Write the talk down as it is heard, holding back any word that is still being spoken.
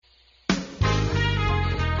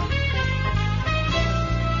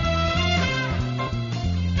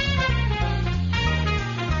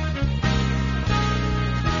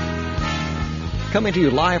Coming to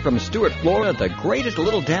you live from Stuart, Florida, the greatest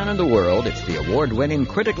little town in the world, it's the award-winning,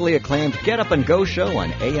 critically acclaimed Get Up and Go show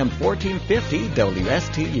on AM 1450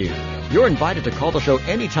 WSTU. You're invited to call the show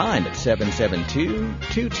anytime at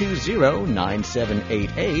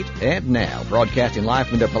 772-220-9788. And now, broadcasting live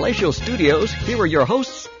from their palatial studios, here are your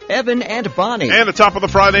hosts, Evan and Bonnie. And the top of the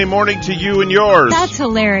Friday morning to you and yours. That's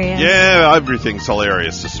hilarious. Yeah, everything's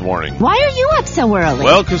hilarious this morning. Why are you up so early?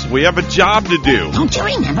 Well, because we have a job to do. Don't you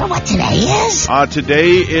remember what today is?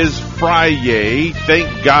 Today is Friday.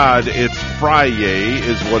 Thank God it's Friday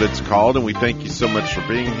is what it's called, and we thank you so much for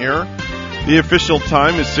being here. The official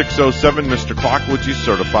time is 6:07. Mr. Clock, would you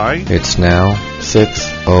certify? It's now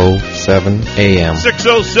 6:07 a.m.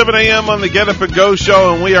 6:07 a.m. on the Get Up and Go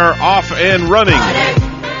show, and we are off and running.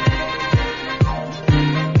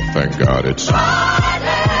 Thank God it's Friday.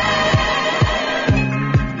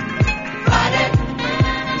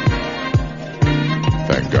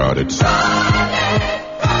 Thank God it's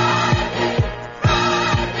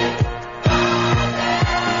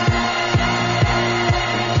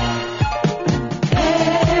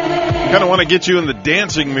Kind of want to get you in the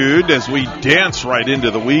dancing mood as we dance right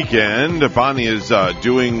into the weekend. Bonnie is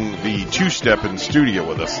doing the two-step in studio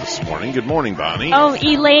with us this morning. Good morning, Bonnie. Oh,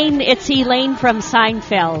 Elaine, it's Elaine from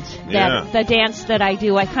Seinfeld. Yeah. The dance that I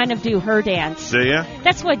do, I kind of do her dance. Do you?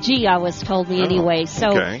 That's what G always told me anyway. So,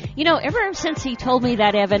 okay. Ever since he told me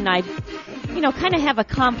that, Evan, I, kind of have a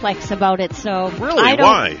complex about it. So Really?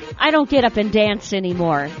 Why? I don't get up and dance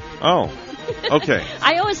anymore. Oh, okay.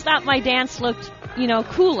 I always thought my dance looked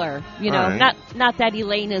cooler, right. not that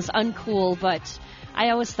Elaine is uncool, but I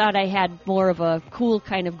always thought I had more of a cool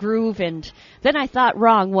kind of groove, and then I thought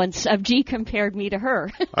wrong once G compared me to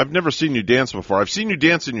her. I've never seen you dance before. I've seen you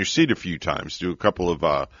dance in your seat a few times, do a couple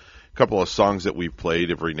of songs that we've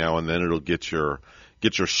played every now and then. It'll get your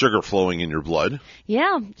sugar flowing in your blood.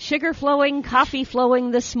 Yeah, sugar flowing, coffee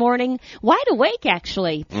flowing this morning. Wide awake,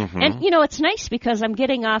 actually. Mm-hmm. And, it's nice because I'm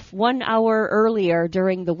getting off 1 hour earlier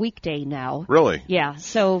during the weekday now. Really? Yeah,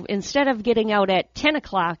 so instead of getting out at 10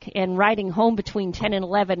 o'clock and riding home between 10 and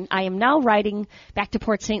 11, I am now riding back to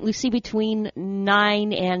Port St. Lucie between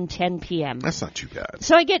 9 and 10 p.m. That's not too bad.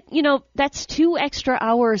 So I get, that's 2 extra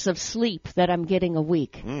hours of sleep that I'm getting a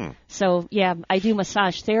week. So, yeah, I do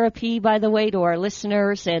massage therapy, by the way, to our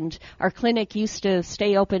listeners, and our clinic used to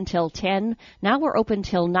stay open till 10. Now we're open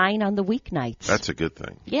till 9 on the weeknights. That's a good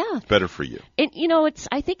thing. Yeah. It's better for you. And,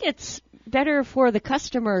 I think it's better for the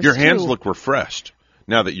customers, Your hands too. look refreshed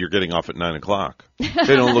now that you're getting off at 9 o'clock.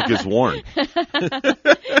 They don't look as worn.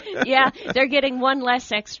 Yeah, they're getting 2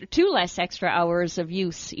 less extra hours of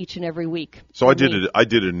use each and every week. So I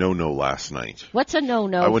did a no-no last night. What's a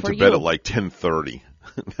no-no for you? I went to bed at like 10:30.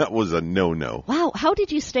 That was a no-no. Wow, how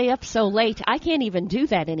did you stay up so late? I can't even do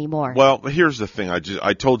that anymore. Well, here's the thing. I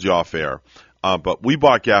told you off air, but we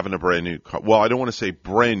bought Gavin a brand new car. Well, I don't want to say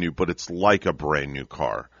brand new, but it's like a brand new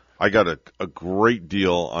car. I got a great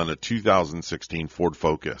deal on a 2016 Ford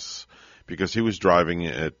Focus because he was driving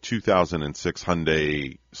a 2006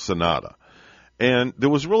 Hyundai Sonata. And there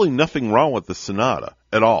was really nothing wrong with the Sonata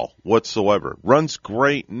at all whatsoever. Runs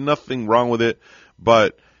great, nothing wrong with it,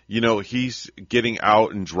 but he's getting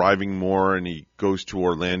out and driving more, and he goes to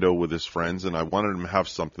Orlando with his friends, and I wanted him to have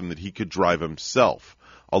something that he could drive himself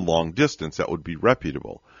a long distance that would be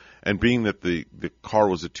reputable. And being that the car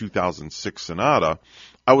was a 2006 Sonata,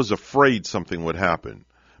 I was afraid something would happen.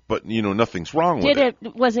 But, nothing's wrong with it.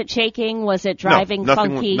 Was it shaking? Was it driving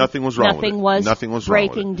funky? Nothing was wrong with it. Nothing was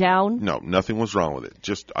breaking down? No, nothing was wrong with it.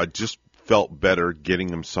 I just felt better getting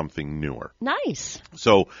him something newer. Nice.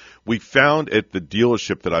 So we found at the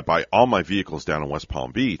dealership that I buy all my vehicles down in West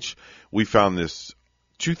Palm Beach, we found this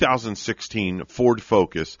 2016 Ford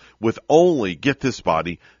Focus with only, get this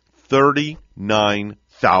body,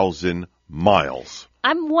 39,000 miles.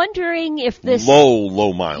 I'm wondering if this...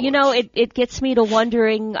 Low mileage. It gets me to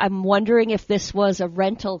wondering, I'm wondering if this was a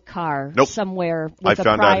rental car somewhere with I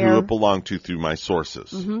found out who it belonged to through my sources.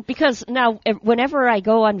 Mm-hmm. Because now, whenever I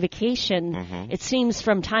go on vacation, it seems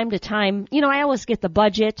from time to time, I always get the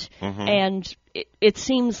budget, and it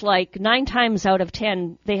seems like 9 times out of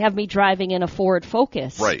 10, they have me driving in a Ford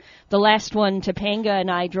Focus. Right. The last one, Topanga and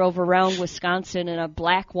I drove around Wisconsin in a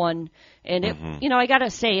black one, and it, I got to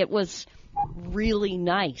say, it was really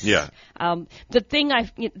nice. Yeah. The thing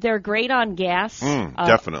they're great on gas.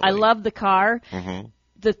 Definitely. I love the car.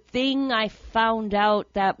 The thing I found out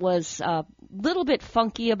that was a little bit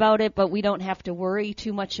funky about it, but we don't have to worry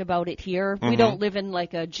too much about it here. We don't live in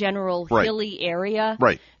like a general hilly area.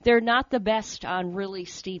 Right. They're not the best on really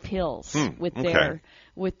steep hills with their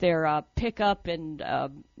pickup and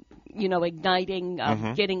igniting,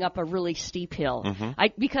 getting up a really steep hill.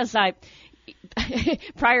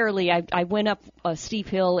 priorly, I went up a steep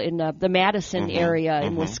hill in the Madison area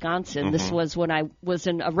in Wisconsin. This was when I was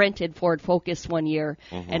in a rented Ford Focus one year,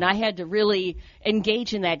 and I had to really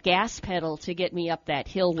engage in that gas pedal to get me up that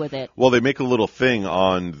hill with it. Well, they make a little thing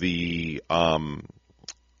on the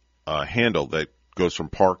handle that goes from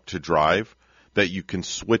park to drive that you can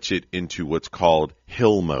switch it into what's called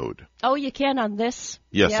hill mode. Oh, you can on this?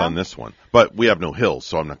 Yes, Yeah. on this one. But we have no hills,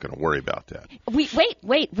 so I'm not going to worry about that. Wait.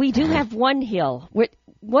 We do have one hill.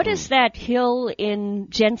 What is that hill in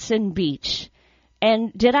Jensen Beach?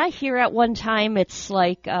 And did I hear at one time it's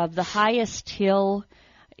like the highest hill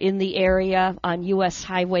in the area on U.S.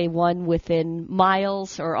 Highway 1 within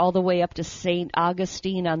miles or all the way up to St.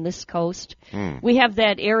 Augustine on this coast? We have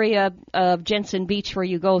that area of Jensen Beach where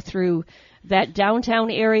you go through that downtown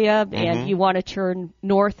area and you want to turn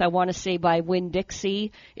north, I want to say by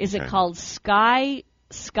Winn-Dixie. Is it called Skyline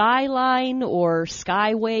or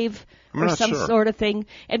Skywave or some sort of thing?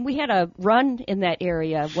 And we had a run in that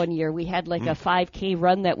area one year. We had like a 5K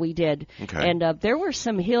run that we did. Okay. And there were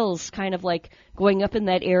some hills kind of like going up in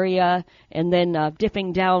that area and then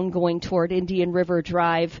dipping down going toward Indian River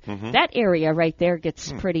Drive. That area right there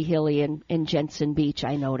gets pretty hilly in Jensen Beach,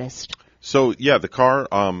 I noticed. So yeah, the car,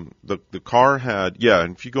 the car had,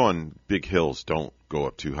 and if you go on big hills, don't go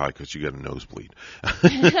up too high because you get a nosebleed.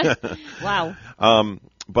 Wow.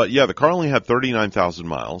 But yeah, the car only had 39,000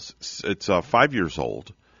 miles. It's 5 years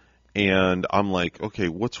old, and I'm like, okay,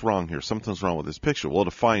 what's wrong here? Something's wrong with this picture. Well,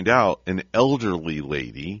 to find out, an elderly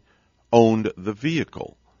lady owned the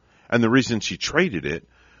vehicle, and the reason she traded it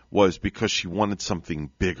was because she wanted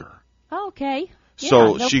something bigger. Okay.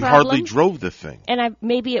 So no she problem. hardly drove the thing. And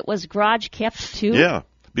maybe it was garage kept too? Yeah,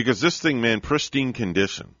 because this thing, man, pristine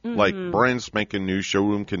condition. Like brand spanking new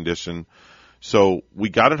showroom condition. So we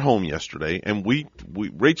got it home yesterday, and we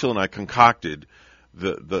Rachel and I concocted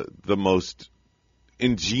the most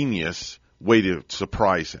ingenious way to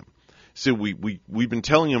surprise him. So we've been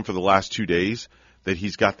telling him for the last 2 days that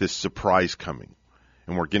he's got this surprise coming,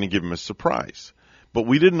 and we're going to give him a surprise. But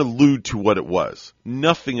we didn't allude to what it was.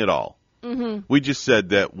 Nothing at all. We just said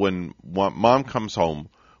that when Mom comes home,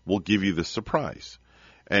 we'll give you the surprise.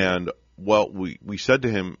 And, well, we said to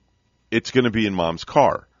him, it's going to be in Mom's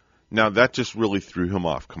car. Now, that just really threw him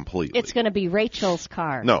off completely. It's going to be Rachel's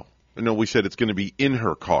car. No, we said it's going to be in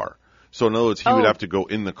her car. So, in other words, he would have to go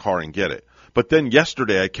in the car and get it. But then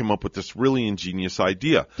yesterday I came up with this really ingenious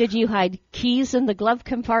idea. Did you hide keys in the glove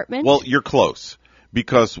compartment? Well, you're close.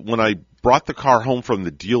 Because when I brought the car home from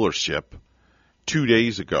the dealership 2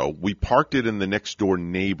 days ago, we parked it in the next door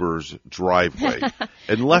neighbor's driveway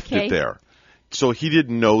and left it there. So he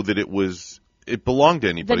didn't know that it belonged to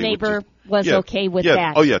anybody. The neighbor was okay with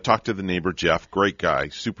that. Oh yeah, talked to the neighbor, Jeff, great guy,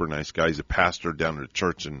 super nice guy. He's a pastor down at a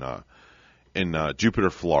church in Jupiter,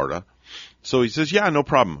 Florida. So he says, yeah, no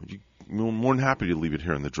problem. We're more than happy to leave it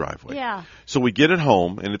here in the driveway. Yeah. So we get it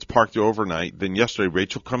home and it's parked there overnight. Then yesterday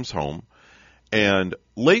Rachel comes home. And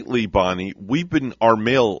lately, Bonnie, our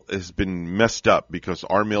mail has been messed up because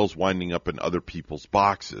our mail's winding up in other people's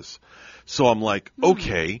boxes. So I'm like,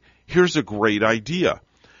 okay, here's a great idea.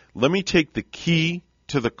 Let me take the key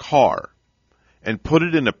to the car and put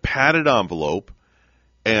it in a padded envelope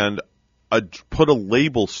and put a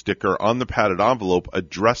label sticker on the padded envelope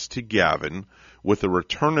addressed to Gavin with a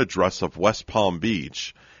return address of West Palm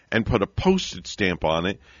Beach and put a postage stamp on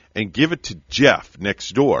it and give it to Jeff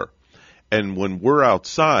next door. And when we're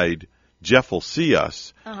outside, Jeff will see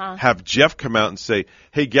us, have Jeff come out and say,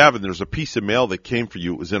 hey, Gavin, there's a piece of mail that came for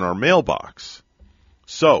you. It was in our mailbox.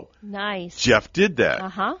 So nice. Jeff did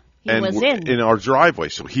that. He was in our driveway.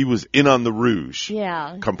 So he was in on the rouge.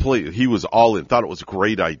 Yeah. Completely. He was all in. Thought it was a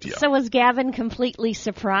great idea. So was Gavin completely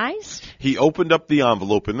surprised? He opened up the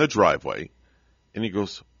envelope in the driveway, and he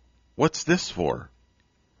goes, what's this for?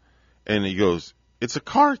 And he goes, it's a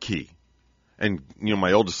car key. And,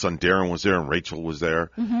 my oldest son, Darren, was there, and Rachel was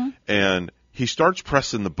there. And he starts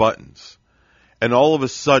pressing the buttons. And all of a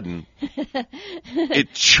sudden,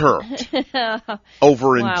 it chirped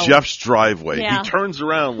over in Jeff's driveway. Yeah. He turns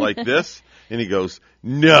around like this, and he goes,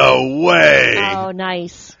 no way. Oh,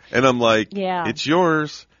 nice. And I'm like, yeah. It's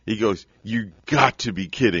yours. He goes, you got to be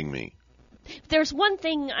kidding me. There's one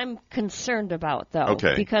thing I'm concerned about, though.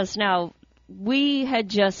 Okay. Because now we had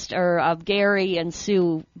Gary and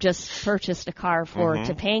Sue just purchased a car for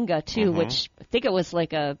Topanga, too, which I think it was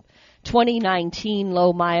like a 2019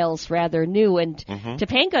 low miles, rather new. And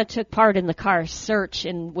Topanga took part in the car search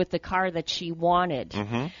with the car that she wanted.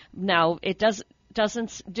 Now,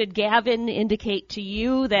 did Gavin indicate to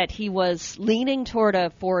you that he was leaning toward a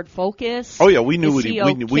Ford Focus? Oh yeah, we knew what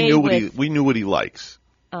he likes.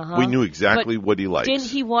 We knew exactly what he likes. Didn't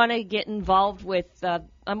he want to get involved with,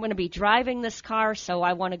 I'm going to be driving this car, so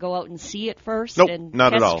I want to go out and see it first Nope, and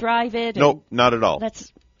not at all. test drive it? Nope, not at all.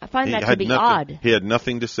 I find that to be nothing, odd. He had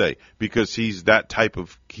nothing to say because he's that type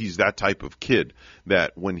of kid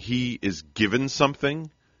that when he is given something,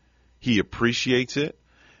 he appreciates it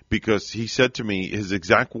because he said to me, his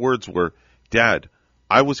exact words were, "Dad,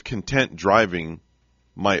 I was content driving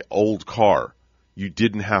my old car. You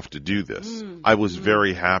didn't have to do this. I was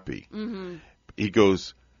very happy." Mm-hmm. He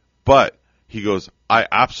goes, "I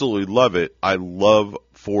absolutely love it. I love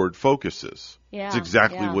Ford Focuses." Yeah, that's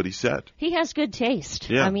exactly what he said. He has good taste.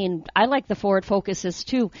 Yeah. I mean, I like the Ford Focuses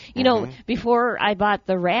too. You know, before I bought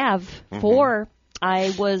the RAV4,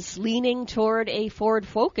 I was leaning toward a Ford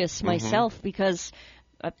Focus myself because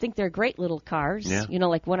I think they're great little cars, you know,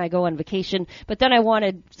 like when I go on vacation. But then I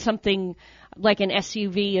wanted something like an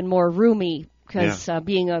SUV and more roomy because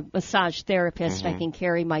being a massage therapist, I can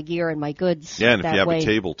carry my gear and my goods Yeah, and that if you have way. a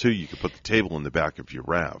table, too, you could put the table in the back of your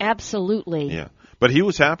RAV. Absolutely. Yeah. But he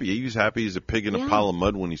was happy. He was happy as a pig in a pile of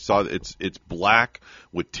mud when he saw it. It's black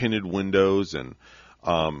with tinted windows. And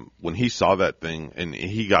when he saw that thing and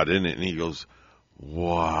he got in it and he goes,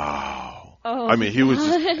 "Wow." Oh, I mean, he was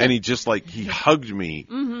just, and he hugged me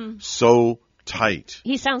so tight.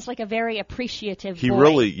 He sounds like a very appreciative He boy.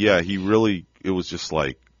 really, it was just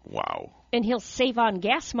like, wow. And he'll save on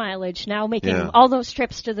gas mileage now, making all those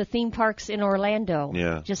trips to the theme parks in Orlando.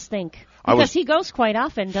 Yeah. Just think. Because he goes quite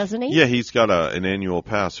often, doesn't he? Yeah, he's got an annual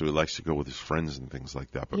pass, so he likes to go with his friends and things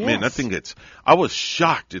like that. But man, that Yes. thing I was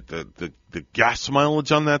shocked at the gas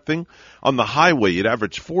mileage on that thing. On the highway, it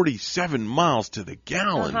averaged 47 miles to the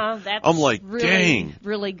gallon. That's I'm like, really, dang.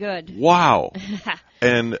 really good. Wow.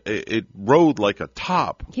 And it rode like a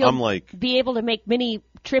top. He'll I'm like, be able to make many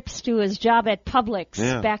trips to his job at Publix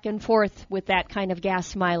back and forth with that kind of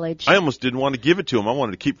gas mileage. I almost didn't want to give it to him. I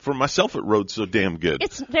wanted to keep it for myself. It rode so damn good.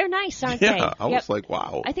 They're nice, aren't they? Yeah, I was like,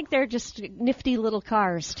 wow. I think they're just nifty little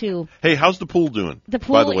cars, too. Hey, how's the pool doing? The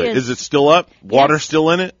pool by the way, is it still up? Water Yes.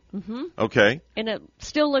 still in it? Mm-hmm. Okay. And it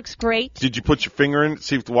still looks great. Did you put your finger in it,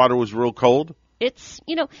 see if the water was real cold? It's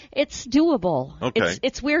doable. Okay.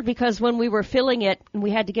 It's weird because when we were filling it, and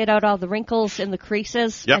we had to get out all the wrinkles and the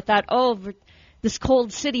creases. Yep. I thought, this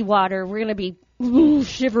cold city water, we're going to be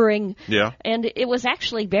shivering. Yeah. And it was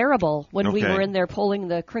actually bearable when we Okay. were in there pulling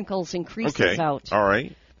the crinkles and creases out. All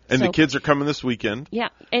right. And So- the kids are coming this weekend. Yeah,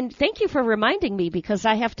 and thank you for reminding me because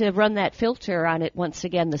I have to run that filter on it once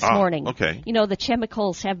again this morning. Okay. You know, the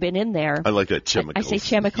chemicals have been in there. I like that, chemicals. I say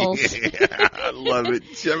chemicals. Yeah, I love it,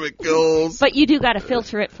 chemicals. But you do got to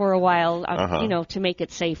filter it for a while, Uh-huh. you know, to make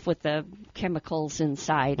it safe with the chemicals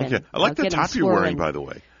inside. Okay. And, I like the get 'em top you're wearing, swirling. by the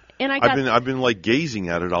way. And I got, I've been like gazing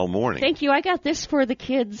at it all morning. thank you. I got this for the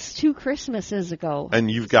kids 2 Christmases ago.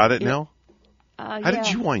 And you've got it now? How yeah.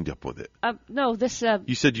 did you wind up with it? No, this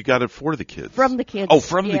You said you got it for the kids. from the kids. Oh,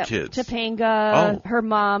 from Yeah, the kids. Topanga, Oh. her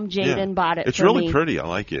mom, Jaden, Yeah. bought it It's for really me. pretty. I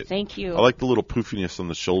like it. Thank you. I like the little poofiness on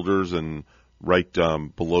the shoulders and right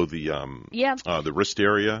below the the wrist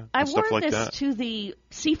area I and stuff wore like this that. to the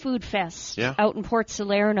Seafood Fest Yeah. out in Port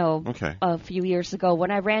Salerno Okay. a few years ago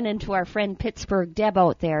when I ran into our friend Pittsburgh Deb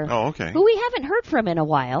out there. Oh, okay. Who we haven't heard from in a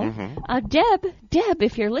while. Deb,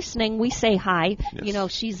 if you're listening, we say hi. Yes. You know,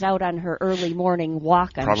 she's out on her early morning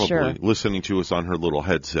walk, I'm Probably sure. listening to us on her little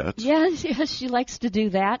headset. Yes, she likes to do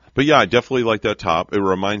that. But yeah, I definitely like that top. It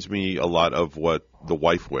reminds me a lot of what the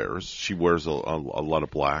wife wears. She wears a lot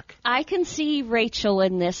of black. I can see Rachel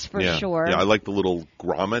in this for Yeah. sure. Yeah, I like the little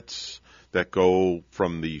grommets that go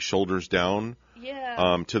from the shoulders down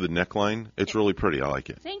Yeah. to the neckline. It's really pretty. I like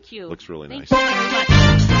it. Thank you. Looks really Thank nice. you very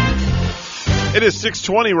much. It is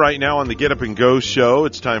 6:20 right now on the Get Up and Go show.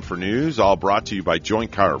 It's time for news, all brought to you by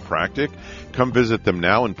Joint Chiropractic. Come visit them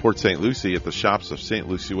now in Port St. Lucie at the shops of St.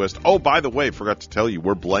 Lucie West. Oh, by the way, forgot to tell you,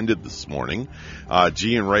 we're blended this morning.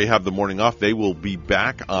 G and Ray have the morning off. They will be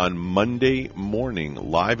back on Monday morning,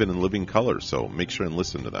 live and in living color, so make sure and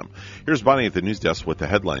listen to them. Here's Bonnie at the news desk with the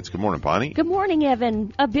headlines. Good morning, Bonnie. Good morning,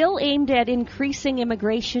 Evan. A bill aimed at increasing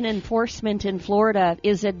immigration enforcement in Florida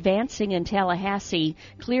is advancing in Tallahassee,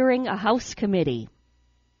 clearing a House committee.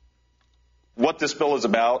 What this bill is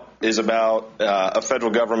about a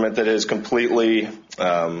federal government that has completely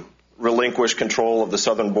relinquished control of the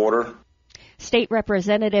southern border. State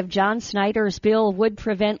Representative John Snyder's bill would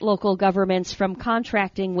prevent local governments from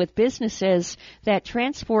contracting with businesses that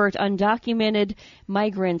transport undocumented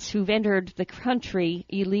migrants who've entered the country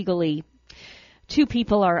illegally. 2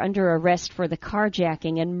 people are under arrest for the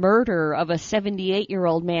carjacking and murder of a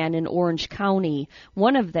 78-year-old man in Orange County.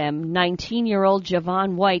 One of them, 19-year-old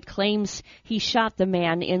Javon White, claims he shot the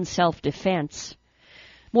man in self-defense.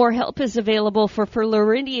 More help is available for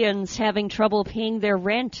Floridians having trouble paying their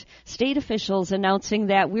rent. State officials announcing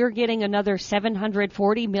that we're getting another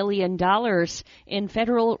 $740 million in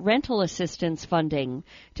federal rental assistance funding.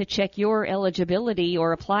 To check your eligibility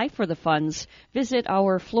or apply for the funds, visit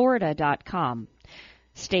ourflorida.com.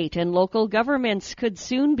 State and local governments could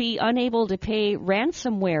soon be unable to pay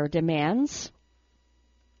ransomware demands.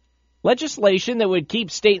 Legislation that would keep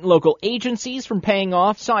state and local agencies from paying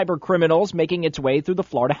off cyber criminals making its way through the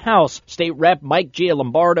Florida House. State Rep Mike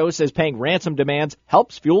Gialombardo says paying ransom demands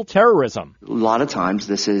helps fuel terrorism. A lot of times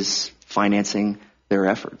this is financing their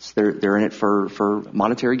efforts. They're in it for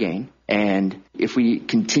monetary gain. And if we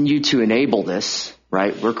continue to enable this,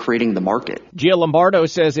 right, we're creating the market. Gialombardo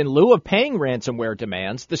says in lieu of paying ransomware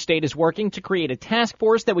demands, the state is working to create a task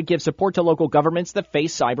force that would give support to local governments that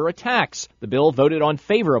face cyber attacks. The bill voted on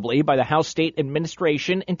favorably by the House State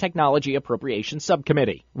Administration and Technology Appropriations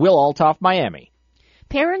Subcommittee. Will Altoff, Miami.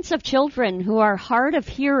 Parents of children who are hard of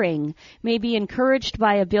hearing may be encouraged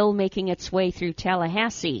by a bill making its way through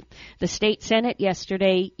Tallahassee. The state Senate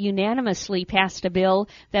yesterday unanimously passed a bill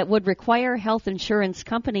that would require health insurance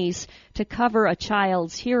companies to cover a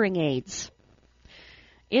child's hearing aids.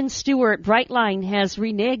 In Stewart, Brightline has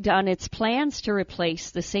reneged on its plans to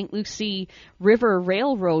replace the St. Lucie River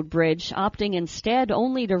Railroad Bridge, opting instead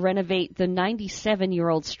only to renovate the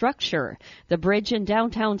 97-year-old structure. The bridge in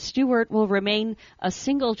downtown Stewart will remain a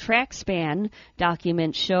single track span,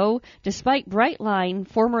 documents show, despite Brightline,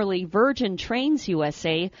 formerly Virgin Trains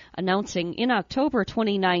USA, announcing in October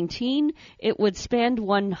 2019 it would spend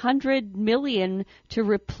 $100 million to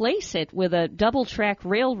replace it with a double-track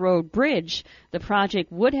railroad bridge. The project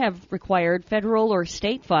would have required federal or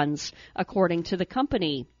state funds, according to the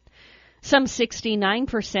company. Some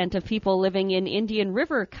 69% of people living in Indian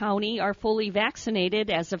River County are fully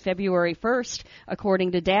vaccinated as of February 1st,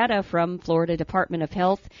 according to data from Florida Department of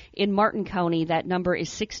Health. In Martin County, that number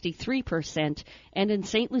is 63%, and in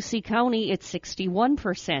St. Lucie County, it's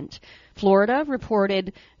 61%. Florida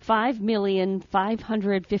reported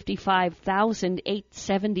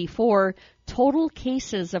 5,555,874 total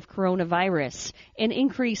cases of coronavirus, an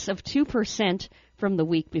increase of 2% from the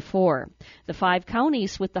week before. The 5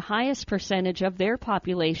 counties with the highest percentage of their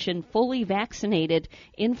population fully vaccinated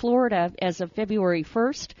in Florida as of February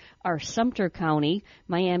 1st are Sumter County,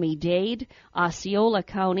 Miami-Dade, Osceola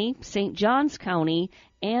County, St. Johns County,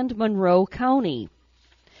 and Monroe County.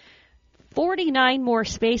 49 more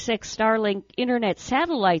SpaceX Starlink Internet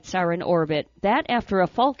satellites are in orbit. That after a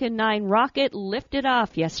Falcon 9 rocket lifted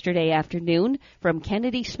off yesterday afternoon from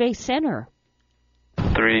Kennedy Space Center.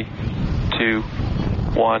 3, 2,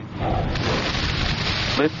 1.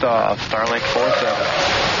 Liftoff, Starlink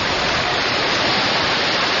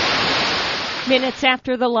 47. Minutes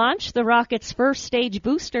after the launch, the rocket's first stage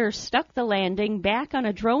booster stuck the landing back on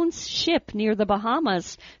a drone ship near the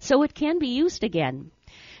Bahamas, so it can be used again.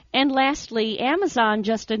 And lastly, Amazon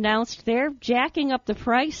just announced they're jacking up the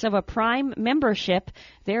price of a Prime membership.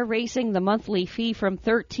 They're raising the monthly fee from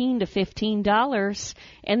 $13 to $15,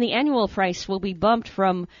 and the annual price will be bumped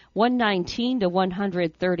from $119 to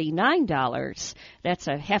 $139. That's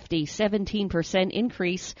a hefty 17%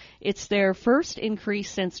 increase. It's their first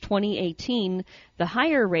increase since 2018. The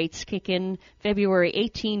higher rates kick in February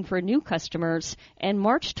 18 for new customers and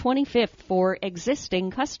March 25th for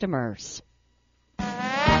existing customers.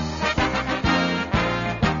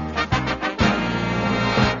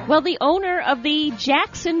 Well, the owner of the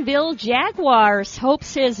Jacksonville Jaguars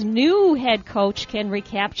hopes his new head coach can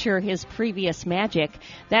recapture his previous magic.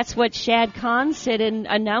 That's what Shad Khan said in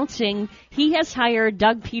announcing he has hired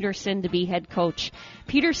Doug Peterson to be head coach.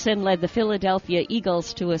 Peterson led the Philadelphia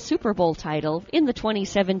Eagles to a Super Bowl title in the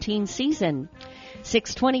 2017 season.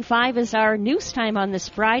 6:25 is our news time on this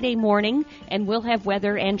Friday morning, and we'll have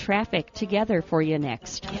weather and traffic together for you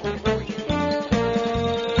next.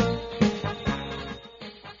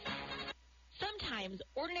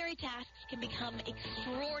 Ordinary tasks can become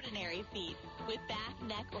extraordinary feats. With back,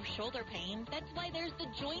 neck, or shoulder pain, that's why there's the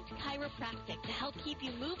Joint Chiropractic to help keep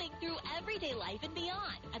you moving through everyday life and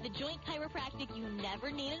beyond. At the Joint Chiropractic, you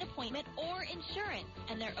never need an appointment or insurance,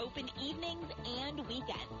 and they're open evenings and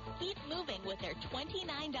weekends. Keep moving with their $29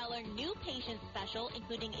 new patient special,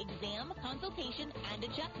 including exam, consultation, and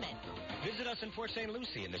adjustment. Visit us in Port St.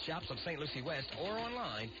 Lucie in the shops of St. Lucie West or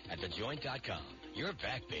online at thejoint.com. You're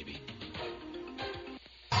back, baby.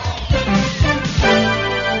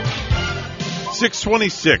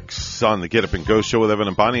 6:26 on the Get Up and Go show with Evan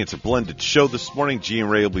and Bonnie. It's a blended show this morning. G and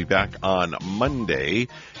Ray will be back on Monday.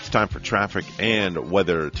 It's time for traffic and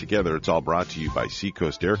weather together. It's all brought to you by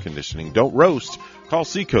Seacoast Air Conditioning. Don't roast. Call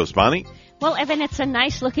Seacoast, Bonnie. Well, Evan, it's a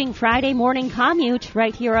nice-looking Friday morning commute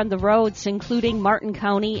right here on the roads, including Martin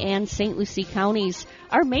County and St. Lucie counties.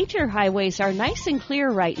 Our major highways are nice and clear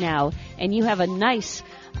right now, and you have a nice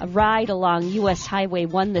ride along U.S. Highway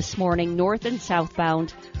 1 this morning, north and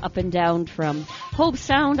southbound, up and down from Hobe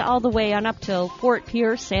Sound all the way on up to Fort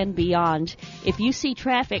Pierce and beyond. If you see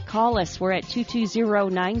traffic, call us. We're at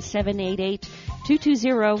 220-9788,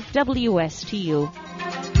 220-WSTU.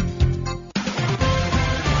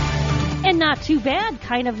 And not too bad,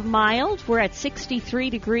 kind of mild. We're at 63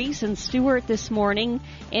 degrees in Stewart this morning.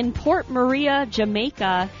 In Port Maria,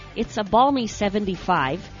 Jamaica, it's a balmy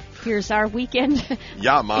 75. Here's our weekend.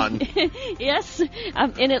 Yeah, man. Yes,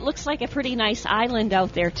 and it looks like a pretty nice island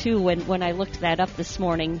out there, too, when I looked that up this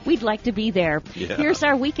morning. We'd like to be there. Yeah. Here's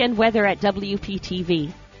our weekend weather at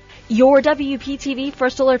WPTV. Your WPTV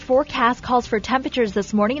First Alert forecast calls for temperatures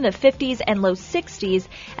this morning in the 50s and low 60s,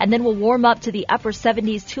 and then we'll warm up to the upper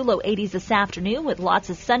 70s to low 80s this afternoon with lots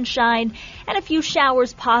of sunshine and a few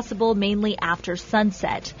showers possible, mainly after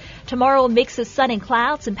sunset. Tomorrow, a mix of sun and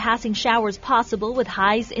clouds and passing showers possible with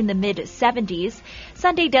highs in the mid-70s.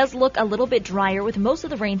 Sunday does look a little bit drier with most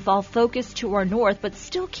of the rainfall focused to our north, but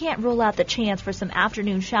still can't rule out the chance for some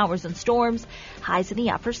afternoon showers and storms, highs in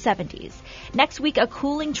the upper 70s. Next week, a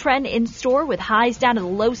cooling trend in store with highs down to the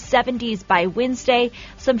low 70s by Wednesday.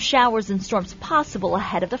 Some showers and storms possible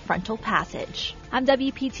ahead of the frontal passage. I'm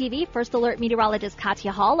WPTV First Alert meteorologist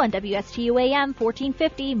Katya Hall on WSTU AM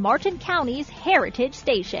 1450, Martin County's Heritage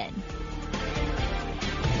Station.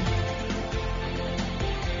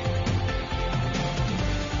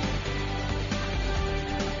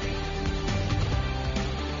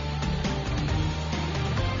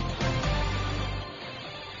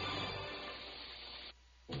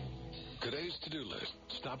 Today's to-do list.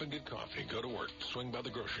 Stop and get coffee, go to work, swing by the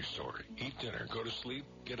grocery store, eat dinner, go to sleep,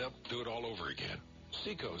 get up, do it all over again.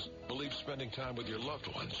 Seacoast believes spending time with your loved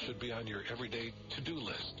ones should be on your everyday to-do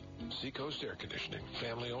list. Seacoast Air Conditioning,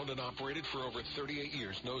 family-owned and operated for over 38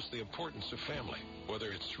 years, knows the importance of family.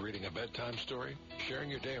 Whether it's reading a bedtime story, sharing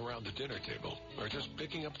your day around the dinner table, or just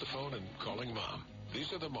picking up the phone and calling mom.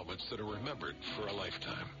 These are the moments that are remembered for a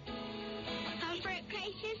lifetime. Comfort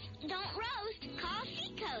crisis? Don't roast. Call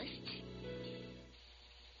Seacoast.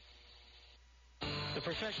 The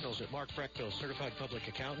professionals at Mark Breckville Certified Public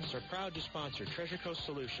Accountants are proud to sponsor Treasure Coast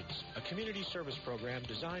Solutions, a community service program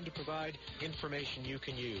designed to provide information you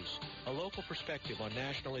can use, a local perspective on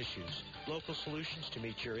national issues, local solutions to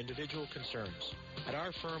meet your individual concerns. At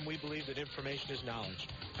our firm, we believe that information is knowledge,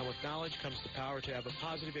 and with knowledge comes the power to have a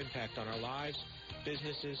positive impact on our lives,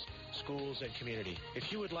 businesses, schools, and community.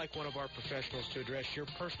 If you would like one of our professionals to address your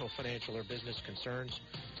personal financial or business concerns,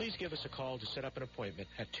 please give us a call to set up an appointment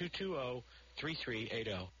at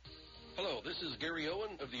 220-3380. Hello, this is Gary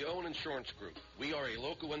Owen of the Owen Insurance Group. We are a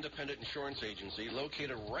local independent insurance agency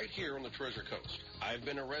located right here on the Treasure Coast. I've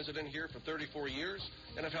been a resident here for 34 years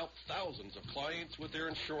and have helped thousands of clients with their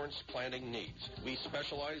insurance planning needs. We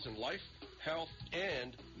specialize in life, health,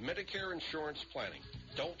 and Medicare insurance planning.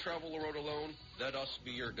 Don't travel the road alone. Let us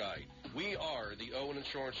be your guide. We are the Owen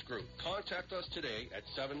Insurance Group. Contact us today at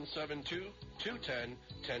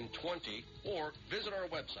 772-210-1020 or visit our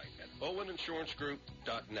website at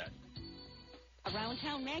oweninsurancegroup.net. Around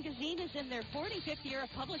Town magazine is in their 45th year of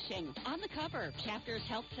publishing. On the cover, Chapters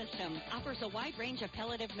Health System offers a wide range of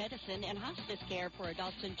palliative medicine and hospice care for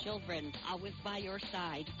adults and children, always by your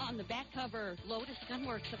side. On the back cover, Lotus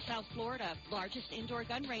Gunworks of South Florida, largest indoor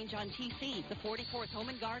gun range on TC, the 44th Home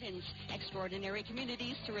and Gardens, extraordinary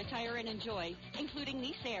communities to retire and enjoy, including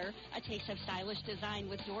Nice Air, a taste of stylish design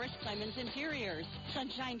with Doris Clemens Interiors,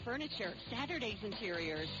 Sunshine Furniture, Saturday's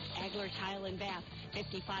Interiors, Agler Tile and Bath,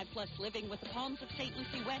 55-plus living with the Palms of St.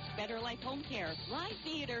 Lucie West, Better Life Home Care, Live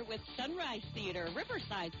Theater with Sunrise Theater,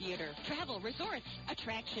 Riverside Theater, Travel, Resorts,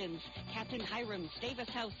 Attractions, Captain Hiram's, Davis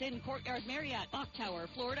House Inn, Courtyard Marriott, Bach Tower,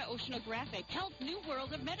 Florida Oceanographic, Health New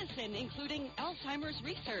World of Medicine, including Alzheimer's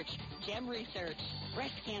Research, GEM Research,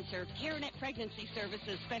 Breast Cancer, CareNet Pregnancy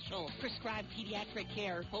Services Special, Prescribed Pediatric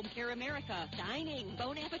Care, Home Care America, Dining,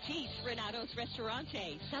 Bon Appetit, Renato's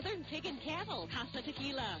Restaurante, Southern Pig and Cattle, Casa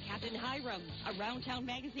Tequila, Captain Hiram's, Around Town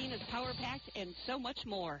magazine is power-packed, and so much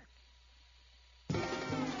more.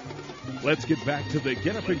 Let's get back to the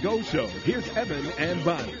Get Up and Go show. Here's Evan and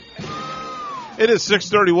Bonnie. It is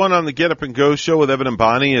 6:31 on the Get Up and Go show with Evan and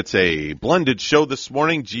Bonnie. It's a blended show this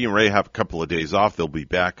morning. G and Ray have a couple of days off. They'll be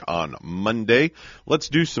back on Monday. Let's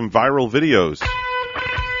do some viral videos.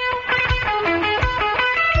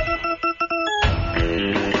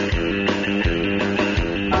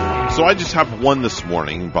 So I just have one this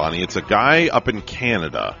morning, Bonnie. It's a guy up in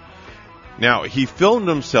Canada. Now, he filmed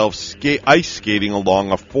himself ice skating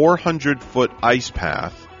along a 400-foot ice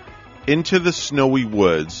path into the snowy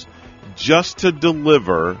woods just to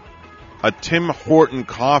deliver a Tim Horton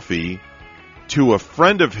coffee to a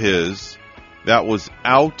friend of his that was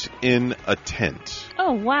out in a tent.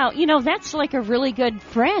 Oh, wow. That's like a really good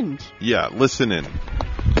friend. Yeah, listen in.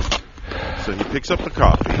 So he picks up the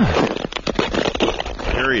coffee.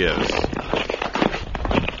 Here he is.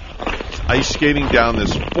 He's ice skating down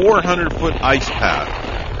this 400-foot ice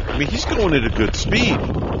path. I mean, he's going at a good speed.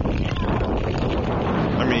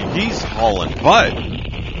 I mean, he's hauling butt.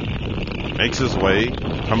 Makes his way,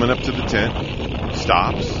 coming up to the tent,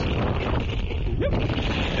 stops.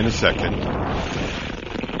 In a second.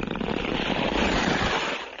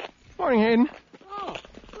 Morning, Hayden. Oh,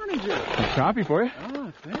 morning, Joe. Some coffee for you.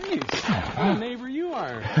 Oh, thanks. What a neighbor you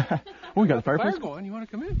are. We got the fireplace fire going. You want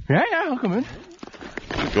to come in? Yeah, I'll come in.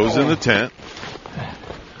 Goes in the tent.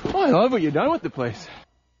 Oh, I love what you've done with the place.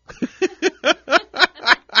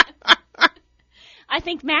 I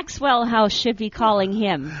think Maxwell House should be calling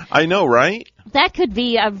him. I know, right? That could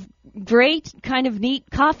be a great kind of neat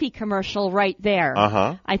coffee commercial right there.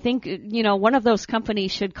 Uh-huh. I think, one of those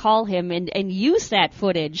companies should call him and use that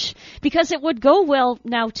footage because it would go well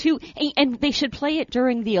now, too. And they should play it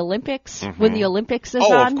during the Olympics when the Olympics is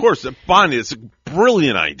on. Oh, of course. Bonnie, it's a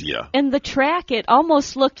brilliant idea. And the track, it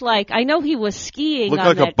almost looked like, I know he was skiing Looked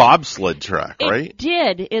on like a bobsled track, right? It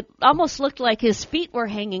did. It almost looked like his feet were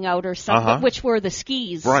hanging out or something, which were the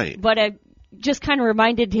skis. Right. But just kind of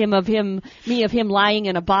reminded me of him lying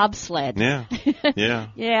in a bobsled. Yeah. Yeah.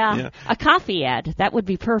 Yeah. A coffee ad. That would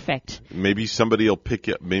be perfect. Maybe somebody will pick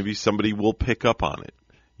up on it.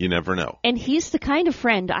 You never know. And he's the kind of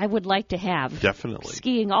friend I would like to have. Definitely.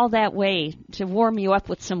 Skiing all that way to warm you up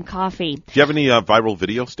with some coffee. Do you have any viral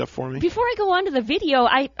video stuff for me? Before I go on to the video,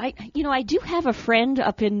 I do have a friend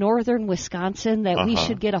up in northern Wisconsin that we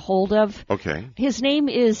should get a hold of. Okay. His name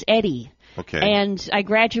is Eddie. Okay. And I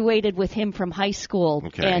graduated with him from high school.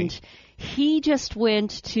 Okay. And he just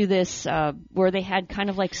went to this where they had kind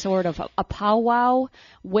of like sort of a powwow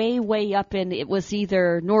way up in, it was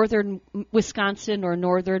either northern Wisconsin or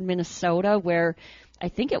northern Minnesota, where I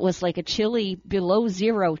think it was like a chilly below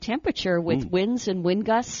zero temperature with winds and wind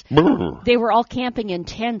gusts. They were all camping in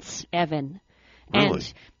tents, Evan. Really?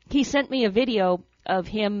 And he sent me a video of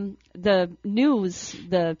him, the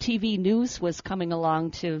TV news was coming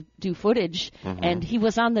along to do footage, and he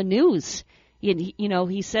was on the news.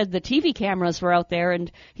 He said the TV cameras were out there,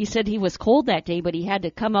 and he said he was cold that day, but he had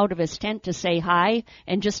to come out of his tent to say hi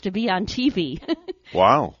and just to be on TV.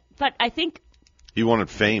 Wow. But I think he wanted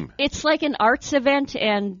fame. It's like an arts event,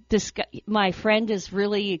 and my friend is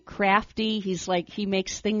really crafty. He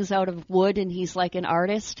makes things out of wood, and he's like an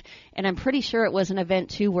artist. And I'm pretty sure it was an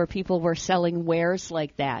event, too, where people were selling wares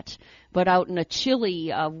like that, but out in a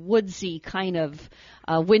chilly, woodsy kind of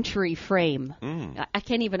wintry frame. I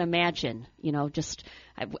can't even imagine,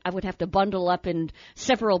 I would have to bundle up in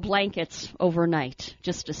several blankets overnight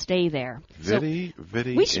just to stay there. Very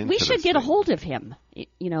we should get a hold of him. We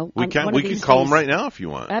can call him right now if you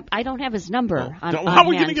want. I don't have his number. How are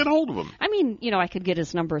we going to get a hold of him? I mean, I could get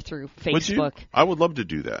his number through Facebook. Would you? I would love to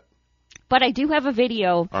do that. But I do have a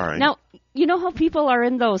video. All right. Now, you know how people are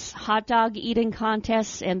in those hot dog eating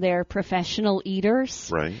contests and they're professional eaters?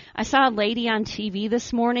 Right. I saw a lady on TV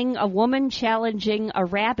this morning, a woman challenging a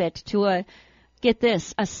rabbit to a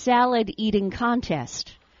salad eating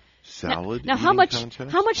contest. Salad now, eating contest?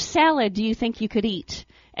 How much salad do you think you could eat?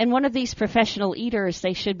 And one of these professional eaters,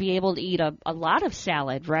 they should be able to eat a lot of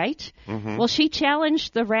salad, right? Mm-hmm. Well, she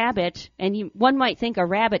challenged the rabbit, and one might think a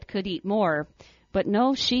rabbit could eat more. But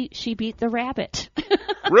no, she beat the rabbit.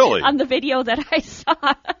 Really? On the video that I saw.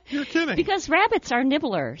 You're kidding. Because rabbits are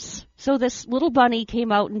nibblers. So this little bunny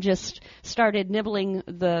came out and just started nibbling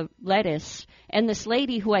the lettuce. And this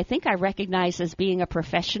lady, who I think I recognize as being a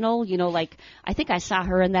professional, I think I saw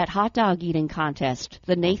her in that hot dog eating contest.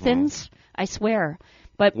 The Nathans, I swear.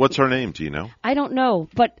 But what's her name? Do you know? I don't know.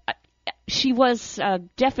 But she was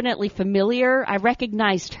definitely familiar. I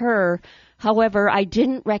recognized her. However, I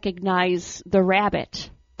didn't recognize the rabbit.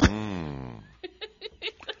 Or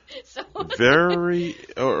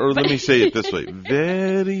let me say it this way,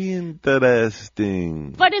 very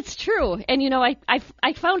interesting. But it's true. And,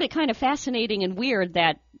 I found it kind of fascinating and weird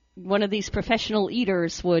that one of these professional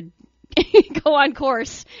eaters would go on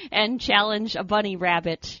course and challenge a bunny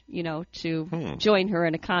rabbit, to join her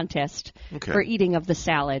in a contest for eating of the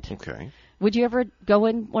salad. Okay. Would you ever go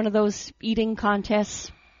in one of those eating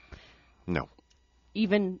contests? No.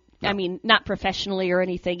 Even, no. I mean, not professionally or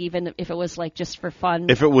anything, even if it was like just for fun.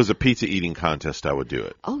 If it was a pizza eating contest, I would do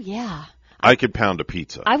it. Oh, yeah. I could pound a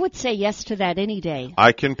pizza. I would say yes to that any day.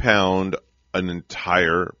 I can pound an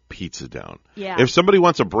entire pizza down. Yeah. If somebody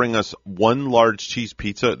wants to bring us one large cheese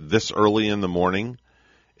pizza this early in the morning,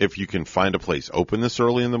 if you can find a place open this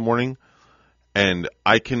early in the morning, and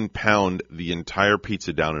I can pound the entire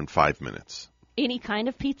pizza down in 5 minutes. Any kind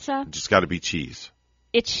of pizza? Just got to be cheese.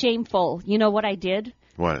 It's shameful. You know what I did?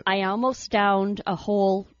 What? I almost downed a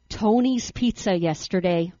whole Tony's pizza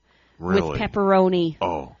yesterday Really? with pepperoni.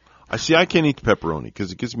 Oh. I can't eat pepperoni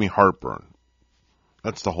because it gives me heartburn.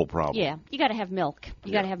 That's the whole problem. Yeah, you got to have milk.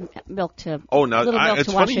 You got to have milk to. Oh, now little milk it's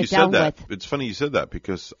to wash funny you it down said that. with. It's funny you said that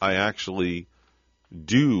because I actually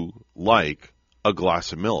do like a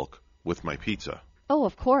glass of milk with my pizza. Oh,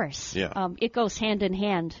 of course. Yeah. It goes hand in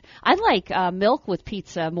hand. I like milk with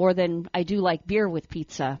pizza more than I do like beer with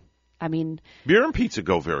pizza. I mean, beer and pizza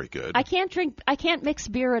go very good. I can't mix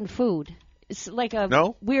beer and food. It's like a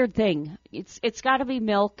No? weird thing. It's got to be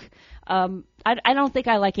milk. I don't think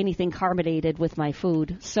I like anything carbonated with my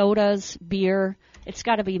food. Sodas, beer. It's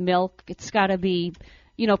got to be milk. It's got to be,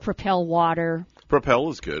 Propel water. Propel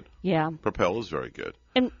is good. Yeah. Propel is very good.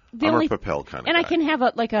 And I'm a Propel kind of and guy.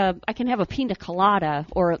 I can have a pina colada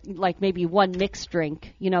or like maybe one mixed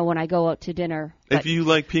drink, when I go out to dinner. If you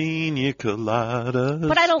like pina coladas.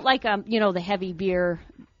 But I don't like the heavy beer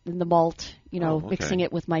and the malt, okay. mixing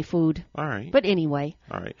it with my food. All right. But anyway.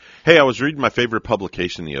 All right. Hey, I was reading my favorite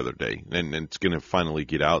publication the other day, and it's going to finally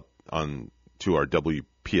get out to our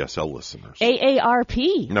WPSL listeners.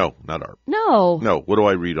 AARP. No, not ARP. No. No. What do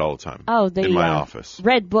I read all the time? Oh, in my office.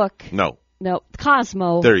 Red Book. No. No,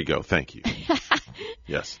 Cosmo. There you go. Thank you.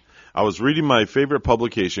 Yes. I was reading my favorite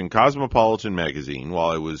publication, Cosmopolitan Magazine, while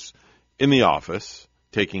I was in the office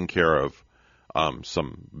taking care of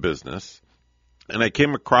some business. And I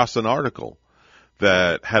came across an article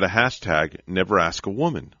that had a hashtag, Never Ask a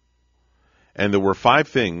Woman. And there were 5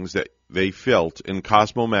 things that they felt in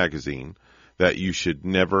Cosmo Magazine that you should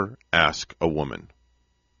never ask a woman.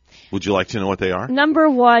 Would you like to know what they are? Number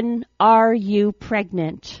 1, are you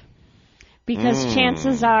pregnant? Because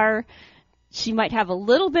chances are she might have a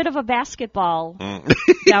little bit of a basketball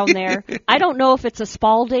down there. I don't know if it's a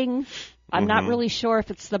Spalding. I'm not really sure if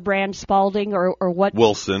it's the brand Spalding or what.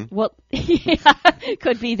 Wilson. Well, yeah,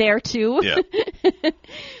 could be there too. Yeah.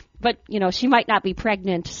 But, she might not be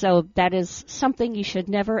pregnant, so that is something you should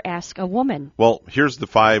never ask a woman. Well, here's the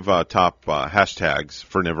 5 top hashtags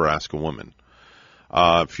for never ask a woman.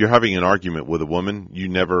 If you're having an argument with a woman, you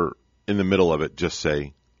never, in the middle of it, just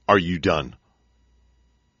say, are you done?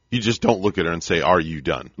 You just don't look at her and say, are you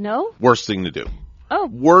done? No? Worst thing to do. Oh.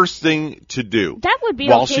 Worst thing to do. That would be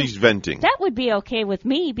while okay. She's venting. That would be okay with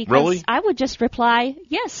me because Really? I would just reply,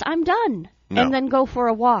 yes, I'm done, No. and then go for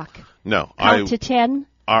a walk. No. Count to 10.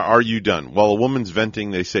 Are you done? While a woman's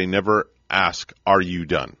venting, they say never ask, are you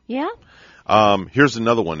done? Yeah? Here's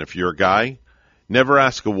another one. If you're a guy, never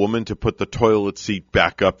ask a woman to put the toilet seat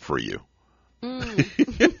back up for you.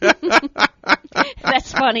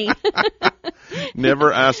 That's funny.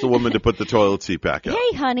 Never ask the woman to put the toilet seat back up.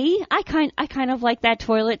 Hey, honey, I kind of like that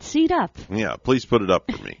toilet seat up. Yeah, please put it up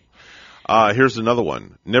for me. Here's another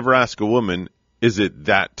one. Never ask a woman, is it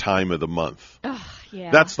that time of the month?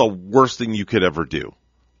 Yeah. That's the worst thing you could ever do.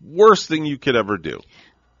 Worst thing you could ever do.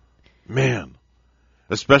 Man.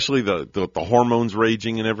 Especially the hormones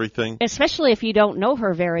raging and everything. Especially if you don't know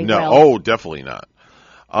her very No, well. oh, definitely not.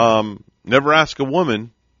 Never ask a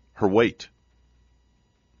woman her weight.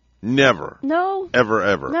 Never. No.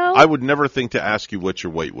 Ever. No. I would never think to ask you what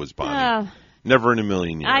your weight was, Bonnie. Never in a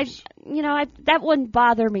million years. That wouldn't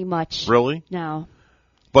bother me much. Really? No.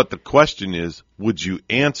 But the question is, would you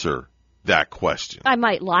answer that question? I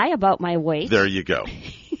might lie about my weight. There you go.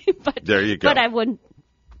 There you go. But I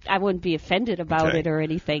wouldn't be offended about it or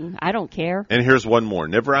anything. I don't care. And here's one more.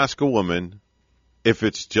 Never ask a woman if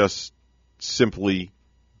it's just simply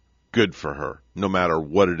good for her, no matter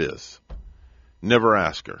what it is. Never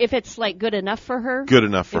ask her. If it's like good enough for her? Good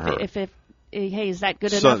enough for her. Hey, is that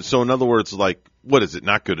good enough? So in other words, like, what is it,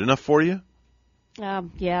 not good enough for you?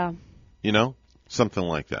 Yeah. Something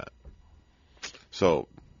like that. So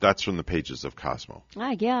that's from the pages of Cosmo.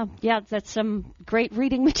 Yeah, that's some great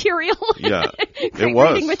reading material. Yeah, great it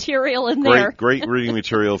was. reading material in there. Great reading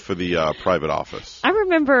material for the private office. I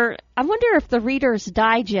wonder if the Reader's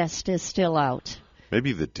Digest is still out.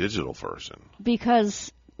 Maybe the digital version.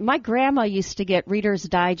 Because my grandma used to get Reader's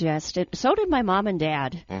Digest. So did my mom and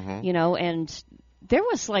dad, and there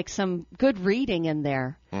was like some good reading in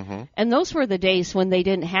there. Mm-hmm. And those were the days when they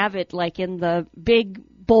didn't have it like in the big,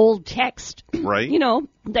 bold text, right?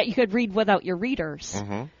 That you could read without your readers.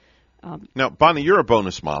 Mm-hmm. Now, Bonnie, you're a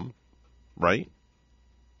bonus mom, right?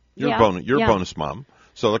 You're a bonus mom.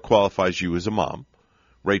 So that qualifies you as a mom.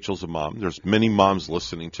 Rachel's a mom. There's many moms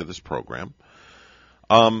listening to this program.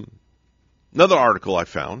 Another article I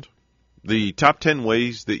found, the top 10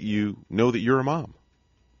 ways that you know that you're a mom.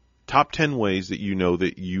 Top 10 ways that you know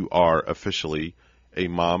that you are officially a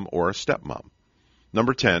mom or a stepmom.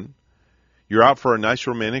 Number 10, you're out for a nice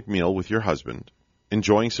romantic meal with your husband,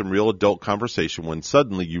 enjoying some real adult conversation when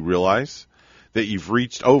suddenly you realize that you've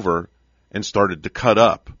reached over and started to cut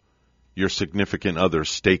up your significant other's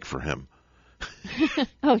steak for him.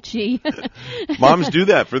 Oh, gee. Moms do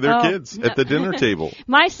that for their kids at the dinner table.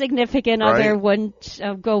 My significant other wouldn't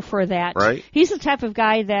go for that. Right. He's the type of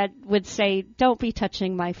guy that would say, don't be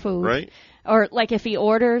touching my food. Right. Or like if he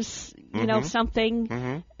orders, you know,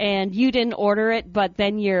 something and you didn't order it, but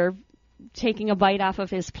then you're taking a bite off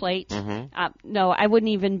of his plate. No, I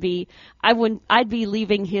wouldn't even be, I'd be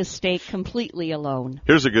leaving his steak completely alone.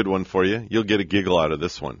 Here's a good one for you. You'll get a giggle out of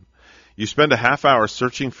this one. You spend a half hour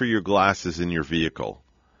searching for your glasses in your vehicle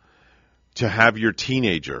to have your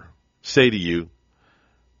teenager say to you,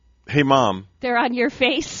 hey, Mom. They're on your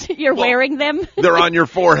face. You're wearing them. They're on your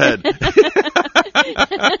forehead.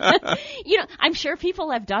 You know, I'm sure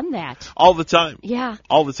people have done that. All the time. Yeah.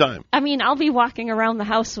 All the time. I mean, I'll be walking around the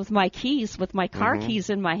house with my keys, with my car keys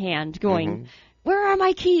in my hand, going, where are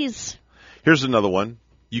my keys? Here's another one.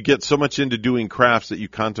 You get so much into doing crafts that you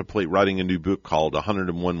contemplate writing a new book called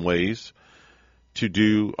 101 Ways to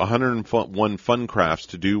do 101 fun crafts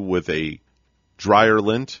to do with a dryer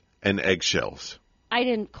lint and eggshells. I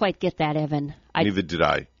didn't quite get that, Evan. Neither did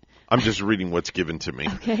I. I'm just reading what's given to me.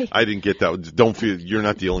 Okay. I didn't get that. Don't feel you're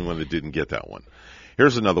not the only one that didn't get that one.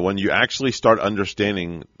 Here's another one. You actually start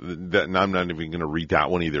understanding that, and I'm not even going to read that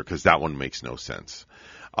one either because that one makes no sense.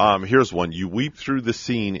 Here's one. You weep through the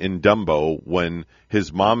scene in Dumbo when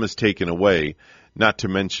his mom is taken away, not to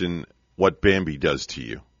mention what Bambi does to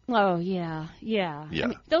you. Oh, yeah. I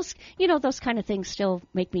mean, those kind of things still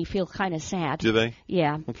make me feel kind of sad. Do they?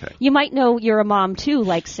 Yeah. Okay. You might know you're a mom, too,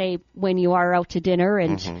 like, say, when you are out to dinner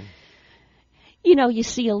and, you know, you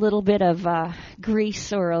see a little bit of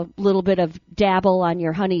grease or a little bit of dabble on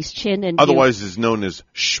your honey's chin. And otherwise is known as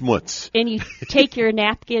schmutz. And you take your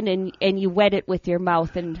napkin and you wet it with your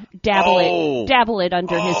mouth and dabble it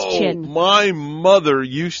under his chin. My mother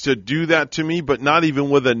used to do that to me, but not even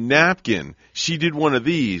with a napkin. She did one of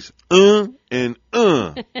these, Oh,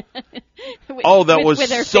 that was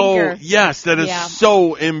with her so, finger. yes, that is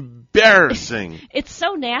so embarrassing. It's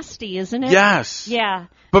so nasty, isn't it? Yes. Yeah.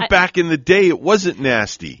 But back in the day, it wasn't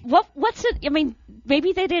nasty. What's it? I mean,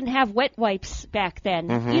 maybe they didn't have wet wipes back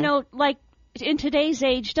then. You know, like in today's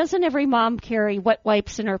age, doesn't every mom carry wet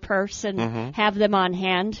wipes in her purse and have them on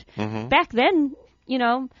hand? Back then, you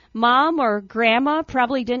know, mom or grandma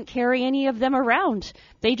probably didn't carry any of them around.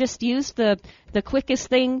 They just used the quickest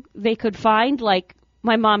thing they could find, like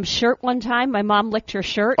my mom's shirt one time. My mom licked her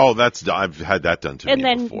shirt. Oh, I've had that done to me and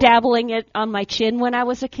then before. Dabbling it on my chin when I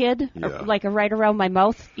was a kid, like right around my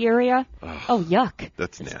mouth area. Oh, yuck.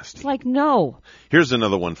 That's nasty. It's like, no. Here's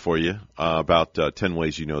another one for you about 10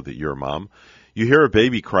 ways you know that you're a mom. You hear a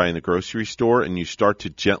baby cry in the grocery store, and you start to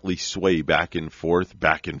gently sway back and forth,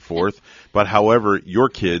 but however, your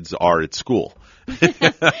kids are at school.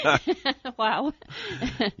 Wow.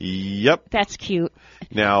 Yep. That's cute.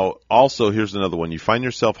 Now, also, here's another one. You find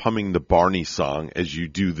yourself humming the Barney song as you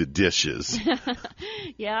do the dishes.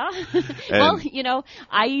 Yeah. Well, you know,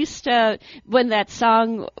 I used to, when that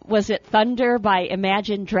song, was it Thunder by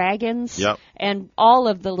Imagine Dragons? Yep. And all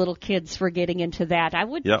of the little kids were getting into that. I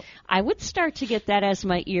would start to get that as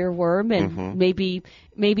my earworm and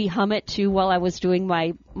maybe hum it too while I was doing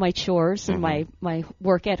my chores and my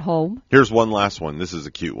work at home. Here's one last one. This is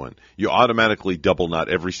a cute one. You automatically double knot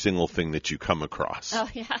every single thing that you come across. Oh,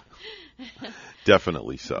 yeah.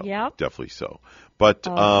 Definitely so. Yeah. Definitely so. But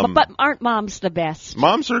aren't moms the best?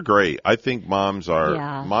 Moms are great. I think moms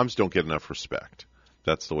don't get enough respect.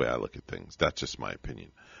 That's the way I look at things. That's just my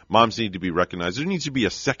opinion. Moms need to be recognized. There needs to be a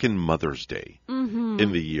second Mother's Day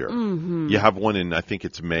in the year. You have one in, I think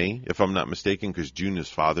it's May, if I'm not mistaken, because June is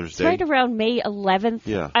Father's Day. Right around May 11th.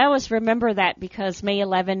 Yeah. I always remember that because May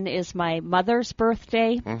 11 is my mother's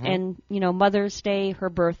birthday. And, you know, Mother's Day, her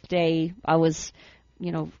birthday, I was,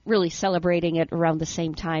 you know, really celebrating it around the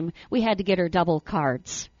same time. We had to get her double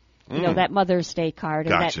cards. You know, that Mother's Day card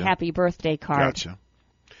and that happy birthday card. Gotcha.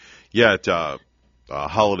 Yeah,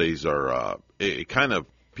 holidays are kind of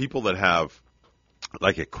people that have,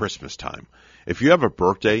 like at Christmas time. If you have a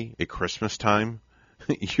birthday at Christmas time,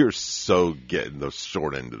 you're so getting the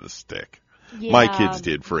short end of the stick. Yeah, my kids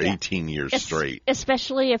did for 18 years straight.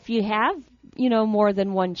 Especially if you have, you know, more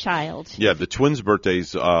than one child. Yeah, the twins'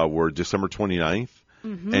 birthdays were December 29th.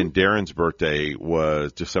 and Darren's birthday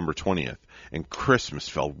was December 20th, and Christmas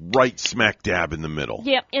fell right smack dab in the middle.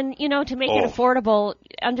 Yeah, and, to make it affordable,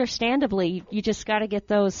 understandably, you just got to get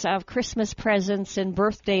those Christmas presents and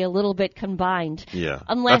birthday a little bit combined. Yeah,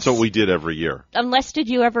 that's what we did every year. Unless, did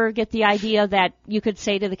you ever get the idea that you could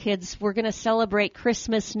say to the kids, we're going to celebrate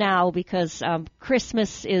Christmas now because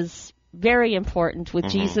Christmas is very important with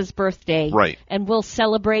Jesus' birthday. Right. And we'll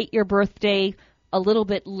celebrate your birthday a little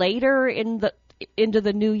bit later into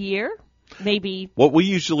the new year? Maybe. What we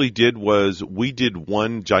usually did was we did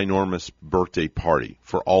one ginormous birthday party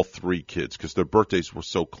for all three kids because their birthdays were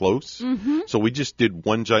so close. Mm-hmm. So we just did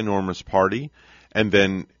one ginormous party, and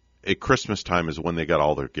then at Christmas time is when they got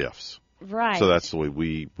all their gifts. Right. So that's the way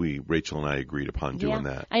we Rachel and I agreed upon doing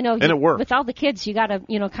that. I know. And it worked. With all the kids, you got to,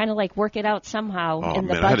 kind of like work it out somehow Oh, in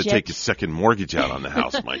the man, budget. I had to take a second mortgage out on the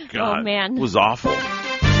house. My God. Oh, man. It was awful.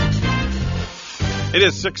 It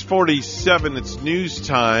is 6:47. It's news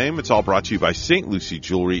time. It's all brought to you by St. Lucie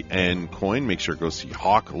Jewelry and Coin. Make sure to go see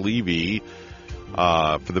Hawk Levy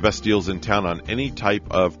for the best deals in town on any type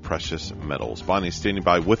of precious metals. Bonnie's standing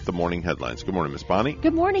by with the morning headlines. Good morning, Miss Bonnie.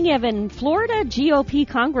 Good morning, Evan. Florida GOP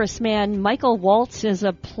Congressman Michael Waltz is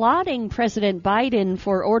applauding President Biden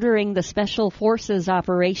for ordering the Special Forces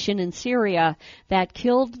operation in Syria that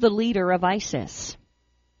killed the leader of ISIS.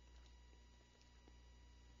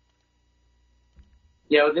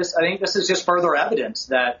 I think this is just further evidence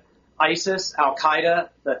that ISIS, Al-Qaeda,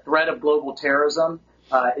 the threat of global terrorism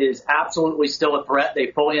is absolutely still a threat. They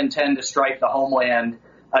fully intend to strike the homeland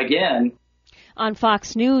again. On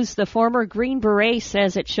Fox News, the former Green Beret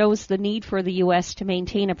says it shows the need for the U.S. to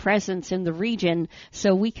maintain a presence in the region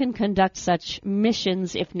so we can conduct such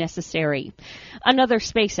missions if necessary. Another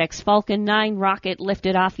SpaceX Falcon 9 rocket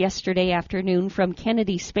lifted off yesterday afternoon from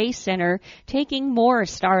Kennedy Space Center, taking more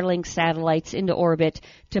Starlink satellites into orbit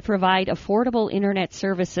to provide affordable Internet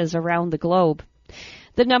services around the globe.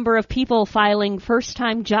 The number of people filing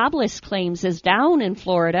first-time jobless claims is down in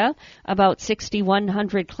Florida. About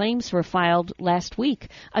 6,100 claims were filed last week,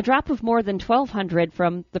 a drop of more than 1,200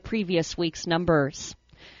 from the previous week's numbers.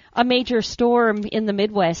 A major storm in the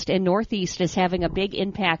Midwest and Northeast is having a big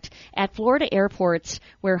impact at Florida airports,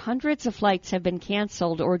 where hundreds of flights have been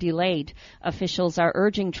canceled or delayed. Officials are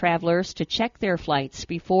urging travelers to check their flights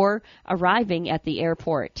before arriving at the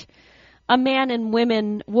airport. A man and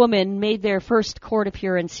woman made their first court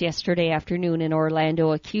appearance yesterday afternoon in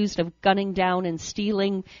Orlando, accused of gunning down and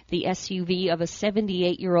stealing the SUV of a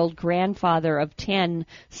 78-year-old grandfather of 10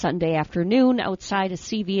 Sunday afternoon outside a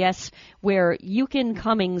CVS where Yukon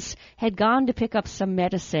Cummings had gone to pick up some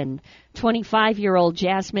medicine. 25-year-old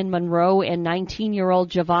Jasmine Monroe and 19-year-old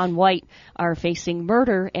Javon White are facing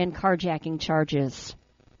murder and carjacking charges.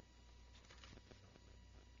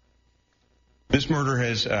 This murder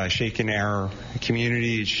has shaken our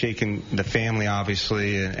community. It's shaken the family,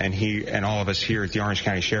 obviously, and all of us here at the Orange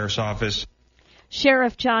County Sheriff's Office.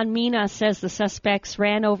 Sheriff John Mina says the suspects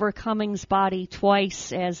ran over Cummings' body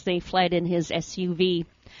twice as they fled in his SUV.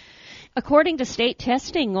 According to state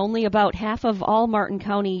testing, only about half of all Martin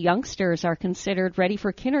County youngsters are considered ready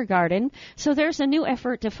for kindergarten, so there's a new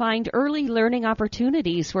effort to find early learning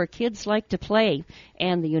opportunities where kids like to play.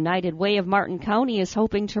 And the United Way of Martin County is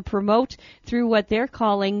hoping to promote through what they're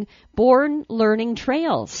calling Born Learning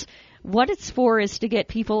Trails. What it's for is to get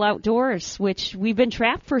people outdoors, which we've been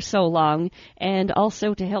trapped for so long, and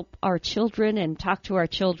also to help our children and talk to our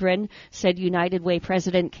children, said United Way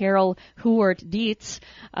President Carol Huart-Dietz.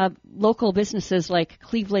 Local businesses like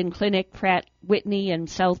Cleveland Clinic, Pratt Whitney, and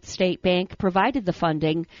South State Bank provided the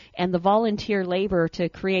funding and the volunteer labor to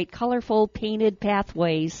create colorful painted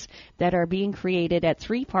pathways that are being created at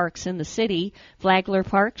 3 parks in the city, Flagler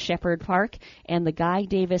Park, Shepherd Park, and the Guy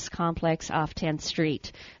Davis Complex off 10th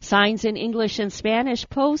Street. Signs in English and Spanish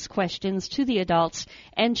pose questions to the adults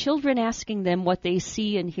and children, asking them what they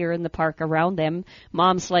see and hear in the park around them.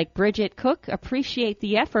 Moms like Bridget Cook appreciate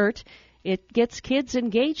the effort. It gets kids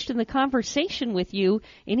engaged in the conversation with you.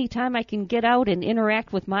 Anytime I can get out and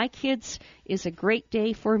interact with my kids is a great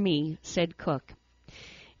day for me, said Cook.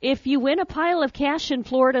 If you win a pile of cash in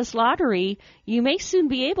Florida's lottery, you may soon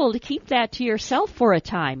be able to keep that to yourself for a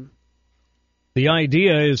time. The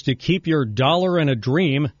idea is to keep your dollar and a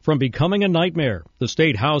dream from becoming a nightmare. The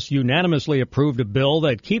State House unanimously approved a bill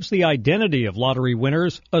that keeps the identity of lottery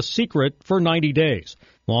winners a secret for 90 days.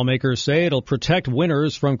 Lawmakers say it'll protect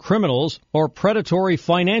winners from criminals or predatory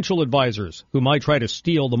financial advisors who might try to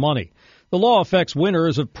steal the money. The law affects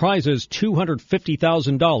winners of prizes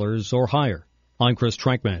 $250,000 or higher. I'm Chris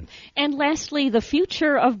Trankman. And lastly, the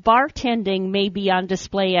future of bartending may be on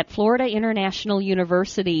display at Florida International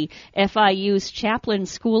University. FIU's Chaplin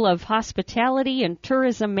School of Hospitality and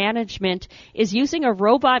Tourism Management is using a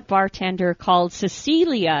robot bartender called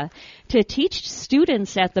Cecilia to teach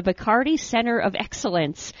students at the Bacardi Center of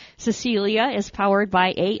Excellence. Cecilia is powered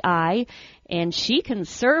by AI, and she can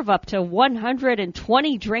serve up to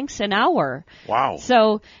 120 drinks an hour. Wow.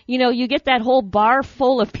 So, you get that whole bar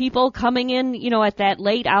full of people coming in, at that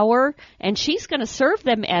late hour, and she's going to serve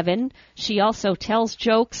them, Evan. She also tells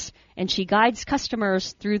jokes, and she guides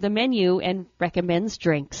customers through the menu and recommends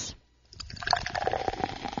drinks.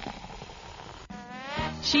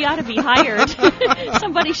 She ought to be hired.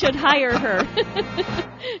 Somebody should hire her.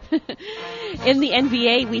 In the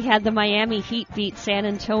NBA, we had the Miami Heat beat San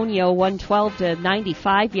Antonio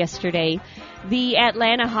 112-95 yesterday. The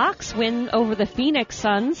Atlanta Hawks win over the Phoenix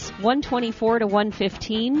Suns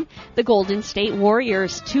 124-115. The Golden State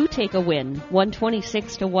Warriors too take a win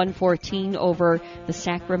 126-114 over the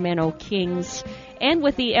Sacramento Kings. And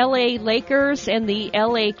with the LA Lakers and the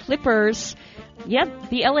LA Clippers,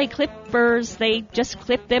 the LA Clippers, they just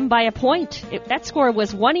clipped them by a point. That score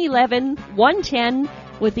was 111-110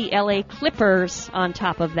 with the LA Clippers on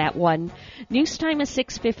top of that one. News time is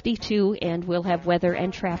 6:52, and we'll have weather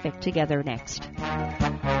and traffic together next.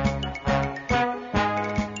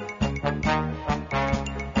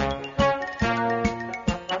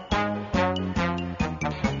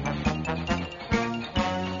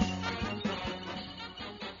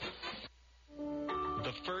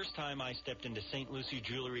 I stepped into St. Lucie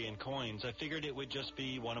Jewelry and Coins, I figured it would just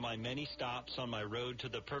be one of my many stops on my road to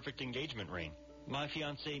the perfect engagement ring. My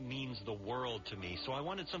fiancée means the world to me, so I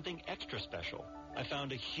wanted something extra special. I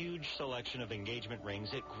found a huge selection of engagement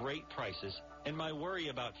rings at great prices, and my worry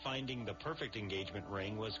about finding the perfect engagement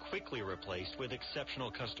ring was quickly replaced with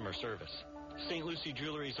exceptional customer service. St. Lucie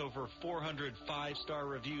Jewelry's over 400 5-star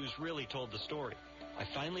reviews really told the story. I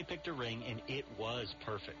finally picked a ring, and it was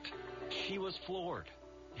perfect. She was floored.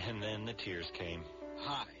 And then the tears came.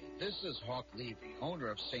 Hi, this is Hawk Levy, owner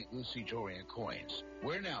of St. Lucie Jewelry and Coins.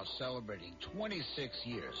 We're now celebrating 26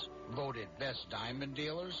 years, voted best diamond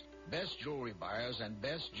dealers, best jewelry buyers, and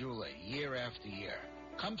best jeweler year after year.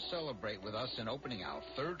 Come celebrate with us in opening our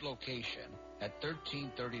third location at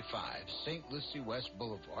 1335 St. Lucie West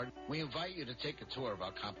Boulevard. We invite you to take a tour of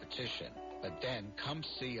our competition, but then come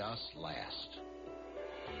see us last.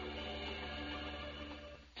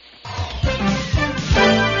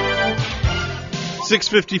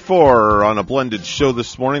 6:54 on a blended show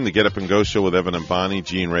this morning, the Get Up and Go show with Evan and Bonnie.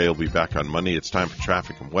 G and Ray will be back on Monday. It's time for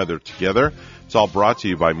traffic and weather together. It's all brought to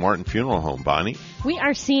you by Martin Funeral Home. Bonnie? We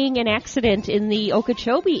are seeing an accident in the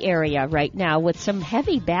Okeechobee area right now with some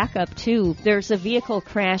heavy backup, too. There's a vehicle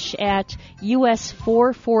crash at US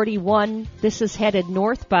 441. This is headed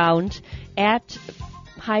northbound at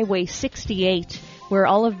Highway 68, where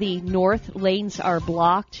all of the north lanes are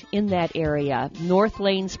blocked in that area. North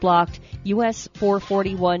lanes blocked, US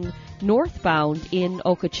 441 northbound in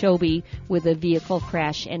Okeechobee with a vehicle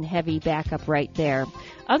crash and heavy backup right there.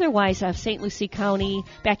 Otherwise, St. Lucie County,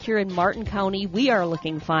 back here in Martin County, we are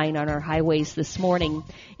looking fine on our highways this morning.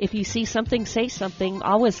 If you see something, say something.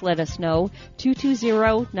 Always let us know.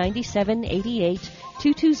 220-9788,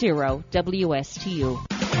 220-WSTU.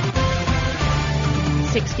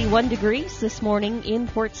 61 degrees this morning in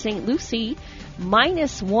Port St. Lucie,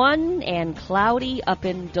 -1 and cloudy up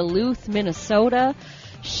in Duluth, Minnesota.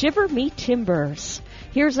 Shiver me timbers.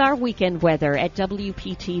 Here's our weekend weather at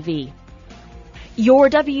WPTV. Your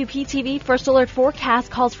WPTV First Alert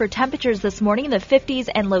forecast calls for temperatures this morning in the 50s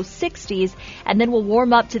and low 60s, and then we'll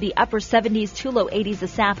warm up to the upper 70s to low 80s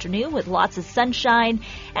this afternoon with lots of sunshine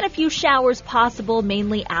and a few showers possible,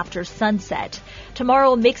 mainly after sunset.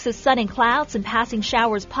 Tomorrow, a mix of sun and clouds and passing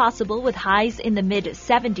showers possible with highs in the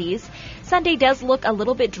mid-70s. Sunday does look a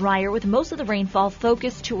little bit drier with most of the rainfall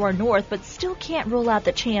focused to our north, but still can't rule out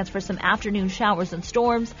the chance for some afternoon showers and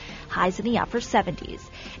storms, highs in the upper 70s.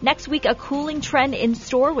 Next week, a cooling trend in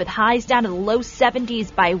store with highs down to the low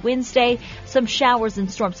 70s by Wednesday. Some showers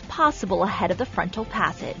and storms possible ahead of the frontal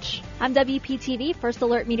passage. I'm WPTV First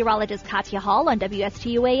Alert meteorologist Katya Hall on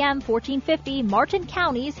WSTU AM 1450, Martin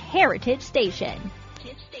County's Heritage Station.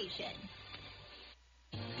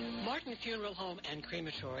 Martin Funeral Home and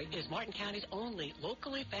Crematory is Martin County's only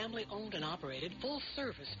locally family-owned and operated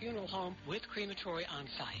full-service funeral home with crematory on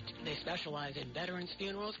site. They specialize in veterans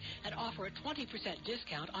funerals and offer a 20%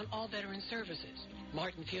 discount on all veteran services.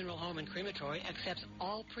 Martin Funeral Home and Crematory accepts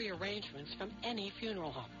all pre-arrangements from any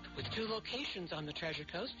funeral home. With 2 locations on the Treasure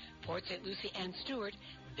Coast, Port St. Lucie and Stewart,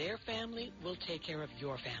 their family will take care of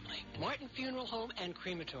your family. Martin Funeral Home and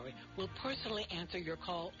Crematory will personally answer your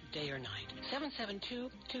call day or night.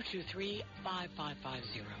 772-223-5550.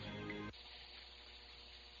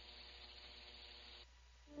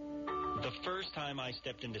 The first time I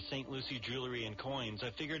stepped into St. Lucie Jewelry and Coins,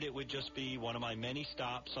 I figured it would just be one of my many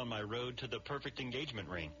stops on my road to the perfect engagement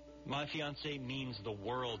ring. My fiancée means the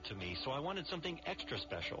world to me, so I wanted something extra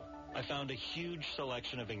special. I found a huge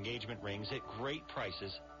selection of engagement rings at great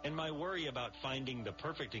prices, and my worry about finding the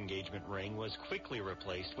perfect engagement ring was quickly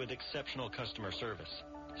replaced with exceptional customer service.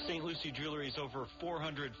 St. Lucie Jewelry's over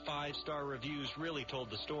 400 5-star reviews really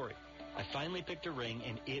told the story. I finally picked a ring,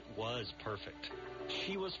 and it was perfect.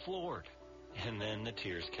 She was floored, and then the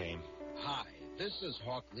tears came. Hi, this is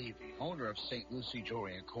Hawk Levy, owner of St. Lucie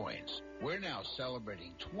Jewelry and Coins. We're now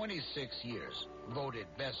celebrating 26 years, voted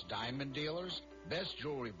best diamond dealers, best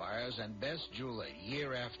jewelry buyers, and best jeweler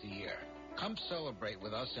year after year. Come celebrate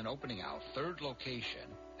with us in opening our 3rd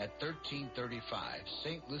location at 1335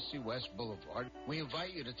 St. Lucie West Boulevard. We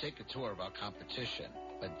invite you to take a tour of our competition,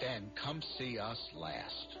 but then come see us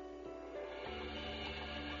last.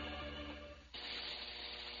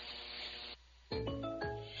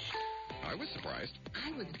 I was surprised.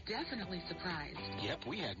 I was definitely surprised. Yep,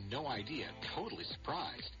 we had no idea. Totally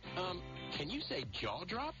surprised. Can you say jaw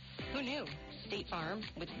drop? Who knew? State Farm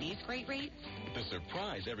with these great rates? The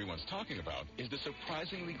surprise everyone's talking about is the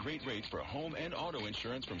surprisingly great rates for home and auto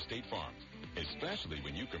insurance from State Farm, especially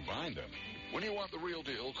when you combine them. When you want the real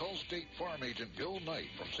deal, call State Farm agent Bill Knight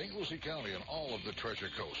from St. Lucie County and all of the Treasure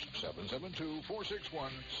Coast.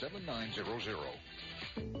 772-461-7900.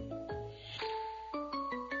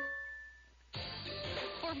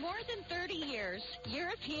 For more than 30 years,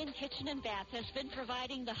 European Kitchen and Bath has been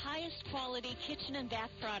providing the highest quality kitchen and bath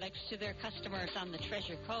products to their customers on the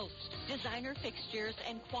Treasure Coast. Designer fixtures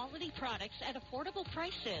and quality products at affordable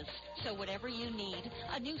prices. So whatever you need,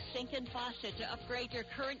 a new sink and faucet to upgrade your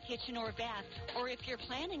current kitchen or bath, or if you're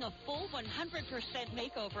planning a full 100%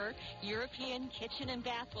 makeover, European Kitchen and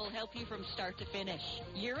Bath will help you from start to finish.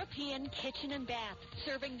 European Kitchen and Bath,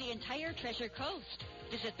 serving the entire Treasure Coast.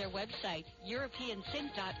 Visit their website,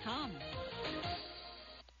 EuropeanSync.com.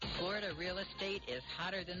 Florida real estate is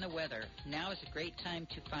hotter than the weather. Now is a great time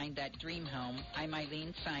to find that dream home. I'm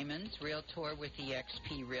Eileen Simons, Realtor with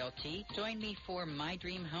eXp Realty. Join me for My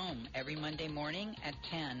Dream Home every Monday morning at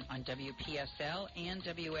 10 on WPSL and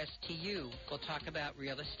WSTU. We'll talk about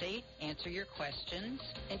real estate, answer your questions,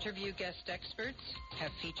 interview guest experts,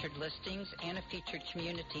 have featured listings, and a featured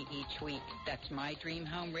community each week. That's My Dream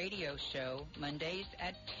Home radio show, Mondays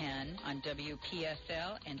at 10 on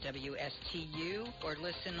WPSL and WSTU, or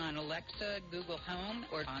listen on Alexa, Google Home,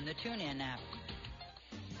 or on the TuneIn app.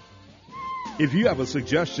 If you have a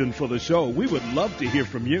suggestion for the show, we would love to hear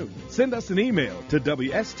from you. Send us an email to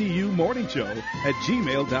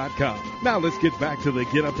WSTUmorningshow@gmail.com. Now let's get back to the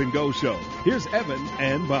Get Up and Go show. Here's Evan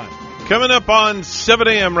and Bonnie. Coming up on 7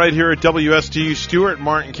 a.m. right here at WSTU Stewart,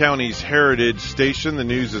 Martin County's Heritage Station. The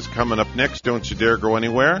news is coming up next. Don't you dare go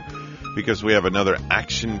anywhere, because we have another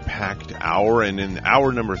action-packed hour. And in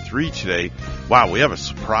hour number 3 today, wow, we have a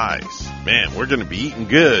surprise. Man, we're going to be eating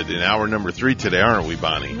good in hour number 3 today, aren't we,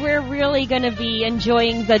 Bonnie? We're really going to be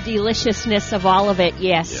enjoying the deliciousness of all of it,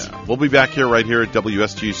 yes. Yeah. We'll be back here right here at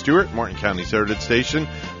WSTU Stewart, Martin County's Heritage Station,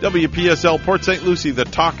 WPSL Port St. Lucie, the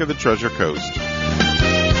talk of the Treasure Coast.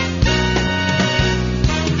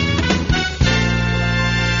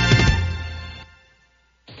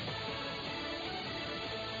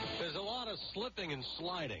 Slipping and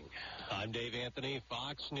sliding. I'm Dave Anthony,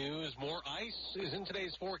 Fox News. More ice is in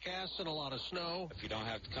today's forecast and a lot of snow. If you don't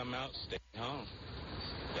have to come out, stay home.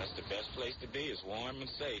 That's the best place to be. It's warm and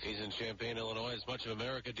safe. He's in Champaign, Illinois. As much of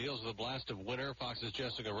America deals with the blast of winter, Fox's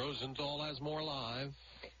Jessica Rosenthal has more live.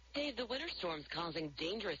 Dave, the winter storm's causing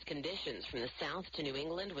dangerous conditions from the south to New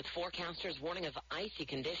England, with forecasters warning of icy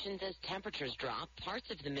conditions as temperatures drop.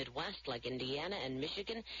 Parts of the Midwest, like Indiana and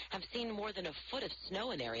Michigan, have seen more than a foot of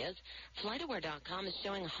snow in areas. FlightAware.com is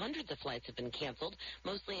showing hundreds of flights have been canceled,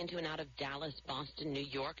 mostly into and out of Dallas, Boston, New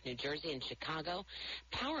York, New Jersey, and Chicago.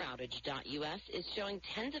 PowerOutage.us is showing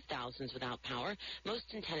tens of thousands without power,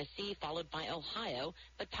 most in Tennessee, followed by Ohio.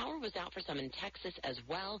 But power was out for some in Texas as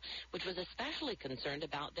well, which was especially concerned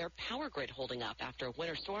about their power grid holding up after a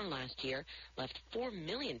winter storm last year left 4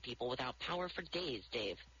 million people without power for days,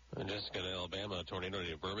 Dave. Jessica, in Alabama, a tornado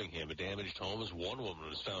near Birmingham damaged homes. One woman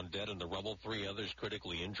was found dead in the rubble, 3 others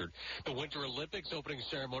critically injured. The Winter Olympics opening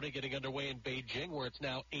ceremony getting underway in Beijing, where it's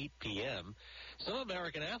now 8 p.m. Some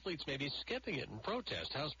American athletes may be skipping it in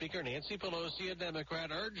protest. House Speaker Nancy Pelosi, a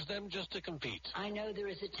Democrat, urged them just to compete. I know there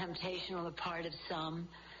is a temptation on the part of some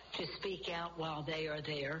to speak out while they are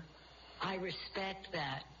there. I respect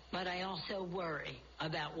that, but I also worry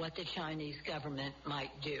about what the Chinese government might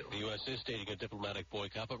do. The U.S. is staging a diplomatic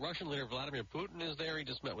boycott, but Russian leader Vladimir Putin is there. He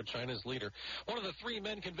just met with China's leader. One of the 3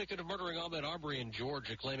 men convicted of murdering Ahmed Arbery in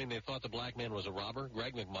Georgia, claiming they thought the black man was a robber,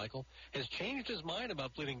 Greg McMichael, has changed his mind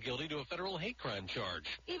about pleading guilty to a federal hate crime charge.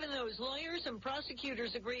 Even though his lawyers and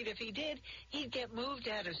prosecutors agreed if he did, he'd get moved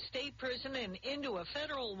out of state prison and into a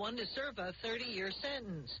federal one to serve a 30-year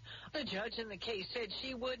sentence. The judge in the case said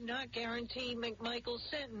she would not guarantee McMichael's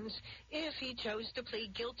sentence if he chose to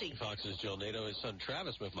plead guilty. Fox's Jill Nato, his son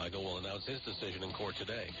Travis McMichael, will announce his decision in court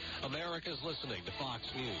today. America's listening to Fox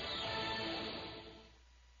News.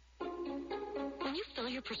 When you fill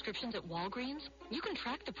your prescriptions at Walgreens, you can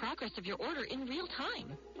track the progress of your order in real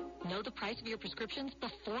time. Know the price of your prescriptions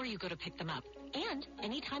before you go to pick them up. And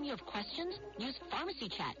anytime you have questions, use Pharmacy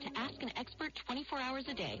Chat to ask an expert 24 hours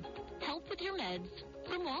a day. Help with your meds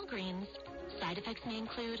from Walgreens. Side effects may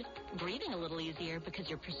include breathing a little easier because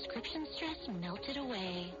your prescription stress melted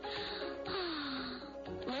away.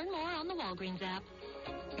 Learn more on the Walgreens app.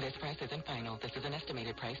 This price isn't final. This is an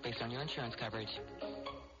estimated price based on your insurance coverage.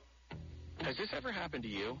 Has this ever happened to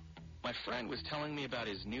you? My friend was telling me about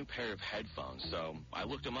his new pair of headphones, so I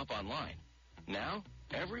looked them up online. Now,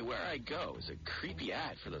 everywhere I go is a creepy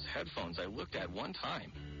ad for those headphones I looked at one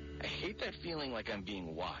time. I hate that feeling like I'm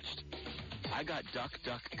being watched. I got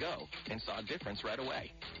DuckDuckGo and saw a difference right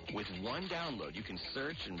away. With one download, you can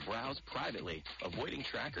search and browse privately, avoiding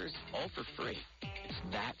trackers, all for free. It's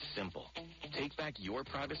that simple. Take back your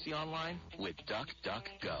privacy online with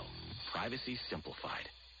DuckDuckGo. Privacy simplified.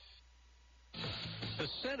 The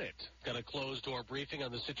Senate got a closed door briefing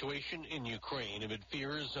on the situation in Ukraine amid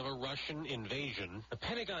fears of a Russian invasion. The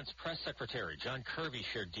Pentagon's press secretary, John Kirby,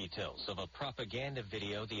 shared details of a propaganda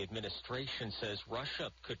video the administration says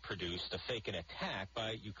Russia could produce to fake an attack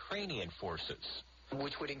by Ukrainian forces.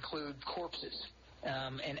 Which would include corpses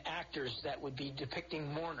and actors that would be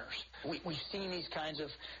depicting mourners. We've seen these kinds of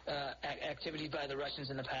activities by the Russians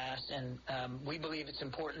in the past, and we believe it's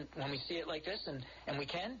important when we see it like this, and we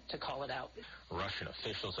can, to call it out. Russian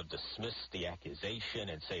officials have dismissed the accusation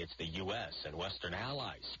and say it's the U.S. and Western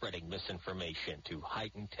allies spreading misinformation to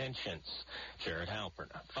heighten tensions. Jared Halpern,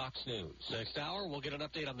 Fox News. Next hour, we'll get an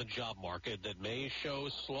update on the job market that may show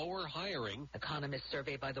slower hiring. Economists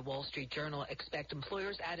surveyed by the Wall Street Journal expect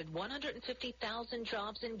employers added 150,000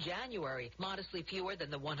 jobs in January, modestly fewer than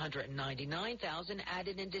the 199,000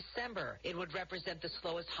 added in December. It would represent the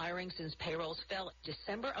slowest hiring since payrolls fell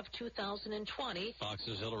December of 2020.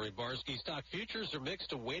 Fox's Hillary Barsky. Stock futures are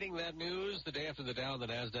mixed, awaiting that news the day after the Dow and the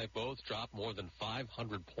NASDAQ both dropped more than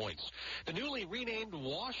 500 points. The newly renamed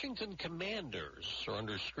Washington Commanders are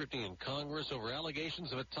under scrutiny in Congress over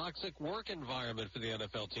allegations of a toxic work environment for the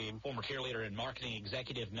NFL team. Former cheerleader and marketing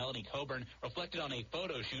executive Melanie Coburn reflected on a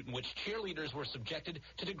photo shoot in which cheerleaders were subjected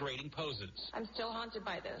to degrading poses. I'm still haunted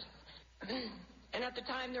by this. And at the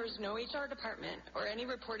time, there was no HR department or any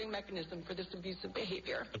reporting mechanism for this abusive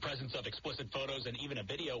behavior. The presence of explicit photos and even a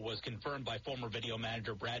video was confirmed by former video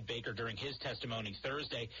manager Brad Baker during his testimony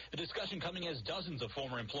Thursday. The discussion coming as dozens of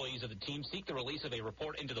former employees of the team seek the release of a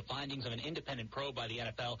report into the findings of an independent probe by the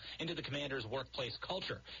NFL into the Commanders' workplace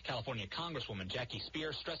culture. California Congresswoman Jackie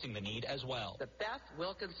Spear stressing the need as well. The Beth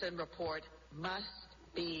Wilkinson report must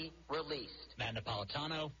be released. Matt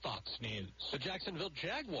Napolitano, Fox News. The Jacksonville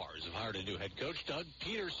Jaguars have hired a new head coach, Doug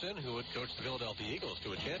Peterson, who would coach the Philadelphia Eagles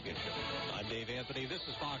to a championship. I'm Dave Anthony. This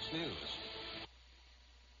is Fox News.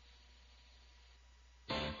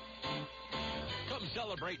 Come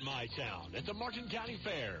celebrate My Town at the Martin County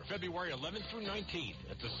Fair, February 11th through 19th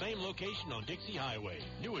at the same location on Dixie Highway.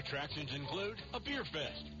 New attractions include a beer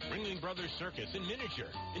fest, Ringling Brothers Circus in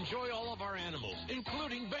miniature. Enjoy all of our animals,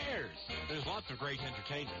 including bears. There's lots of great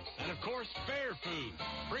entertainment. And, of course, fair food.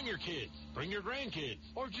 Bring your kids, bring your grandkids,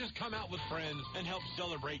 or just come out with friends and help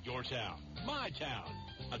celebrate your town. My Town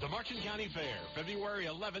at the Martin County Fair, February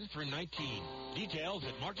 11th through 19th. Details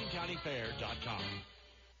at martincountyfair.com.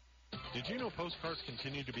 Did you know postcards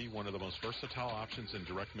continue to be one of the most versatile options in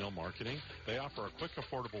direct mail marketing? They offer a quick,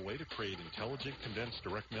 affordable way to create intelligent, condensed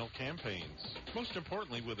direct mail campaigns. Most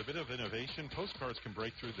importantly, with a bit of innovation, postcards can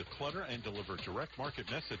break through the clutter and deliver direct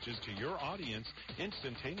market messages to your audience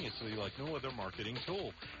instantaneously like no other marketing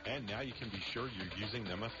tool. And now you can be sure you're using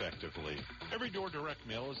them effectively. Every Door Direct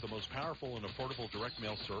Mail is the most powerful and affordable direct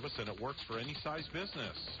mail service, and it works for any size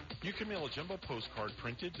business. You can mail a jumbo postcard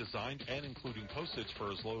printed, designed, and including postage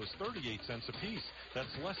for as low as 38 cents a piece.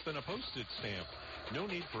 That's less than a postage stamp. No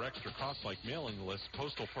need for extra costs like mailing lists,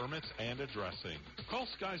 postal permits, and addressing. Call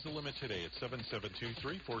Sky's the Limit today at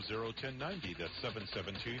 772-340-1090. That's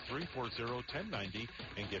 772-340-1090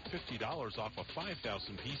 and get $50 off a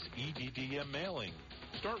 5,000-piece EDDM mailing.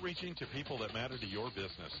 Start reaching to people that matter to your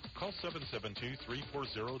business. Call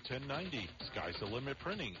 772-340-1090. Sky's the Limit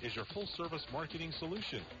Printing is your full-service marketing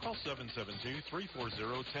solution. Call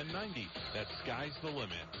 772-340-1090. That's Sky's the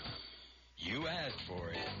Limit. You asked for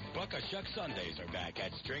it. Buck-a-Shuck Sundays are back at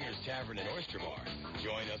Stringer's Tavern and Oyster Bar.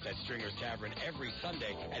 Join us at Stringer's Tavern every Sunday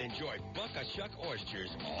and enjoy Buck-a-Shuck oysters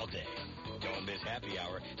all day. Don't miss happy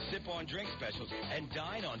hour, sip-on drink specials, and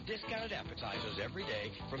dine on discounted appetizers every day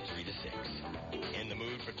from 3 to 6. In the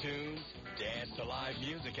mood for tunes? Dance to live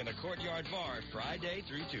music in the Courtyard Bar Friday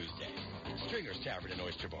through Tuesday. Stringer's Tavern and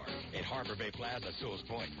Oyster Bar in Harbor Bay Plaza, Sewell's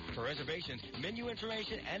Point. For reservations, menu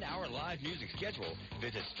information, and our live music schedule,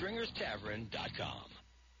 visit StringersTavern.com.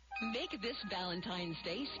 Make this Valentine's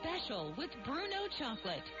Day special with Bruno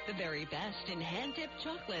chocolate. The very best in hand-dipped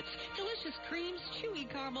chocolates, delicious creams, chewy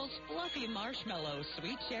caramels, fluffy marshmallows,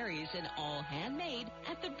 sweet cherries, and all handmade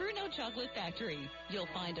at the Bruno Chocolate Factory. You'll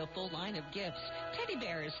find a full line of gifts, teddy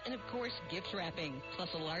bears, and of course gift wrapping,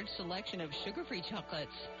 plus a large selection of sugar-free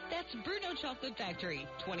chocolates. That's Bruno Chocolate Factory,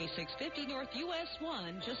 2650 North US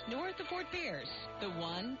 1, just north of Fort Pierce. The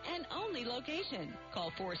one and only location.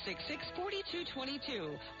 Call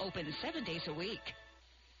 466-4222. Open 7 days a week.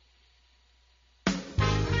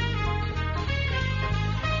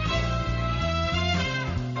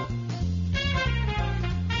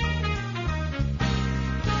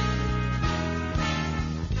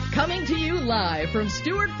 Coming to you live from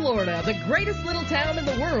Stuart, Florida, the greatest little town in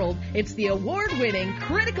the world, it's the award-winning,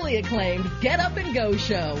 critically acclaimed Get Up and Go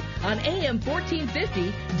show on AM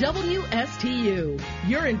 1450 WSTU.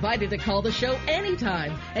 You're invited to call the show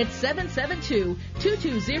anytime at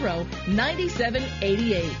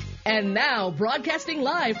 772-220-9788. And now, broadcasting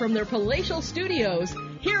live from their palatial studios,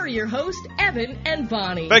 here are your hosts, Evan and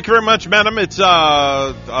Bonnie. Thank you very much, madam. It's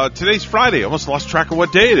today's Friday. I almost lost track of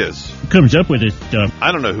what day it is. Who comes up with this stuff?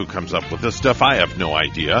 I don't know who comes up with this stuff. I have no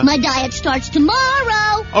idea. My diet starts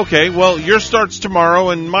tomorrow. Okay, well, yours starts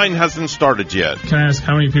tomorrow, and mine hasn't started yet. Can I ask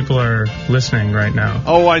how many people are listening right now?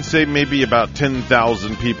 Oh, I'd say maybe about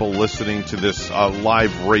 10,000 people listening to this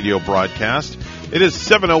live radio broadcast. It is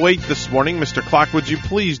 7:08 this morning. Mr. Clock, would you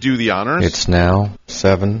please do the honors? It's now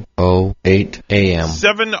 7:08 a.m.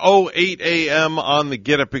 7:08 a.m. on the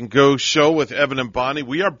Get Up and Go show with Evan and Bonnie.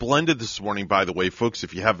 We are blended this morning, by the way, folks,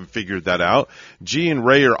 if you haven't figured that out. G and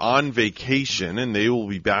Ray are on vacation, and they will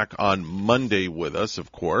be back on Monday with us,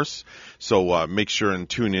 of course. So make sure and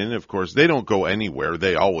tune in. Of course, they don't go anywhere.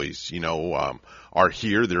 They always, are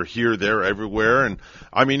here. They're here, there, everywhere. And,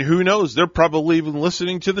 I mean, who knows? They're probably even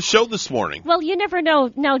listening to the show this morning. Well, you never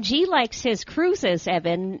know. Now, G likes his cruises,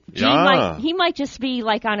 Evan. He might just be,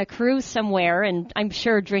 like, on a cruise somewhere, and I'm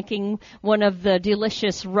sure drinking one of the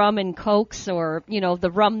delicious rum and cokes or,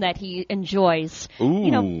 the rum that he enjoys.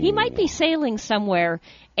 Ooh. He might be sailing somewhere.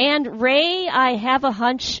 And Ray, I have a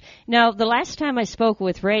hunch. Now, the last time I spoke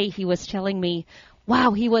with Ray, he was telling me,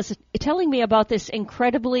 he was telling me about this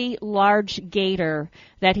incredibly large gator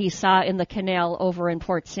that he saw in the canal over in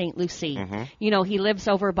Port St. Lucie. Mm-hmm. He lives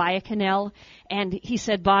over by a canal, and he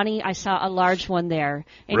said, Bonnie, I saw a large one there.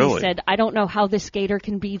 And really? He said, I don't know how this gator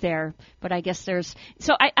can be there, but I guess there's...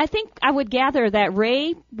 So I think I would gather that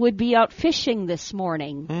Ray would be out fishing this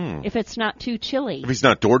morning if it's not too chilly. If he's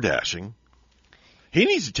not door dashing. He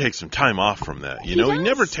needs to take some time off from that. He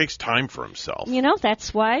never takes time for himself.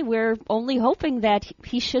 That's why we're only hoping that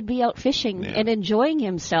he should be out fishing and enjoying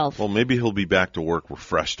himself. Well, maybe he'll be back to work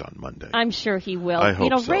refreshed on Monday. I'm sure he will. I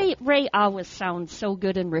hope so. Ray always sounds so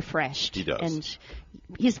good and refreshed. He does. And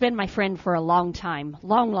he's been my friend for a long time.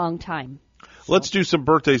 Long, long time. So. Let's do some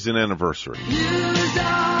birthdays and anniversaries. News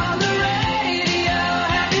on the radio.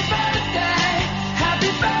 Happy birthday. Happy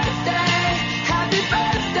birthday. Happy birthday.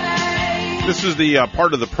 This is the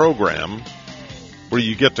part of the program where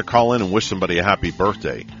you get to call in and wish somebody a happy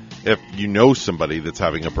birthday if you know somebody that's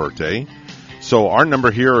having a birthday. So our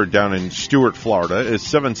number here down in Stuart, Florida is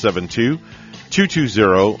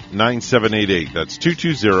 220-9788. That's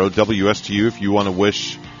 220-WSTU if you want to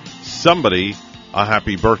wish somebody a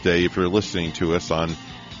happy birthday if you're listening to us on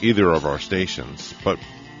either of our stations. But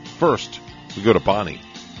first, we go to Bonnie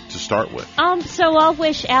to start with. So I'll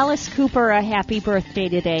wish Alice Cooper a happy birthday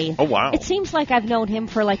today. Oh, wow. It seems like I've known him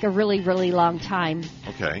for like a really, really long time.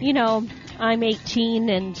 Okay. You know, I'm 18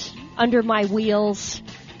 and under my wheels.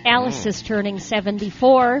 Alice is turning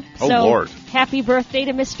 74. Oh, so Lord. Happy birthday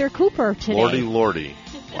to Mr. Cooper today. Lordy, Lordy.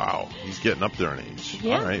 Wow. He's getting up there in age.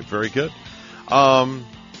 Yeah. All right. Very good.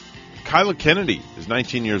 Kyla Kennedy is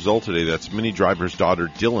 19 years old today. That's Minnie Driver's daughter,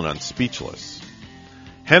 Dylan, on Speechless.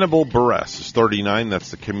 Hannibal Buress is 39. That's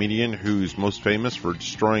the comedian who's most famous for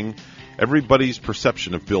destroying everybody's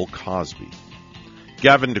perception of Bill Cosby.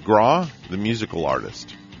 Gavin DeGraw, the musical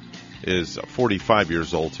artist, is 45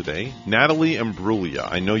 years old today. Natalie Imbruglia.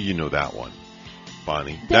 I know you know that one,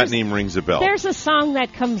 Bonnie. That name rings a bell. There's a song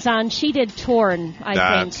that comes on. She did Torn, I think.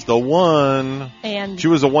 That's the one. And she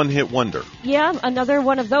was a one-hit wonder. Yeah, another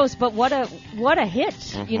one of those. But what a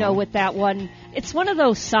hit, you know, with that one. It's one of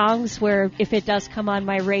those songs where if it does come on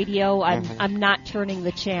my radio, I'm not turning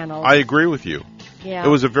the channel. I agree with you. Yeah. It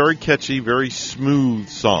was a very catchy, very smooth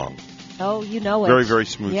song. Oh, you know it. Very, very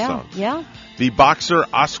smooth song. Yeah. The boxer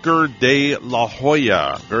Oscar de la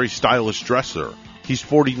Hoya, very stylish dresser. He's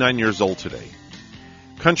 49 years old today.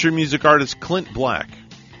 Country music artist Clint Black,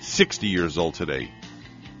 60 years old today.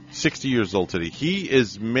 60 years old today. He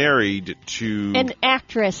is married to an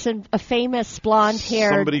actress, and a famous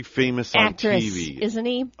blonde-haired somebody famous actress, on TV, isn't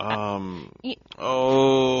he?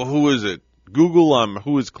 Who is it? Google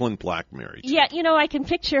who is Clint Black married to? Yeah, you know, I can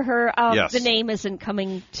picture her. Yes. The name isn't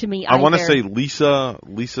coming to me I want to either. say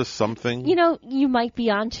Lisa something. You know, you might be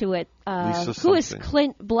onto it. Who is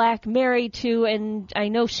Clint Black married to? And I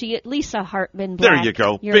know Lisa Hartman Black. There you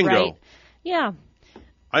go. You're Bingo. Right. Yeah.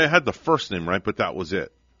 I had the first name right, but that was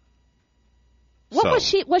it. What was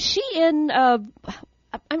she? Was she in?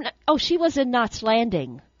 She was in Knots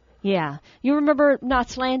Landing. Yeah, you remember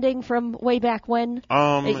Knots Landing from way back when?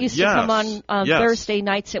 It used to come on Thursday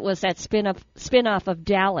nights. It was that spin-off of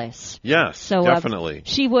Dallas. Yes, so, definitely.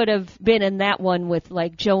 She would have been in that one with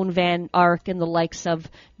like Joan Van Ark and the likes of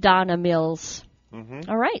Donna Mills. Mm-hmm.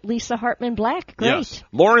 All right, Lisa Hartman Black, great. Yes.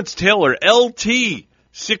 Lawrence Taylor, LT,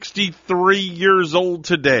 63 years old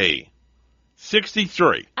today.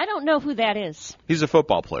 63. I don't know who that is. He's a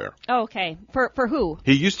football player. Oh, okay. For who?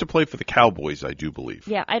 He used to play for the Cowboys, I do believe.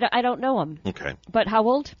 Yeah, I don't know him. Okay. But how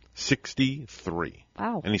old? 63.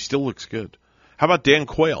 Wow. And he still looks good. How about Dan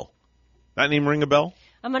Quayle? That name ring a bell?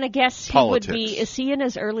 I'm going to guess Politics. He would be, is he in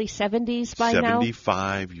his early 70s by now?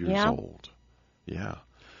 75 years old. Yeah.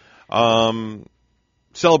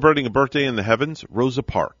 Celebrating a birthday in the heavens, Rosa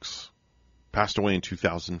Parks. Passed away in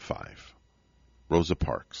 2005. Rosa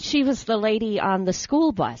Parks. She was the lady on the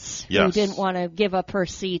school bus who didn't want to give up her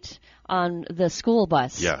seat on the school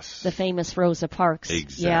bus. Yes. The famous Rosa Parks.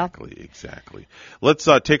 Exactly. Let's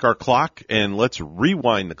take our clock and let's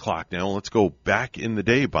rewind the clock now. Let's go back in the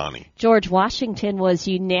day, Bonnie. George Washington was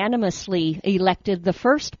unanimously elected the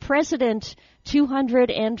first president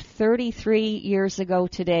 233 years ago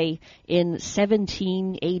today in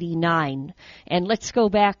 1789. And let's go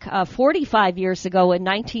back 45 years ago in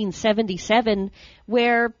 1977,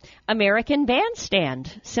 where American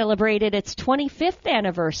Bandstand celebrated its 25th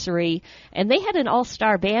anniversary, and they had an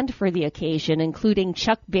all-star band for the occasion, including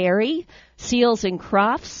Chuck Berry, Seals and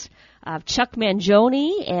Crofts, Chuck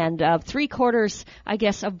Mangione, and 3/4, I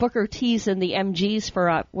guess, of Booker T's and the MGs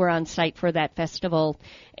were on site for that festival.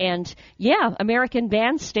 And yeah, American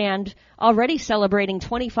Bandstand already celebrating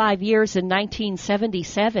 25 years in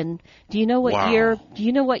 1977. Do you know what year? Do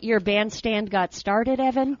you know what year Bandstand got started,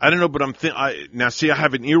 Evan? I don't know, but now see, I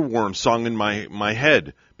have an earworm song in my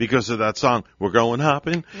head because of that song. We're going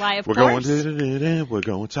hopping. Why, of we're course. We're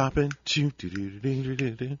going topping.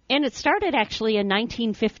 And it started actually in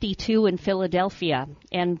 1952 in Philadelphia.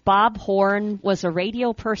 And Bob Horn was a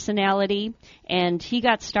radio personality, and he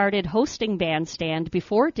got started hosting Bandstand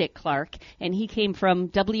before Dick Clark, and he came from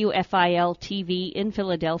WFIL TV in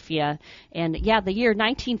Philadelphia. And yeah, the year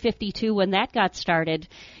 1952 when that got started.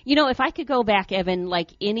 You know, if I could go back, Evan,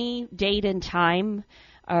 like any date and time,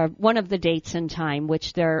 one of the dates in time,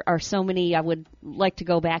 which there are so many I would like to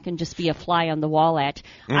go back and just be a fly on the wall at.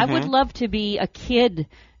 Mm-hmm. I would love to be a kid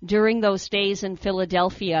during those days in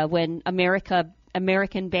Philadelphia when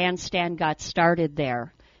American Bandstand got started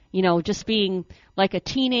there. You know, just being like a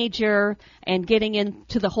teenager and getting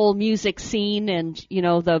into the whole music scene and, you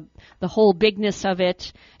know, the whole bigness of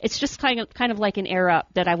it. It's just kind of like an era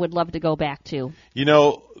that I would love to go back to. You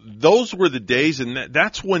know, those were the days, and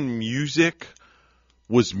that's when music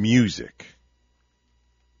was music.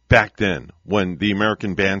 back then, when the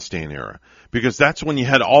American Bandstand era, because that's when you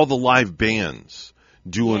had all the live bands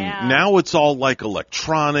doing. Yeah. Now it's all like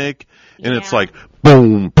electronic, and it's like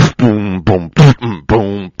boom, boom, boom, boom,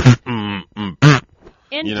 boom, boom.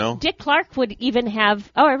 And You know? Dick Clark would even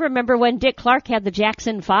have. Oh, I remember when Dick Clark had the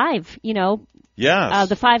Jackson 5. Yes.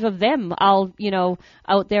 The 5 of them all,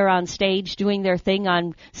 out there on stage doing their thing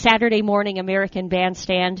on Saturday morning American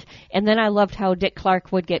Bandstand. And then I loved how Dick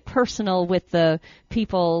Clark would get personal with the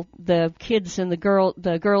people, the kids and the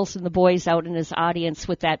girls and the boys out in his audience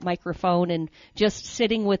with that microphone and just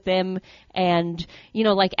sitting with them and,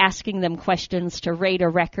 like asking them questions to rate a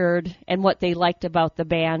record and what they liked about the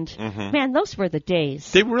band. Mhm. Man, those were the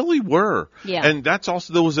days. They really were. Yeah. And that's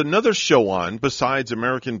also, there was another show on besides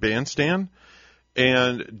American Bandstand,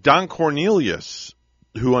 and Don Cornelius,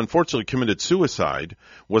 who unfortunately committed suicide,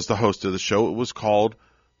 was the host of the show. It was called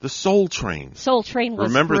The Soul Train. Soul Train was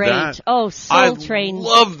Remember great. that? Oh, Soul Train. I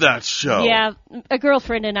love that show. Yeah, a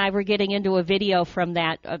girlfriend and I were getting into a video from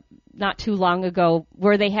that not too long ago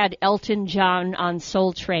where they had Elton John on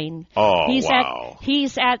Soul Train. Oh, wow.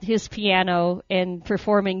 He's at his piano and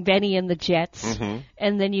performing Benny and the Jets. Mm-hmm.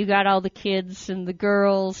 And then you got all the kids and the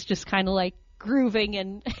girls just kind of like grooving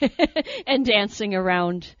and and dancing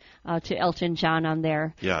around to Elton John on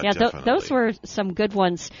there. Yeah, definitely. Those were some good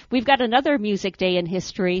ones. We've got another music day in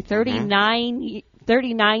history. 39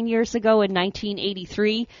 years ago in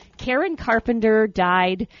 1983, Karen Carpenter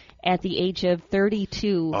died at the age of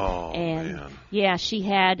 32. Oh, and man. Yeah, she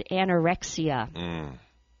had anorexia.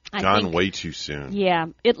 Gone way too soon. Yeah,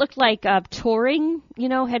 it looked like touring,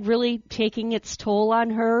 had really taken its toll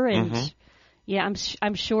on her, and yeah,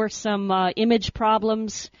 I'm sure some image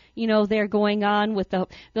problems, they're going on with the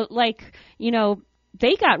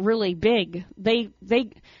they got really big. They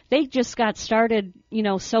just got started,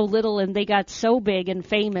 so little, and they got so big and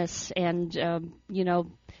famous, and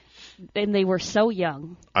and they were so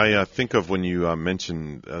young. I think of when you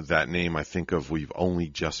mention that name, I think of We've Only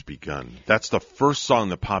Just Begun. That's the first song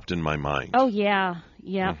that popped in my mind. Oh, yeah.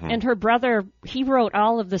 And her brother, he wrote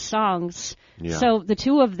all of the songs. Yeah. So the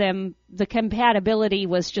two of them, the compatibility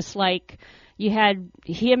was just like you had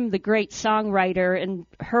him, the great songwriter, and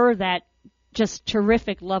her, that just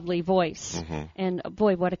terrific, lovely voice. And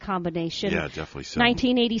boy, what a combination. Yeah, definitely so.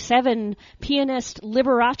 1987, pianist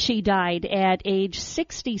Liberace died at age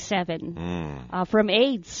 67 from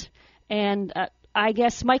AIDS. And I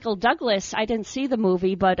guess Michael Douglas, I didn't see the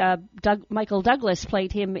movie, but Michael Douglas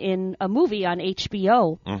played him in a movie on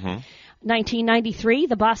HBO. 1993,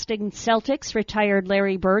 the Boston Celtics retired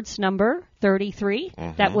Larry Bird's number 33.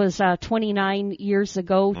 That was 29 years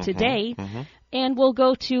ago today. And we'll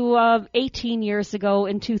go to 18 years ago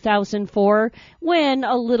in 2004 when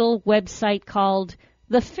a little website called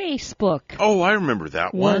The Facebook. Oh, I remember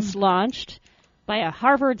that one. Was launched by a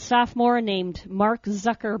Harvard sophomore named Mark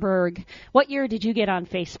Zuckerberg. What year did you get on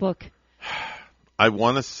Facebook? I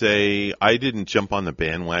want to say I didn't jump on the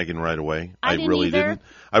bandwagon right away. I really either. didn't.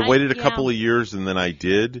 I waited a couple of years and then I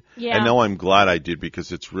did. Yeah. And now I'm glad I did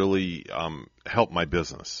because it's really helped my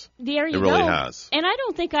business. There you go. It really go. has. And I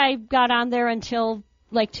don't think I got on there until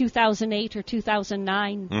like 2008 or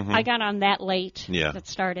 2009. I got on that late. Yeah. That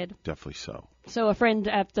started. Definitely so. So a friend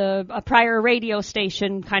at a prior radio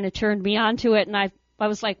station kind of turned me on to it, and I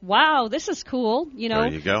was like, wow, this is cool. There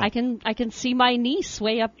you go. I can see my niece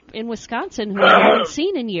way up in Wisconsin who I haven't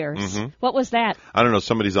seen in years. What was that? I don't know.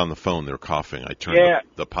 Somebody's on the phone. They're coughing. I turned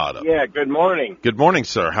the pot up. Yeah, good morning. Good morning,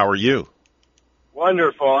 sir. How are you?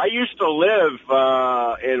 Wonderful. I used to live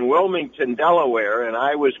in Wilmington, Delaware, and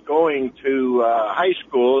I was going to high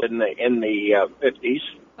school in the 50s.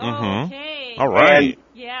 Okay. All right.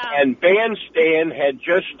 And Bandstand had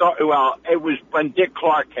just started. Well, it was when Dick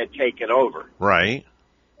Clark had taken over. Right.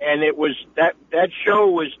 And it was that show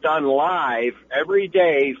was done live every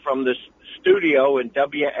day from the studio in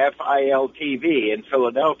WFIL TV in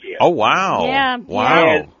Philadelphia. Oh, wow. Yeah.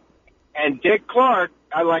 Wow. And Dick Clark,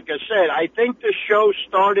 like I said, I think the show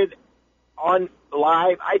started on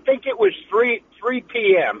live. I think it was 3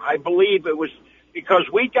 p.m. I believe it was because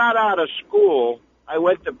we got out of school. I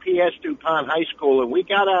went to P.S. DuPont High School, and we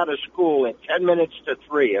got out of school at 10 minutes to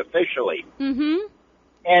 3 officially.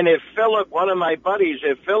 And if one of my buddies,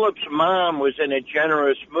 if Philip's mom was in a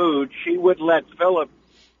generous mood, she would let Philip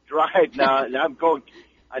drive. Now I'm going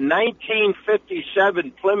a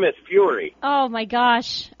 1957 Plymouth Fury. Oh my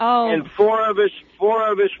gosh! Oh. And four of us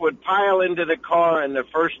would pile into the car, and the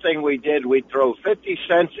first thing we did, we'd throw 50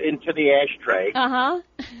 cents into the ashtray.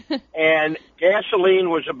 And gasoline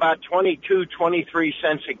was about 22, 23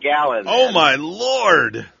 cents a gallon. Oh my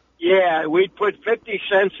Lord! Yeah, we'd put 50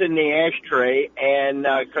 cents in the ashtray, and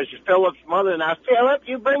because Philip's mother and I, Philip,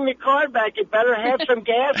 you bring the car back, you better have some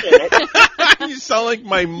gas in it. You sound like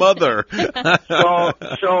my mother.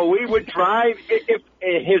 So we would drive. If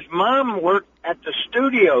his mom worked at the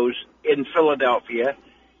studios in Philadelphia,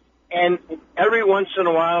 and every once in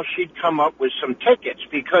a while she'd come up with some tickets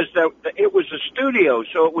because it was a studio,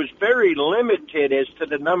 so it was very limited as to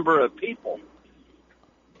the number of people.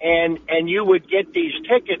 And you would get these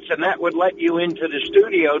tickets, and that would let you into the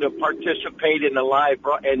studio to participate in the live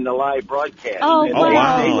broadcast. Oh, and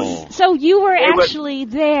wow. So you were actually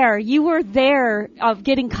there. You were there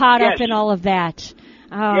getting caught up in all of that.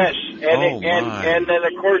 Yes, and then,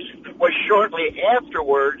 of course, was shortly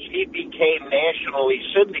afterwards, he became nationally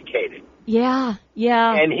syndicated. Yeah.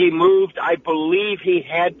 And he moved, I believe he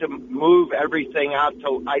had to move everything out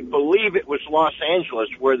to, I believe it was Los Angeles,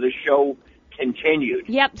 where the show continued.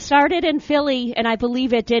 Yep, started in Philly, and I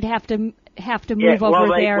believe it did have to move over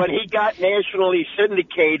there. When he got nationally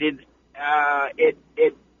syndicated, I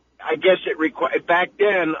guess it required, back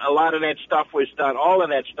then, a lot of that stuff was done, all of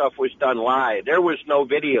that stuff was done live. There was no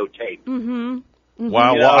videotape. Mm-hmm.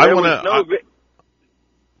 Wow,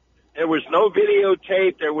 there was no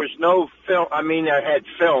videotape, there was no film, I mean, I had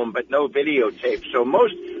film, but no videotape. So a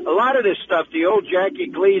lot of this stuff, the old Jackie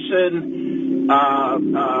Gleason,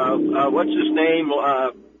 what's his name,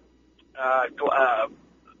 I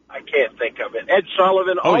can't think of it, Ed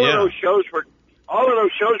Sullivan, all of those shows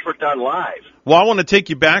were done live. Well, I want to take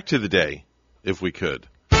you back to the day, if we could.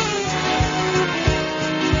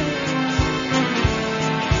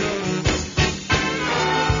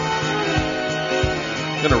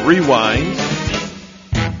 Going to rewind.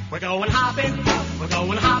 We're going hopping.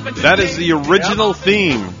 That is the original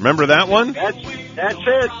theme. Remember that one? That's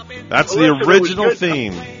it. That's the original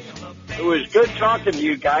theme. It was good talking to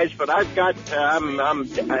you guys, but I've got, I'm,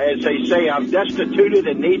 as they say, I'm destituted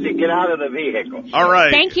and need to get out of the vehicle. All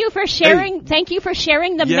right. Thank you for sharing. Thank you for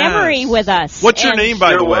sharing the memory with us. What's your name,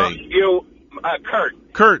 by the way? Kurt.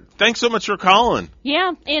 Kurt, thanks so much for calling.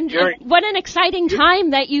 Yeah, and what an exciting time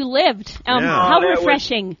that you lived. How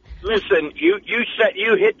refreshing. Listen, you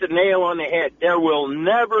hit the nail on the head. There will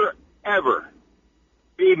never, ever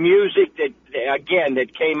be music that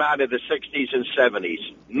came out of the 60s and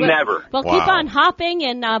 70s. Never. Well, keep on hopping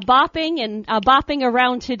and bopping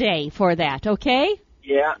around today for that, okay?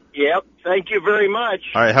 Yeah, yep. Thank you very much.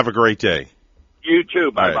 All right, have a great day. You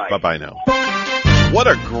too. Bye-bye. Right, bye-bye now. What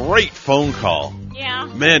a great phone call. Yeah.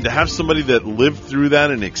 Man, to have somebody that lived through that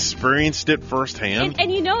and experienced it firsthand.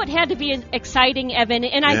 And you know it had to be exciting, Evan.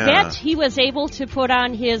 And I bet he was able to put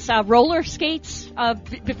on his roller skates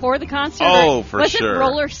before the concert. Oh, for sure. Wasn't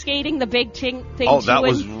roller skating the big thing Oh, that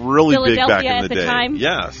was really big back in the day. Time?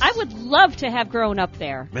 Yes. I would love to have grown up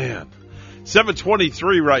there. Man.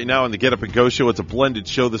 7:23 right now in the Get Up and Go Show. It's a blended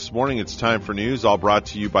show this morning. It's time for news, all brought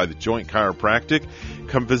to you by the Joint Chiropractic.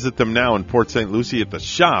 Come visit them now in Port St. Lucie at the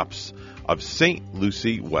shops of St.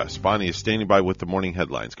 Lucie West. Bonnie is standing by with the morning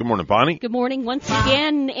headlines. Good morning, Bonnie. Good morning once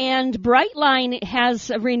again. And Brightline has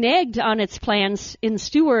reneged on its plans in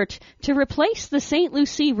Stuart to replace the St.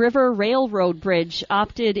 Lucie River Railroad Bridge,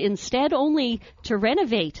 opted instead only to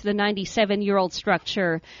renovate the 97-year-old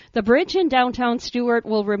structure. The bridge in downtown Stuart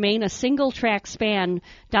will remain a single-track span,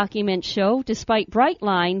 documents show, despite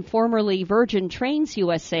Brightline, formerly Virgin Trains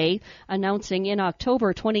USA, announcing in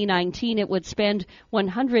October 2019 it would spend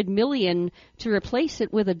 $100 million to replace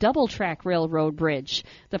it with a double-track railroad bridge.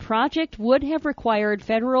 The project would have required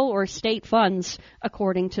federal or state funds,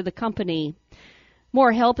 according to the company.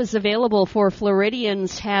 More help is available for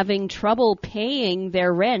Floridians having trouble paying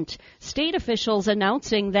their rent. State officials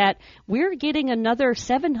announcing that we're getting another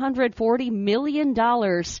 $740 million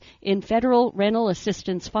in federal rental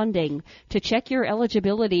assistance funding. To check your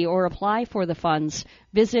eligibility or apply for the funds,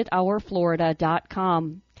 visit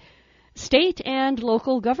ourflorida.com. State and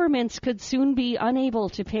local governments could soon be unable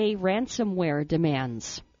to pay ransomware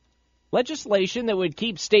demands. Legislation that would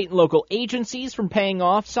keep state and local agencies from paying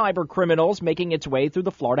off cyber criminals making its way through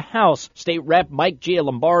the Florida House. State Rep Mike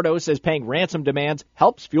Gialombardo says paying ransom demands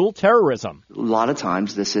helps fuel terrorism. A lot of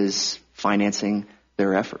times this is financing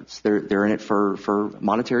their efforts. They're in it for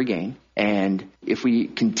monetary gain. And if we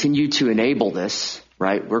continue to enable this,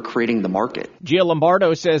 right, we're creating the market.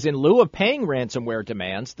 Gialombardo says in lieu of paying ransomware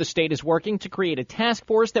demands, the state is working to create a task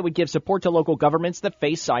force that would give support to local governments that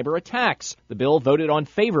face cyber attacks. The bill voted on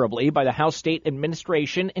favorably by the House State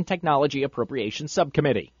Administration and Technology Appropriations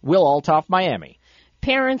Subcommittee. Will Altoff, Miami.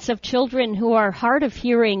 Parents of children who are hard of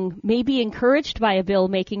hearing may be encouraged by a bill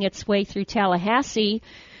making its way through Tallahassee.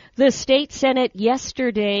 The state Senate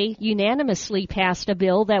yesterday unanimously passed a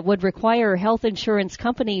bill that would require health insurance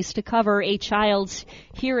companies to cover a child's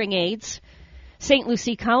hearing aids. St.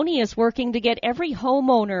 Lucie County is working to get every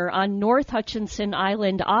homeowner on North Hutchinson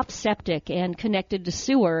Island off septic and connected to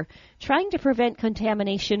sewer, trying to prevent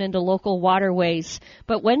contamination into local waterways.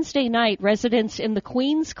 But Wednesday night, residents in the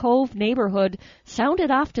Queens Cove neighborhood sounded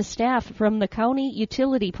off to staff from the County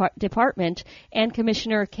Utility Department and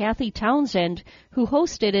Commissioner Kathy Townsend, who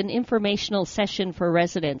hosted an informational session for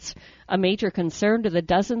residents. A major concern to the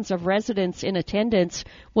dozens of residents in attendance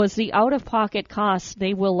was the out-of-pocket costs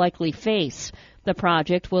they will likely face. The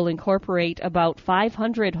project will incorporate about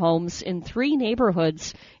 500 homes in 3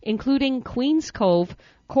 neighborhoods, including Queens Cove,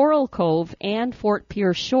 Coral Cove, and Fort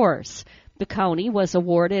Pierce Shores. The county was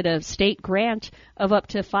awarded a state grant of up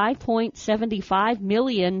to $5.75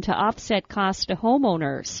 million to offset costs to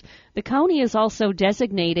homeowners. The county is also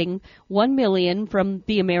designating $1 million from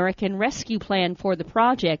the American Rescue Plan for the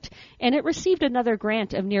project, and it received another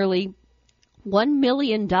grant of nearly $1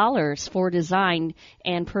 million for design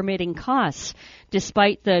and permitting costs.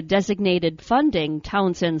 Despite the designated funding,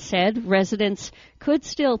 Townsend said residents could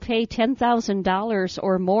still pay $10,000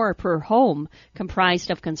 or more per home,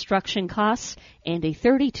 comprised of construction costs and a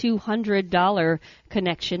 $3,200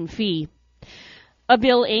 connection fee. A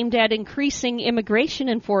bill aimed at increasing immigration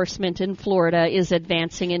enforcement in Florida is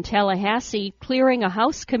advancing in Tallahassee, clearing a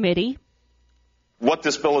House committee. What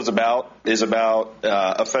this bill is about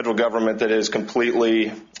a federal government that has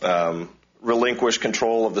completely relinquished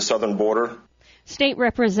control of the southern border. State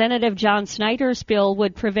Representative John Snyder's bill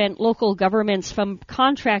would prevent local governments from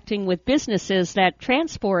contracting with businesses that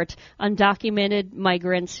transport undocumented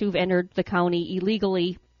migrants who've entered the county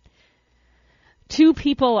illegally. 2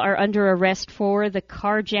 people are under arrest for the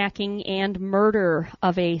carjacking and murder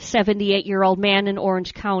of a 78-year-old man in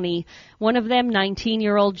Orange County. One of them,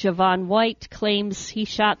 19-year-old Javon White, claims he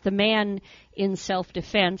shot the man in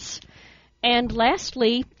self-defense. And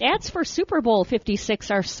lastly, ads for Super Bowl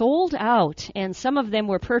 56 are sold out, and some of them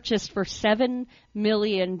were purchased for $7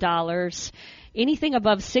 million. Anything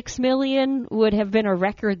above $6 million would have been a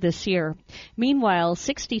record this year. Meanwhile,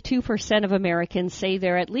 62% of Americans say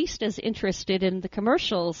they're at least as interested in the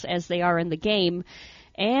commercials as they are in the game.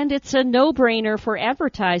 And it's a no-brainer for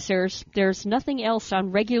advertisers. There's nothing else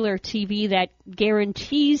on regular TV that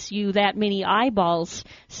guarantees you that many eyeballs.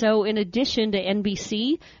 So in addition to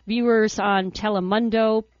NBC, viewers on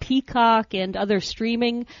Telemundo, Peacock, and other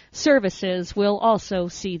streaming services will also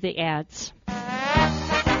see the ads.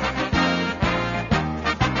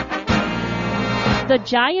 The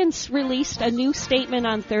Giants released a new statement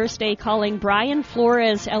on Thursday calling Brian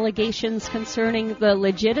Flores' allegations concerning the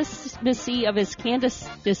legitimacy of his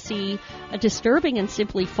candidacy disturbing and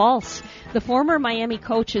simply false. The former Miami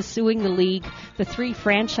coach is suing the league, the 3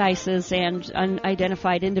 franchises, and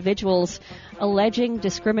unidentified individuals, alleging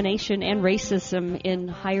discrimination and racism in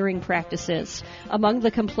hiring practices. Among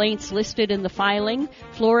the complaints listed in the filing,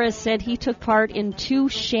 Flores said he took part in 2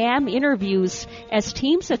 sham interviews as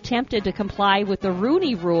teams attempted to comply with the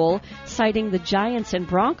Rooney Rule, citing the Giants and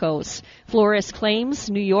Broncos. Flores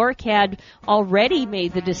claims New York had already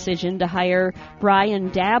made the decision to hire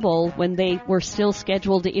Brian Daboll when they were still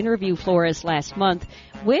scheduled to interview Flores last month,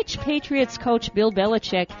 which Patriots coach Bill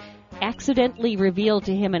Belichick accidentally revealed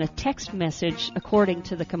to him in a text message, according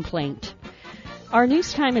to the complaint. Our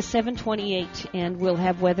news time is 7:28, and we'll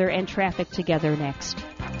have weather and traffic together next.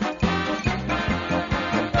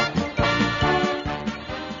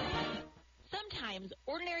 Sometimes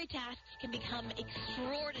ordinary tasks can become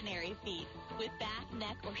extraordinary feats. With back,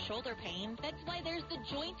 neck, or shoulder pain, that's why there's the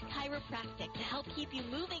Joint Chiropractic to help keep you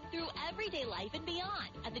moving through everyday life and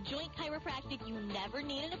beyond. At the Joint Chiropractic, you never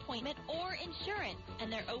need an appointment or insurance,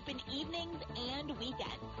 and they're open evenings and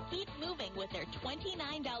weekends. Keep moving with their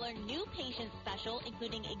 $29 new patient special,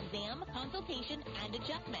 including exam, consultation, and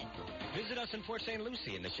adjustment. Visit us in Port St.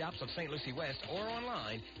 Lucie in the shops of St. Lucie West or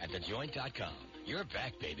online at thejoint.com. You're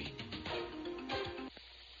back, baby.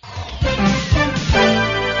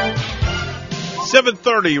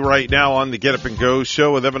 7:30 right now on the Get Up and Go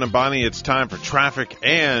show with Evan and Bonnie. It's time for traffic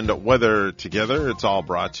and weather together. It's all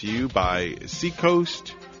brought to you by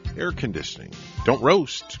Seacoast Air Conditioning. Don't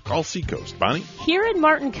roast. Call Seacoast. Bonnie? Here in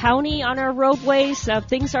Martin County on our roadways,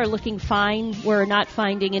 things are looking fine. We're not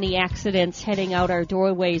finding any accidents heading out our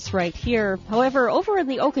doorways right here. However, over in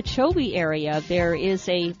the Okeechobee area, there is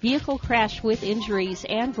a vehicle crash with injuries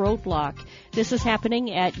and roadblock. This is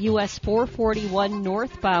happening at US 441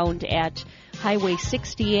 northbound at Highway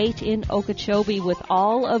 68 in Okeechobee, with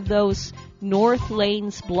all of those north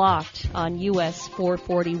lanes blocked on US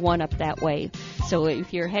 441 up that way. So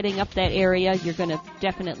if you're heading up that area, you're going to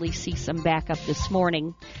definitely see some backup this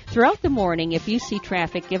morning. Throughout the morning, if you see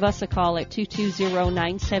traffic, give us a call at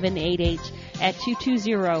 220-9788 at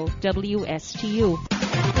 220-WSTU.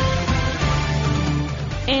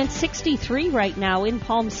 And 63 right now in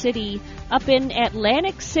Palm City. Up in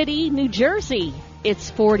Atlantic City, New Jersey,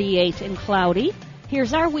 it's 48 and cloudy.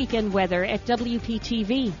 Here's our weekend weather at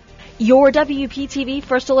WPTV. Your WPTV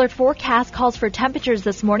First Alert forecast calls for temperatures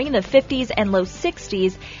this morning in the 50s and low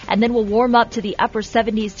 60s, and then we'll warm up to the upper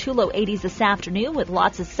 70s to low 80s this afternoon with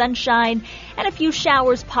lots of sunshine and a few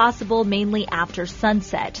showers possible, mainly after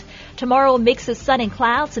sunset. Tomorrow, a mix of sun and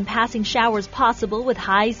clouds and passing showers possible with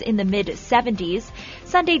highs in the mid-70s.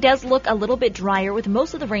 Sunday does look a little bit drier with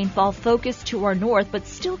most of the rainfall focused to our north, but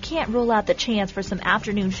still can't rule out the chance for some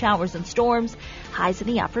afternoon showers and storms, highs in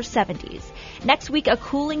the upper 70s. Next week, a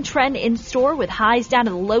cooling trend in store with highs down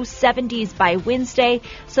to the low 70s by Wednesday.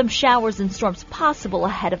 Some showers and storms possible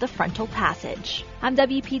ahead of the frontal passage. I'm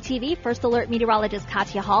WPTV First Alert meteorologist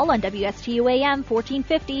Katya Hall on WSTU AM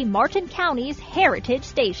 1450, Martin County's Heritage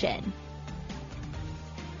Station.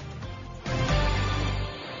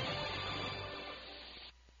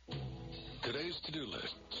 Today's to-do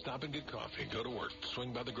list. Stop and get coffee, go to work,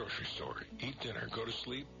 swing by the grocery store, eat dinner, go to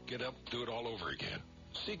sleep, get up, do it all over again.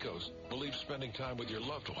 Seacoast believes spending time with your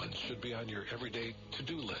loved ones should be on your everyday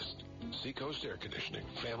to-do list. Seacoast Air Conditioning,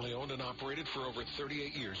 family-owned and operated for over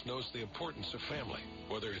 38 years, knows the importance of family.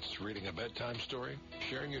 Whether it's reading a bedtime story,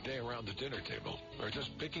 sharing your day around the dinner table, or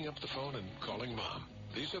just picking up the phone and calling Mom.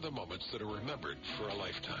 These are the moments that are remembered for a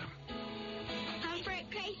lifetime.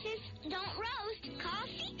 Comfort crisis, don't roast. Call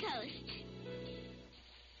Seacoast.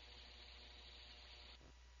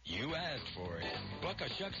 You asked for it. Buck a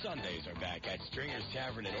Shuck Sundays are back at Stringer's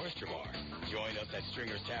Tavern and Oyster Bar. Join us at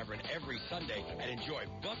Stringer's Tavern every Sunday and enjoy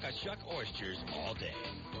Buck a Shuck oysters all day.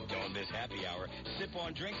 Don't miss happy hour,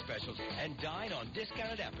 sip-on drink specials, and dine on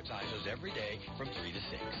discounted appetizers every day from 3 to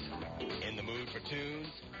 6. In the mood for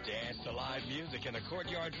tunes? Dance to live music in the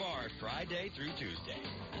Courtyard Bar Friday through Tuesday.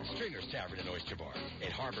 Stringer's Tavern and Oyster Bar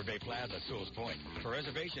in Harbor Bay Plaza, Sewell's Point. For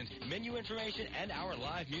reservations, menu information, and our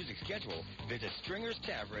live music schedule, visit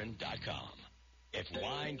StringersTavern.com. If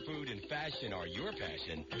wine, food, and fashion are your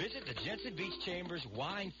passion, visit the Jensen Beach Chambers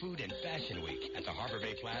Wine, Food, and Fashion Week at the Harbor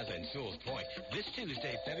Bay Plaza in Sewell's Point this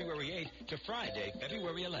Tuesday, February 8th to Friday,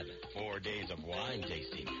 February 11th. 4 days of wine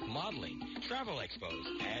tasting, modeling, travel expos,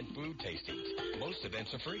 and food tastings. Most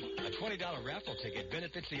events are free. A $20 raffle ticket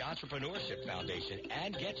benefits the Entrepreneurship Foundation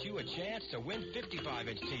and gets you a chance to win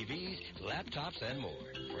 55-inch TVs, laptops, and more.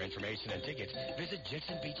 For information and tickets, visit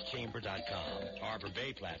JensenBeachChamber.com. Harbor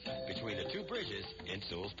Bay Plaza, between the two bridges in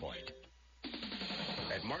Sewell's Point.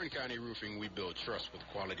 At Martin County Roofing, we build trust with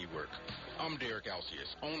quality work. I'm Derek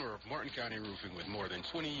Alcius, owner of Martin County Roofing with more than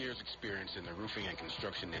 20 years experience in the roofing and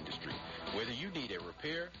construction industry. Whether you need a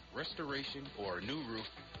repair, restoration, or a new roof,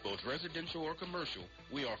 both residential or commercial,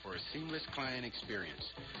 we offer a seamless client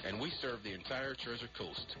experience, and we serve the entire Treasure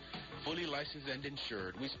Coast. Fully licensed and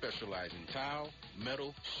insured, we specialize in tile,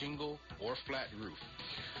 metal, shingle, or flat roof.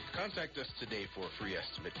 Contact us today for a free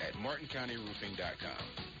estimate at martincountyroofing.com.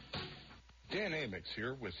 Dan Amix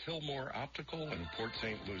here with Hillmore Optical in Port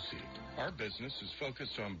St. Lucie. Our business is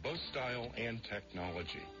focused on both style and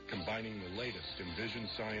technology, combining the latest in vision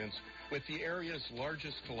science with the area's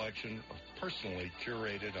largest collection of personally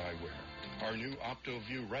curated eyewear. Our new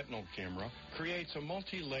OptoView retinal camera creates a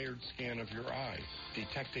multi-layered scan of your eye,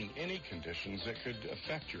 detecting any conditions that could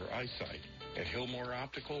affect your eyesight. At Hillmore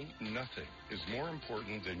Optical, nothing is more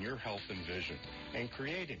important than your health and vision and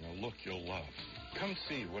creating a look you'll love. Come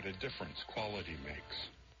see what a difference quality makes.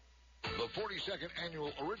 The 42nd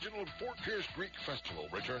Annual Original Fort Pierce Greek Festival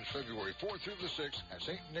returns February 4th through the 6th at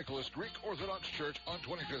St. Nicholas Greek Orthodox Church on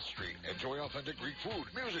 25th Street. Enjoy authentic Greek food,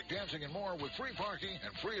 music, dancing, and more with free parking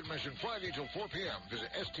and free admission Friday till 4 p.m. Visit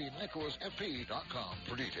stnicholasfp.com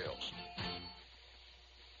for details.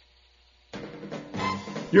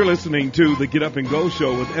 You're listening to the Get Up and Go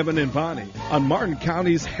Show with Evan and Bonnie on Martin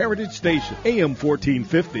County's Heritage Station, AM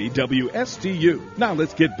 1450 WSTU. Now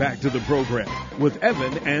let's get back to the program with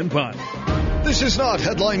Evan and Bonnie. This is not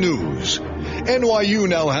headline news. NYU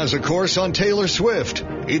now has a course on Taylor Swift.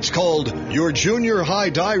 It's called Your Junior High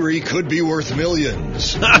Diary Could Be Worth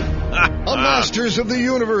Millions. A Masters of the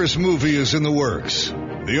Universe movie is in the works.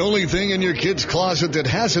 The only thing in your kid's closet that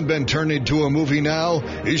hasn't been turned into a movie now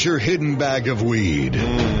is your hidden bag of weed.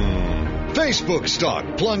 Facebook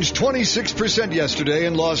stock plunged 26% yesterday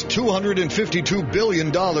and lost $252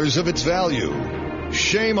 billion of its value.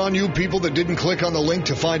 Shame on you people that didn't click on the link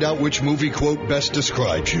to find out which movie quote best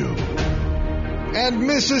describes you. And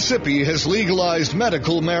Mississippi has legalized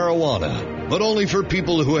medical marijuana, but only for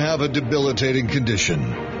people who have a debilitating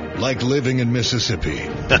condition, like living in Mississippi.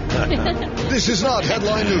 This is not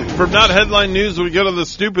headline news. From not headline news, we go to the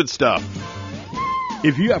stupid stuff.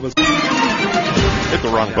 If you have a... Hit the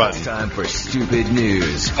wrong button. It's time for Stupid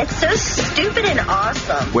News, It's so stupid and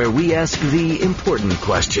awesome. where we ask the important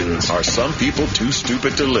questions. Are some people too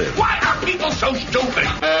stupid to live? Why are people so stupid?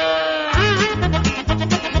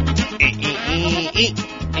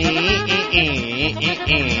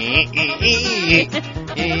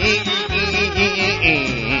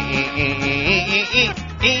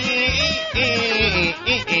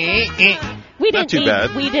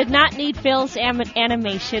 We did not need Phil's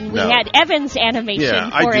animation. We No. had Evan's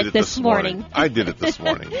animation for it this morning. I did it this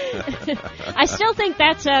morning. I still think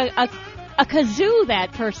that's a kazoo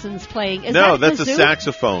that person's playing. Is No, that that's kazoo? a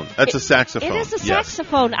saxophone. That's a saxophone. It is a Yes.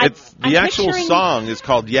 saxophone. The actual song is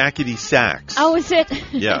called Yakety Sax. Oh, is it?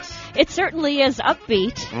 Yes. It certainly is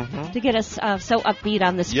upbeat to get us so upbeat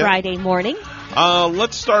on this Yep. Friday morning.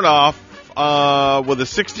 Let's start off with a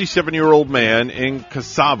 67-year-old man in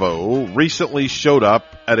Kosovo recently showed up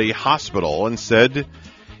at a hospital and said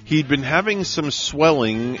he'd been having some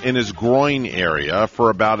swelling in his groin area for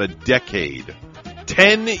about a decade.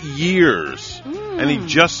 10 years. And he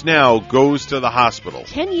just now goes to the hospital.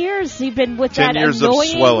 10 years you've been with 10 that years of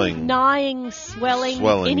annoying, swelling. gnawing, swelling.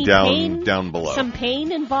 Swelling Any down pain? down below. Some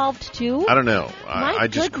pain involved, too? I don't know. My I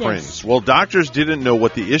just goodness. cringed. Well, doctors didn't know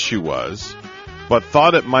what the issue was, but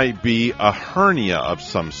thought it might be a hernia of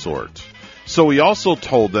some sort. So he also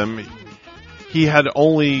told them he had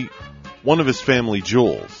only one of his family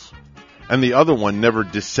jewels, and the other one never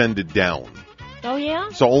descended down. Oh, yeah?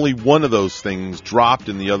 So only one of those things dropped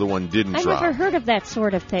and the other one didn't I drop. never heard of that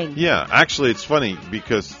sort of thing. Yeah, actually it's funny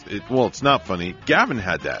because, it's not funny. Gavin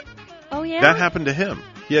had that. Oh, yeah? That happened to him.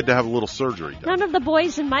 He had to have a little surgery done. None of the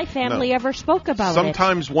boys in my family No. ever spoke about it.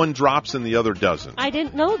 Sometimes one drops and the other doesn't. I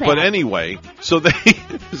didn't know that. But anyway,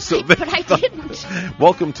 but I didn't.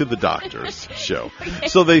 Welcome to the doctor's show.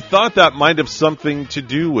 So they thought that might have something to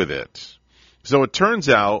do with it. So it turns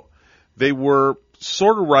out they were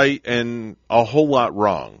sort of right and a whole lot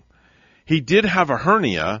wrong. He did have a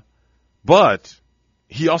hernia, but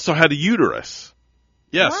he also had a uterus.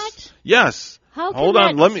 Yes. What? Yes. How can Hold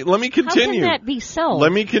on. that- Let me continue. How can that be so?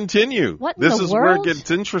 Let me continue. What in this the is world? where it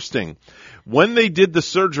gets interesting. When they did the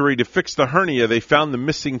surgery to fix the hernia, they found the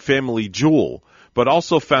missing family jewel, but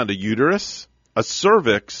also found a uterus, a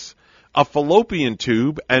cervix, a fallopian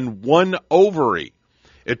tube, and one ovary.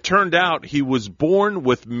 It turned out he was born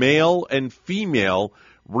with male and female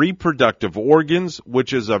reproductive organs,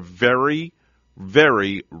 which is a very,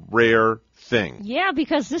 very rare thing. Yeah,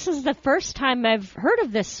 because this is the first time I've heard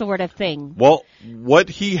of this sort of thing. Well, what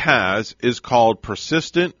he has is called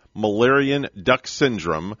persistent Müllerian duct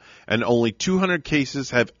syndrome, and only 200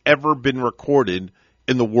 cases have ever been recorded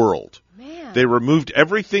in the world. Man. They removed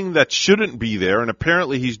everything that shouldn't be there, and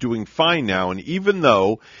apparently he's doing fine now. And even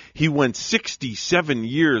though he went 67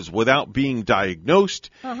 years without being diagnosed,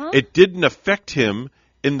 it didn't affect him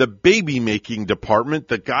in the baby-making department.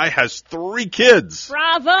 The guy has 3 kids.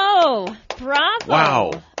 Bravo! Bravo!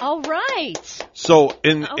 Wow. All right. So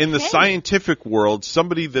in the Okay. scientific world,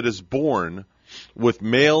 somebody that is born with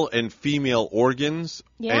male and female organs,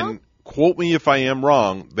 Yeah? and quote me if I am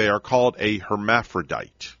wrong, they are called a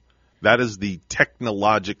hermaphrodite. That is the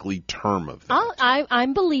technologically term of that.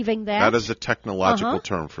 I'm believing that. That is a technological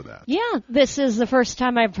term for that. Yeah, this is the first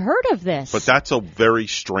time I've heard of this. But that's a very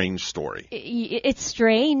strange story. It's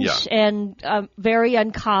strange Yeah. and very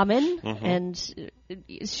uncommon, Mhm. and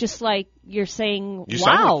it's just like you're saying, You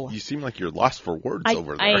wow. you seem like you're lost for words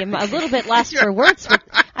over there. I am a little bit lost for words, but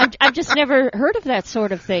I've just never heard of that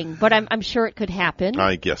sort of thing. But I'm sure it could happen.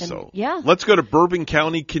 I guess And, so. Yeah. Let's go to Bourbon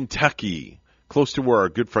County, Kentucky, close to where our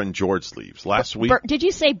good friend George lives. Last week. Did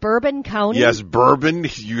you say Bourbon County? Yes, Bourbon.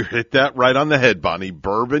 You hit that right on the head, Bonnie.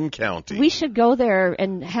 Bourbon County. We should go there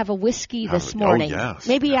and have a whiskey this morning. Oh, yes,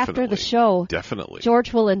 Maybe after the show. Definitely.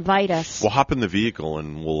 George will invite us. We'll hop in the vehicle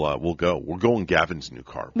and we'll go. We're going Gavin's new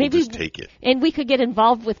car. Maybe We'll just take it. And we could get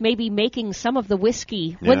involved with maybe making some of the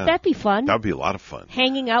whiskey. Wouldn't Yeah. that be fun? That would be a lot of fun.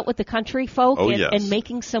 Hanging out with the country folk Oh, and, yes. and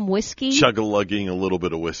making some whiskey. Chug-a-lugging a little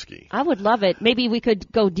bit of whiskey. I would love it. Maybe we could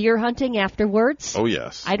go deer hunting afterwards. Oh,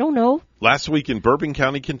 yes. I don't know. Last week in Bourbon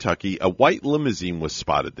County, Kentucky, a white limousine was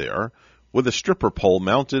spotted there with a stripper pole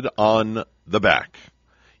mounted on the back.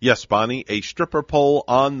 Yes, Bonnie, a stripper pole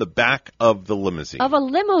on the back of the limousine. Of a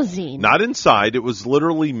limousine. Not inside. It was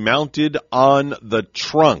literally mounted on the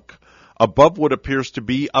trunk above what appears to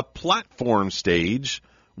be a platform stage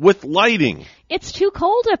with lighting. It's too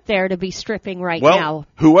cold up there to be stripping right Well, now.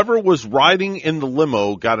 whoever was riding in the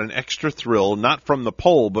limo got an extra thrill, not from the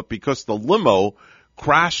pole, but because the limo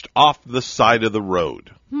crashed off the side of the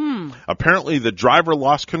road. Apparently, the driver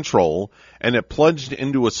lost control, and it plunged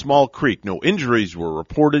into a small creek. No injuries were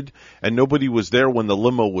reported, and nobody was there when the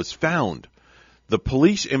limo was found. The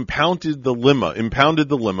police impounded the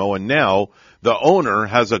limo, and now the owner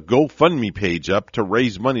has a GoFundMe page up to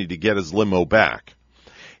raise money to get his limo back.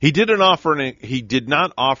 He did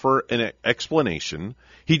not offer an explanation.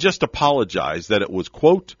 He just apologized that it was,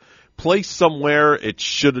 quote, placed somewhere it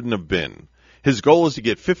shouldn't have been. His goal is to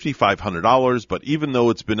get $5,500, but even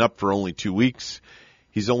though it's been up for only 2 weeks,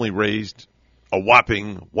 he's only raised a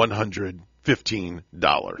whopping $115.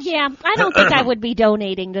 Yeah, I don't think I would be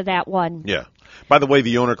donating to that one. Yeah. By the way,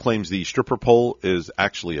 the owner claims the stripper pole is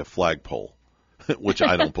actually a flagpole, which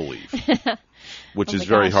I don't believe, which is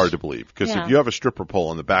very hard to believe. Because if you have a stripper pole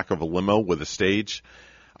on the back of a limo with a stage,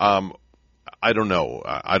 I don't know.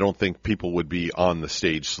 I don't think people would be on the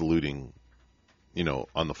stage saluting,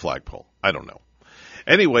 on the flagpole. I don't know.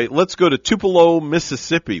 Anyway, let's go to Tupelo,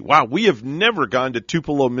 Mississippi. Wow, we have never gone to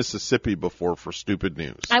Tupelo, Mississippi before for stupid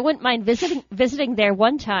news. I wouldn't mind visiting there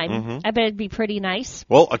one time. I bet it'd be pretty nice.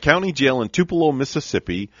 Well, a county jail in Tupelo,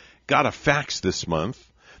 Mississippi got a fax this month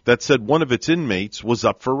that said one of its inmates was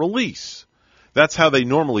up for release. That's how they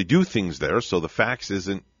normally do things there, so the fax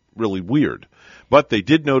isn't really weird. But they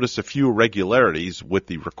did notice a few irregularities with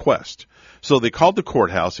the request. So they called the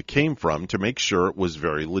courthouse it came from to make sure it was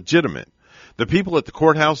very legitimate. The people at the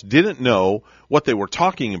courthouse didn't know what they were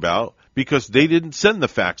talking about because they didn't send the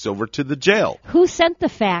fax over to the jail. Who sent the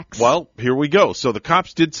fax? Well, here we go. So the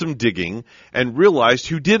cops did some digging and realized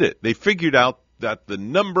who did it. They figured out that the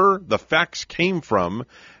number the fax came from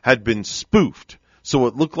had been spoofed. So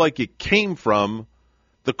it looked like it came from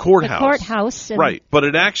the courthouse. The courthouse. Right. But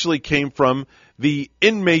it actually came from the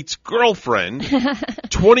inmate's girlfriend.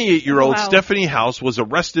 28-year-old Stephanie House was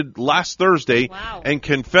arrested last Thursday and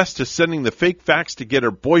confessed to sending the fake fax to get her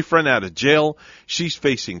boyfriend out of jail. She's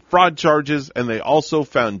facing fraud charges, and they also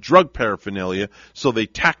found drug paraphernalia, so they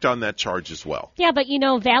tacked on that charge as well. Yeah, but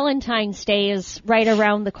Valentine's Day is right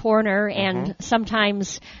around the corner, and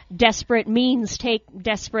sometimes desperate means take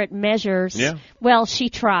desperate measures. Yeah. Well, she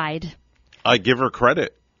tried. I give her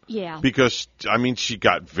credit. Yeah. Because, she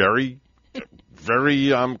got very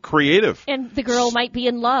creative. And the girl might be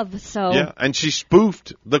in love, so. Yeah, and she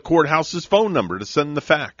spoofed the courthouse's phone number to send the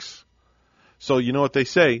fax. So you know what they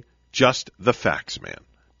say? Just the fax, man.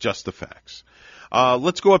 Just the fax.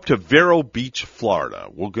 Let's go up to Vero Beach, Florida.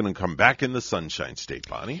 We're going to come back in the Sunshine State,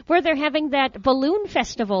 Bonnie. Where they're having that balloon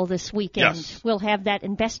festival this weekend. Yes. We'll have that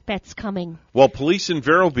in Best Bets coming. Well, police in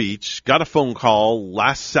Vero Beach got a phone call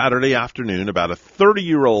last Saturday afternoon about a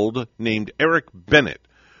 30-year-old named Eric Bennett,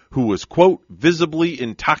 who was, quote, visibly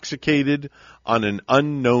intoxicated on an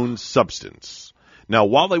unknown substance. Now,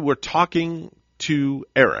 while they were talking to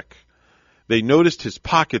Eric, they noticed his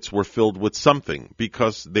pockets were filled with something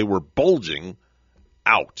because they were bulging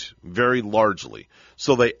out very largely.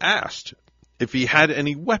 So they asked if he had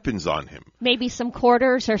any weapons on him. Maybe some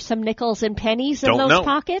quarters or some nickels and pennies in those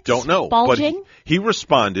pockets? Don't know. Bulging? But he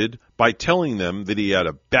responded by telling them that he had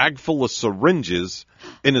a bag full of syringes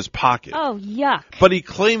in his pocket. Oh, yuck. But he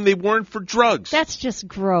claimed they weren't for drugs. That's just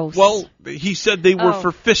gross. Well, he said they were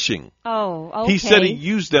for fishing. Oh, okay. He said he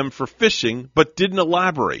used them for fishing, but didn't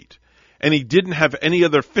elaborate. And he didn't have any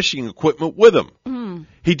other fishing equipment with him.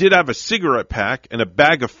 He did have a cigarette pack and a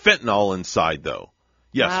bag of fentanyl inside, though.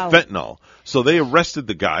 Yes, fentanyl. So they arrested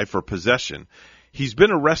the guy for possession. He's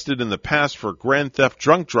been arrested in the past for grand theft,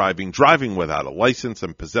 drunk driving, driving without a license,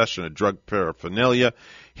 and possession of drug paraphernalia.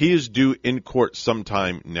 He is due in court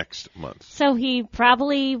sometime next month. So he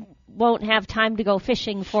probably won't have time to go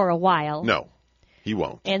fishing for a while. No, he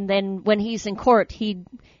won't. And then when he's in court, he'd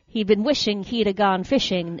been wishing he'd have gone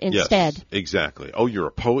fishing instead. Yes, exactly. Oh, you're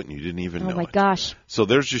a poet and you didn't even know it. Oh, my gosh. So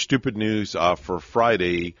there's your stupid news for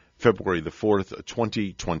Friday, February the 4th,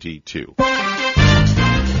 2022.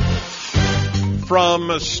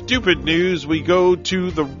 From stupid news, we go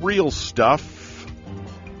to the real stuff,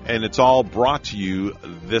 and it's all brought to you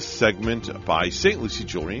this segment by St. Lucie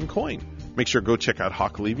Jewelry and Coin. Make sure to go check out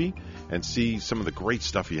Hawk Levy and see some of the great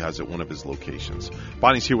stuff he has at one of his locations.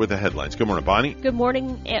 Bonnie's here with the headlines. Good morning, Bonnie. Good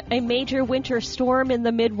morning. A major winter storm in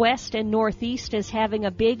the Midwest and Northeast is having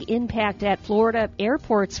a big impact at Florida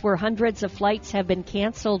airports where hundreds of flights have been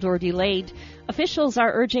canceled or delayed. Officials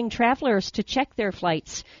are urging travelers to check their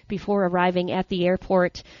flights before arriving at the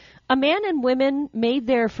airport. A man and woman made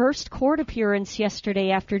their first court appearance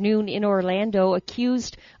yesterday afternoon in Orlando,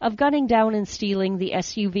 accused of gunning down and stealing the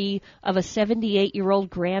SUV of a 78-year-old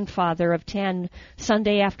grandfather of 10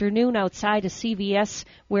 Sunday afternoon outside a CVS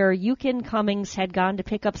where Yukon Cummings had gone to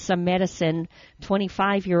pick up some medicine.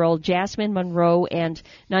 25-year-old Jasmine Monroe and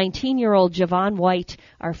 19-year-old Javon White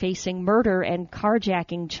are facing murder and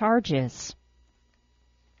carjacking charges.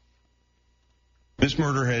 This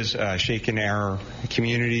murder has shaken our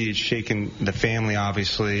community. It's shaken the family,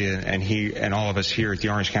 obviously, and all of us here at the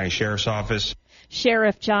Orange County Sheriff's Office.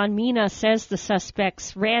 Sheriff John Mina says the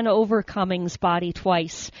suspects ran over Cummings' body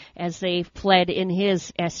twice as they fled in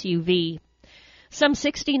his SUV. Some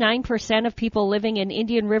 69% of people living in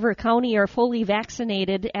Indian River County are fully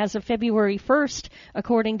vaccinated as of February 1st,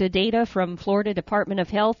 according to data from Florida Department of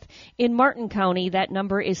Health. In Martin County, that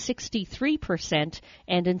number is 63%,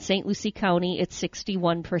 and in St. Lucie County, it's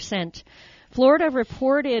 61%. Florida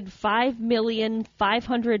reported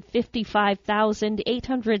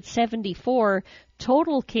 5,555,874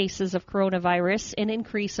 total cases of coronavirus, an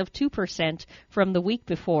increase of 2% from the week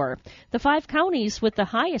before. The 5 counties with the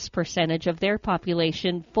highest percentage of their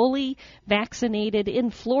population fully vaccinated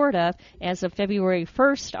in Florida as of February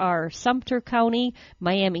 1st are Sumter County,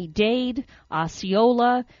 Miami-Dade,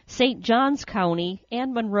 Osceola, St. Johns County,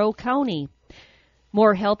 and Monroe County.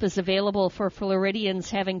 More help is available for Floridians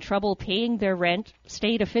having trouble paying their rent.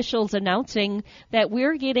 State officials announcing that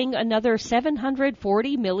we're getting another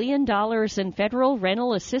 $740 million in federal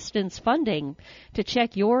rental assistance funding. To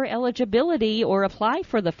check your eligibility or apply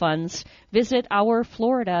for the funds, visit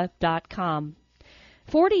ourflorida.com.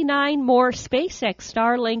 49 more SpaceX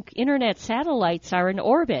Starlink Internet satellites are in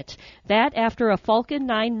orbit. That after a Falcon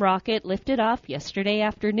 9 rocket lifted off yesterday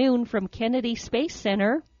afternoon from Kennedy Space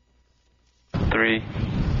Center. 3,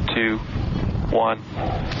 2, 1.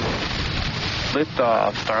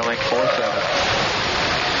 Liftoff, Starlink 47.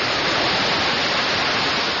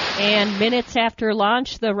 And minutes after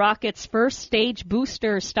launch, the rocket's first stage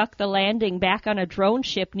booster stuck the landing back on a drone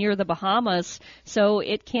ship near the Bahamas, so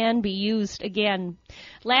it can be used again.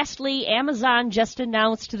 Lastly, Amazon just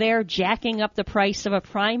announced they're jacking up the price of a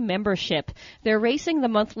Prime membership. They're raising the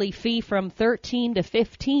monthly fee from $13 to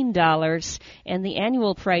 $15, and the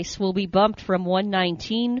annual price will be bumped from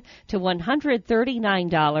 $119 to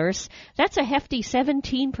 $139. That's a hefty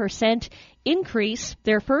 17% increase,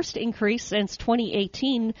 their first increase since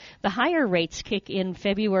 2018. The higher rates kick in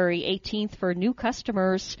February 18th for new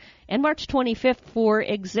customers and March 25th for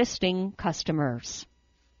existing customers.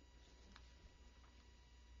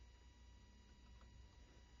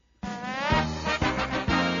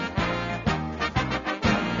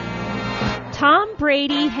 Tom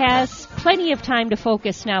Brady has plenty of time to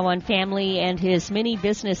focus now on family and his many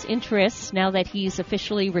business interests now that he's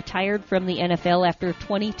officially retired from the NFL after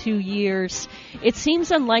 22 years. It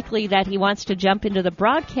seems unlikely that he wants to jump into the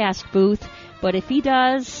broadcast booth, but if he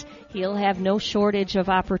does, he'll have no shortage of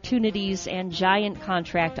opportunities and giant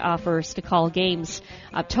contract offers to call games.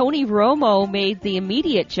 Tony Romo made the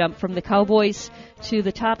immediate jump from the Cowboys to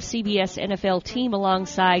the top CBS NFL team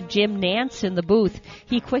alongside Jim Nantz in the booth.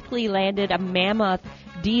 He quickly landed a mammoth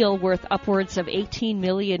deal worth upwards of $18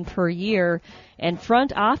 million per year. And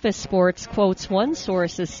Front Office Sports quotes one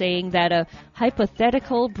source as saying that a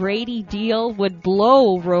hypothetical Brady deal would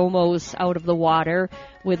blow Romo's out of the water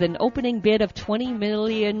with an opening bid of $20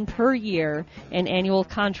 million per year. An annual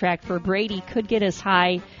contract for Brady could get as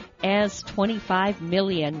high as $25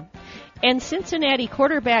 million. And Cincinnati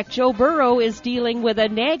quarterback Joe Burrow is dealing with a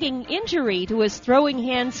nagging injury to his throwing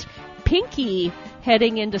hand's pinky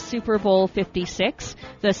heading into Super Bowl 56.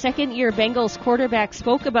 The second-year Bengals quarterback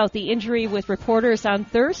spoke about the injury with reporters on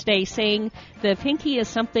Thursday, saying, "The pinky is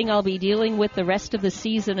something I'll be dealing with the rest of the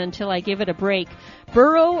season until I give it a break."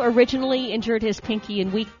 Burrow originally injured his pinky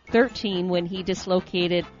in Week 13 when he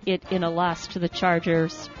dislocated it in a loss to the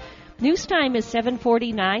Chargers. News time is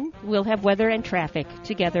 7:49. We'll have weather and traffic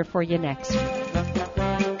together for you next.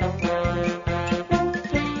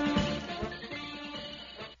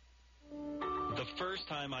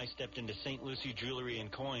 I stepped into St. Lucie Jewelry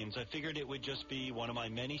and Coins, I figured it would just be one of my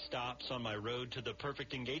many stops on my road to the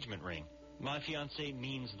perfect engagement ring. My fiancée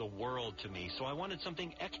means the world to me, so I wanted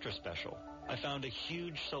something extra special. I found a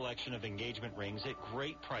huge selection of engagement rings at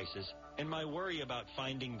great prices, and my worry about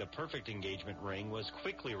finding the perfect engagement ring was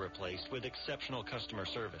quickly replaced with exceptional customer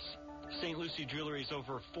service. St. Lucie Jewelry's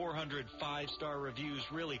over 400 five-star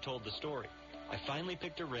reviews really told the story. I finally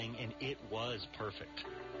picked a ring, and it was perfect.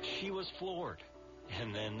 She was floored.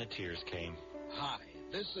 And then the tears came. Hi,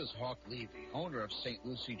 this is Hawk Levy, owner of St.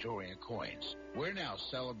 Lucie Jewelry and Coins. We're now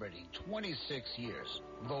celebrating 26 years.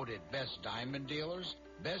 Voted best diamond dealers,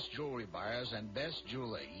 best jewelry buyers and best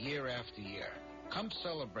jewelry year after year. Come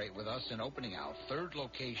celebrate with us in opening our third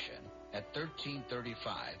location at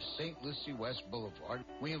 1335 St. Lucie West Boulevard.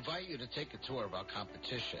 We invite you to take a tour of our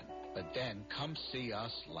competition, but then come see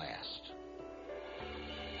us last.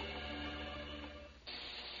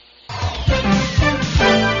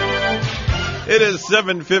 It is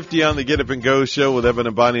 7:50 on the Get Up and Go show with Evan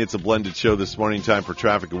and Bonnie. It's a blended show this morning. Time for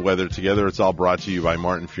traffic and weather together. It's all brought to you by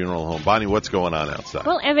Martin Funeral Home. Bonnie, what's going on outside?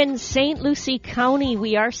 Well, Evan, St. Lucie County,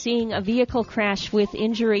 we are seeing a vehicle crash with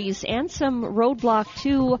injuries and some roadblock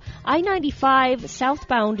to I-95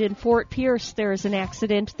 southbound in Fort Pierce. There is an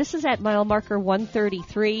accident. This is at mile marker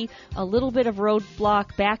 133. A little bit of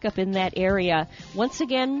roadblock backup in that area. Once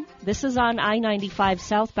again, this is on I-95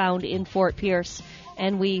 southbound in Fort Pierce.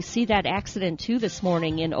 And we see that accident, too, this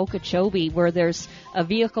morning in Okeechobee, where there's a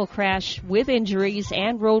vehicle crash with injuries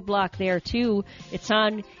and roadblock there, too. It's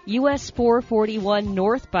on US 441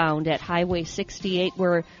 northbound at Highway 68,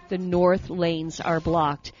 where the north lanes are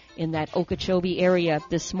blocked in that Okeechobee area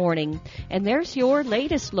this morning. And there's your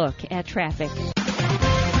latest look at traffic.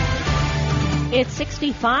 It's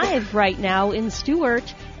 65 right now in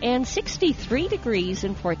Stuart and 63 degrees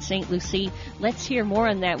in Port St. Lucie. Let's hear more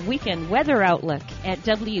on that weekend weather outlook at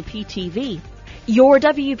WPTV. Your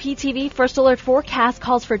WPTV First Alert forecast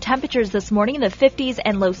calls for temperatures this morning in the 50s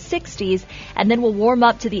and low 60s, and then we'll warm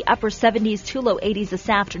up to the upper 70s to low 80s this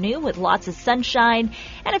afternoon with lots of sunshine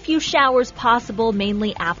and a few showers possible,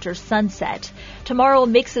 mainly after sunset. Tomorrow, a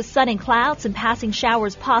mix of sun and clouds and passing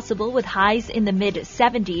showers possible with highs in the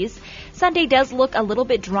mid-70s. Sunday does look a little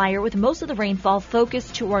bit drier with most of the rainfall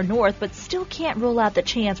focused to our north, but still can't rule out the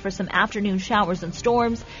chance for some afternoon showers and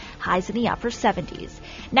storms, highs in the upper 70s.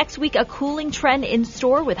 Next week, a cooling trend in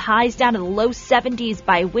store with highs down to the low 70s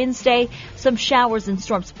by Wednesday. Some showers and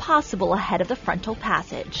storms possible ahead of the frontal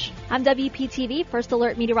passage. I'm WPTV First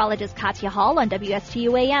Alert meteorologist Katya Hall on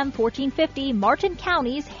WSTU AM 1450, Martin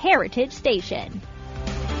County's Heritage Station.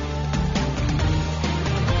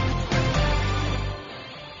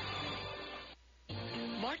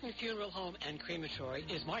 Martin Funeral Home and Crematory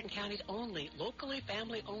is Martin County's only locally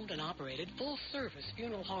family-owned and operated full-service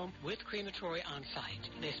funeral home with crematory on site.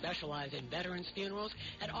 They specialize in veterans funerals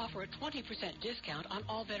and offer a 20% discount on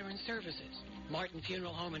all veteran services. Martin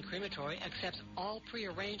Funeral Home and Crematory accepts all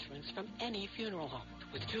pre-arrangements from any funeral home.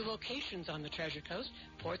 With 2 locations on the Treasure Coast,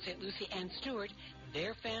 Port St. Lucie and Stuart,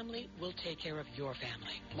 their family will take care of your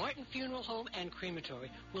family. Martin Funeral Home and Crematory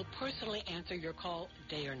will personally answer your call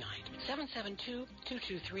day or night.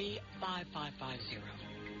 772-223-5550.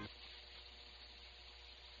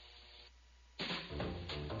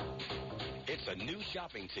 It's a new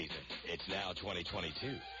shopping season. It's now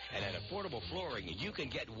 2022. And at Affordable Flooring, you can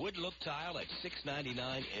get wood look tile at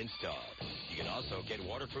 $6.99 installed. You can also get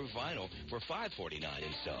waterproof vinyl for $5.49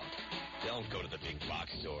 installed. Don't go to the big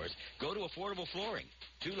box stores. Go to Affordable Flooring.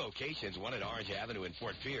 2 locations, one at Orange Avenue in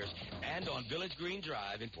Fort Pierce and on Village Green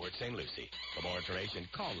Drive in Port St. Lucie. For more information,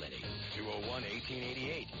 call Lenny.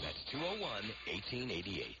 201-1888. That's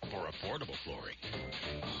 201-1888 for Affordable Flooring.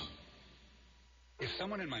 If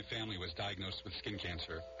someone in my family was diagnosed with skin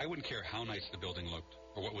cancer, I wouldn't care how nice the building looked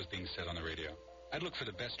or what was being said on the radio. I'd look for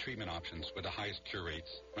the best treatment options with the highest cure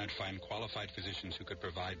rates, and I'd find qualified physicians who could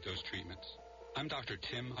provide those treatments. I'm Dr.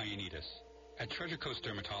 Tim Ioannidis. At Treasure Coast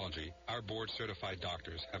Dermatology, our board-certified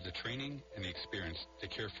doctors have the training and the experience to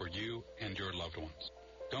care for you and your loved ones.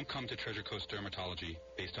 Don't come to Treasure Coast Dermatology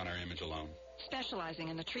based on our image alone. Specializing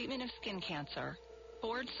in the treatment of skin cancer,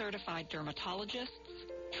 board-certified dermatologists,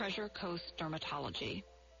 Treasure Coast Dermatology.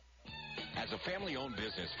 As a family-owned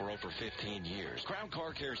business for over 15 years, Crown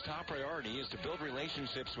Car Care's top priority is to build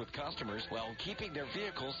relationships with customers while keeping their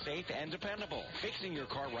vehicles safe and dependable. Fixing your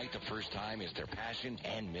car right the first time is their passion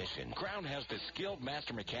and mission. Crown has the skilled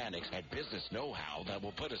master mechanics and business know-how that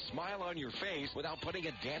will put a smile on your face without putting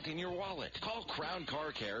a dent in your wallet. Call Crown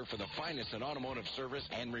Car Care for the finest in automotive service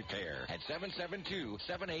and repair at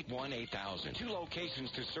 772-781-8000. 2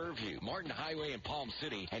 locations to serve you, Martin Highway in Palm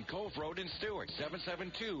City and Cove Road in Stewart,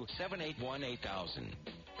 772-781-8000.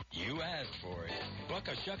 You asked for it.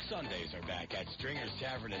 Buck-a-Shuck Sundays are back at Stringer's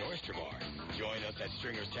Tavern and Oyster Bar. Join us at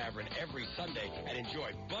Stringer's Tavern every Sunday and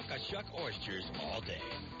enjoy Buck-a-Shuck oysters all day.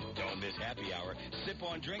 Don't miss happy hour,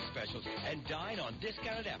 sip-on drink specials, and dine on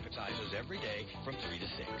discounted appetizers every day from 3 to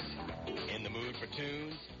 6. In the mood for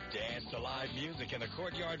tunes? Dance to live music in the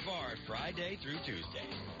Courtyard Bar Friday through Tuesday.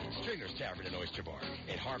 Stringer's Tavern and Oyster Bar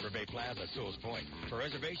in Harbor Bay Plaza, Sewell's Point. For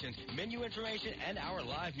reservations, menu information, and our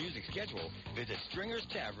live music schedule, visit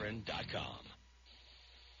StringersTavern.com.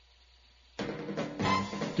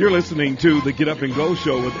 You're listening to the Get Up and Go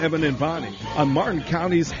Show with Evan and Bonnie on Martin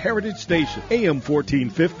County's Heritage Station, AM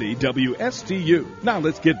 1450 WSTU. Now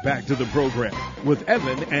let's get back to the program with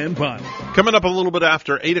Evan and Bonnie. Coming up a little bit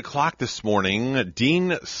after 8 o'clock this morning, Dean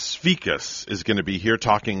Sfikas is going to be here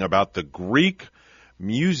talking about the Greek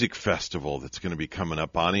Music Festival that's going to be coming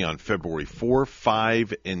up, Bonnie, on February 4,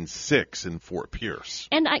 5, and 6 in Fort Pierce.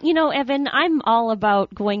 And, Evan, I'm all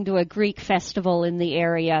about going to a Greek festival in the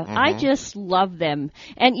area. Mm-hmm. I just love them.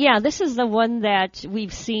 And, yeah, this is the one that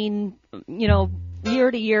we've seen, year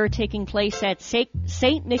to year taking place at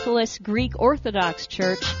St. Nicholas Greek Orthodox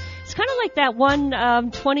Church. It's kind of like that one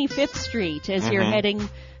 25th Street as you're heading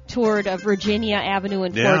toward Virginia Avenue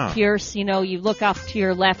in Fort Pierce. You look off to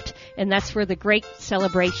your left, and that's where the great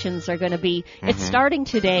celebrations are going to be. It's starting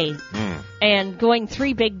today and going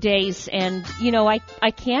 3 big days. And,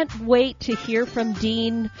 I can't wait to hear from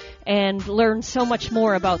Dean and learn so much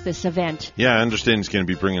more about this event. Yeah, I understand he's going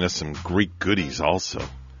to be bringing us some Greek goodies also.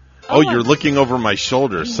 Oh, you're looking over my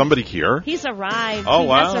shoulder. Somebody here? He's arrived. Oh,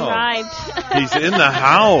 wow. He has arrived. He's in the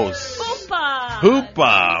house. Hoopa.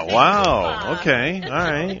 Wow. Hoopa. Okay. All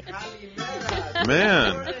right.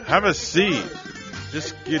 Man, have a seat.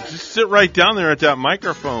 Just sit right down there at that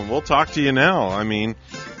microphone. We'll talk to you now. And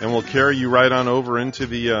we'll carry you right on over into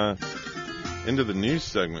the news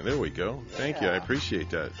segment. There we go. Thank you. I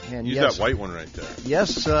appreciate that. And Use that white one right there.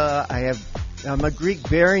 Yes, I'm a Greek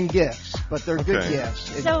bearing gifts, but they're good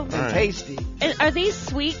gifts and tasty. Are these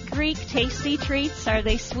sweet Greek tasty treats? Are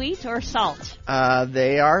they sweet or salt?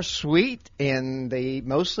 They are sweet, and they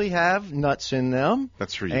mostly have nuts in them.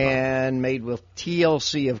 That's for you. And made with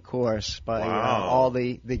TLC, of course, by all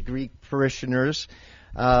the Greek parishioners.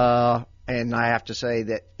 And I have to say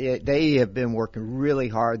that they have been working really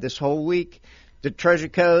hard this whole week. The Treasure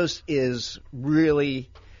Coast is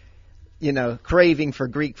really, craving for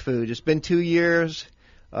Greek food. It's been 2 years.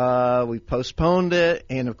 We postponed it,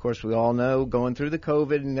 and of course we all know going through the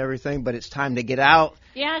COVID and everything, but it's time to get out.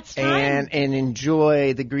 Yeah, it's time. And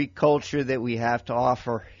enjoy the Greek culture that we have to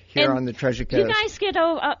offer here on the Treasure Coast. You guys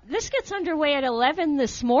this gets underway at 11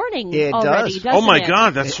 this morning it already, does. doesn't Oh, my it?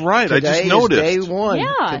 God, that's right. I just noticed. Today is day one.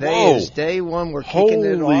 Yeah. Today is day one. We're kicking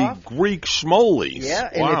it off. Holy Greek schmolies. Yeah,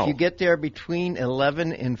 and if you get there between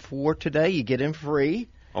 11 and 4 today, you get in free.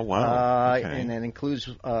 Oh, wow. Okay. And that includes,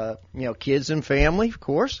 kids and family, of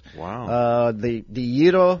course. Wow. The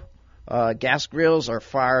Euro gas grills are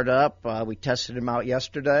fired up. We tested them out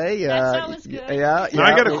yesterday. That sounds good. Yeah. Now,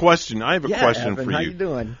 I got a question. I have a question Evan, for you. How you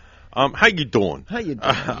doing? How you doing? How you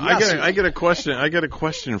doing? I got a question. I got a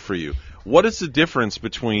question for you. What is the difference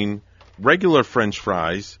between regular French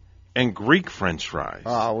fries and Greek French fries?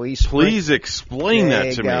 Please explain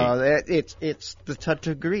that to me. It's the touch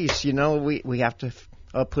of grease. We have to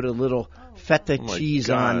put a little feta cheese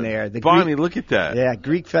on there. Bonnie, look at that. Yeah,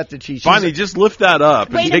 Greek feta cheese. Bonnie, just lift that up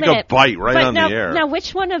and take a bite on the air. Now,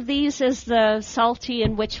 which one of these is the salty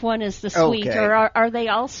and which one is the sweet? Okay. Or are they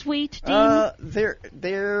all sweet, Dean?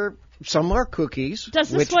 They're some are cookies. Does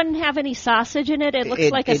this one have any sausage in it? It looks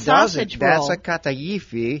like a sausage roll. roll. That's a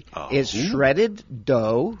kataifi. It's shredded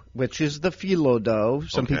dough, which is the phyllo dough.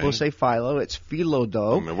 Some people say phyllo. It's phyllo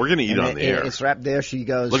dough. We're going to eat on the air. It's wrapped there. She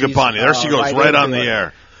goes. Look at Bonnie. There she goes, right on the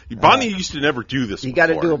air. Bonnie used to never do this. You got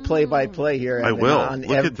to do a play-by-play here. I will.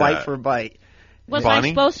 Look at bite that. for bite. Was I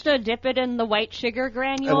supposed to dip it in the white sugar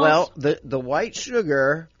granules? Well, the white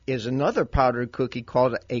sugar is another powdered cookie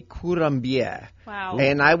called a courambier. Wow.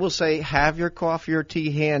 And I will say, have your coffee or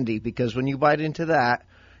tea handy, because when you bite into that,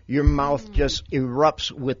 your mouth just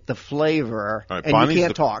erupts with the flavor, right, and Bonnie's you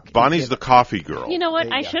can't talk. Bonnie's the coffee girl. You know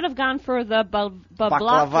what? I should have gone for the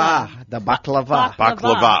baklava. The baklava.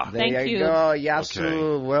 Baklava. There you go.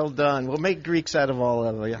 Yasu. Well done. We'll make Greeks out of all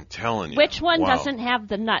of you. I'm telling you. Which one doesn't have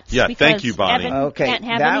the nuts? Yeah, because thank you, Bonnie. Evan can't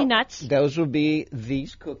have any nuts. Those would be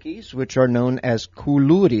these cookies, which are known as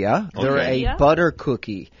koulouria. They're a butter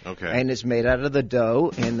cookie. Okay. And it's made out of the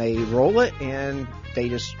dough, and they roll it, and they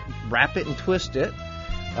just wrap it and twist it.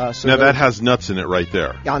 Now, that has nuts in it right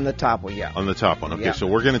there. On the top one, yeah. On the top one. Okay, yeah. So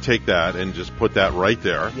we're going to take that and just put that right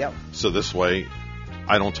there. Yep. So this way,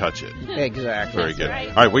 I don't touch it. Exactly. Very good. Right.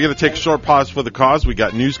 All right, we're going to take a short pause for the cause. We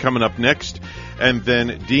got news coming up next. And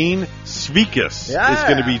then Dean Sfikas is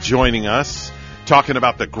going to be joining us, talking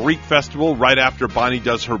about the Greek Festival right after Bonnie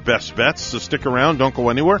does her best bets. So stick around. Don't go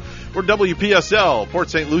anywhere. We're WPSL, Port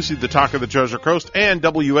St. Lucie, the talk of the Treasure Coast, and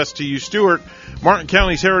WSTU Stewart, Martin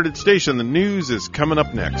County's Heritage Station. The news is coming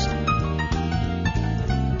up next.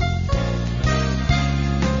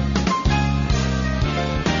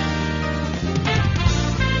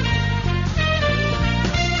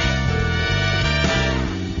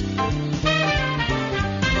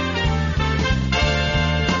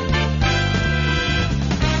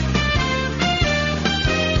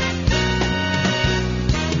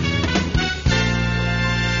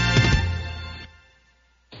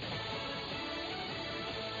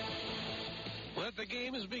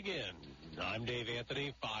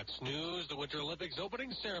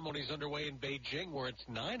 ceremonies underway in Beijing, where it's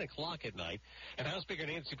 9 o'clock at night. And House Speaker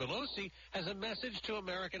Nancy Pelosi has a message to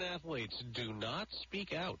American athletes. Do not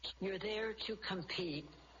speak out. You're there to compete.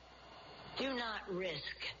 Do not risk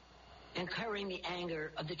incurring the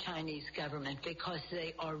anger of the Chinese government because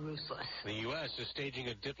they are ruthless. The U.S. is staging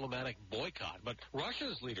a diplomatic boycott, but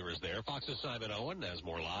Russia's leader is there. Fox's Simon Owen has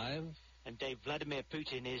more live. And Dave, Vladimir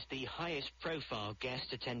Putin is the highest profile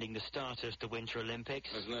guest attending the start of the Winter Olympics.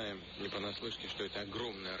 At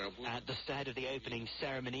the start of the opening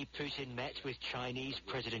ceremony, Putin met with Chinese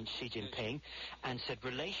President Xi Jinping and said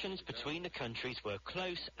relations between the countries were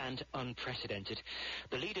close and unprecedented.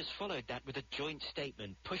 The leaders followed that with a joint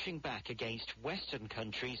statement pushing back against Western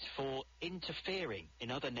countries for interfering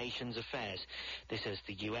in other nations' affairs. This as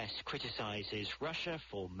the U.S. criticizes Russia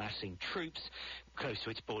for massing troops close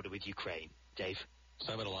to its border with Ukraine. Dave?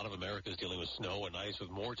 Simon, a lot of America is dealing with snow and ice, with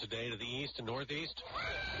more today to the east and northeast.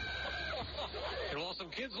 And while some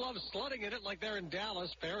kids love sledding in it like they're in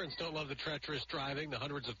Dallas, parents don't love the treacherous driving, the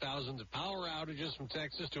hundreds of thousands of power outages from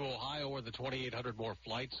Texas to Ohio, where the 2,800 more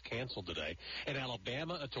flights canceled today. In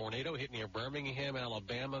Alabama, a tornado hit near Birmingham,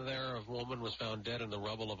 Alabama there. A woman was found dead in the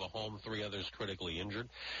rubble of a home, 3 others critically injured.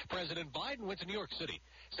 President Biden went to New York City,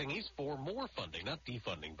 saying he's for more funding, not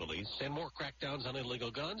defunding police, and more crackdowns on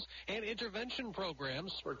illegal guns and intervention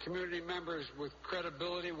programs. Where community members with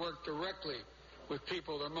credibility work directly with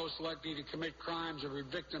people that are most likely to commit crimes or be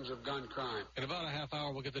victims of gun crime. In about a half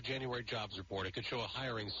hour, we'll get the January jobs report. It could show a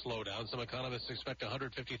hiring slowdown. Some economists expect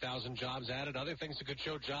 150,000 jobs added. Other things that could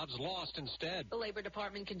show jobs lost instead. The Labor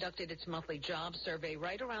Department conducted its monthly job survey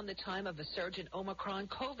right around the time of a surge in Omicron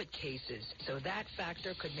COVID cases. So that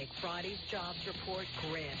factor could make Friday's jobs report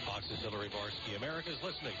grim. Fox's Hillary Barsky. America's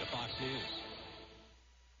listening to Fox News.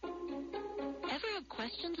 Ever have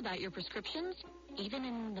questions about your prescriptions, even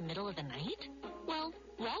in the middle of the night? Well,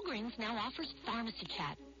 Walgreens now offers Pharmacy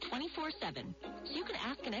Chat 24/7, so you can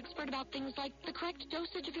ask an expert about things like the correct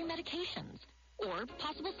dosage of your medications or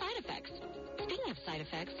possible side effects. Speaking of side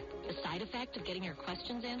effects, the side effect of getting your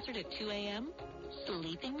questions answered at 2 a.m.?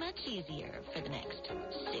 Sleeping much easier for the next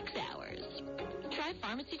 6 hours. Try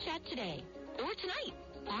Pharmacy Chat today or tonight,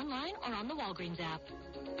 online or on the Walgreens app.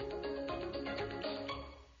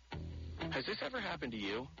 Has this ever happened to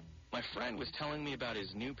you? My friend was telling me about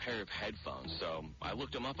his new pair of headphones, so I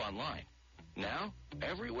looked them up online. Now,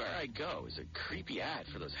 everywhere I go is a creepy ad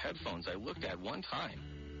for those headphones I looked at one time.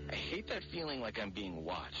 I hate that feeling like I'm being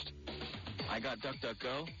watched. I got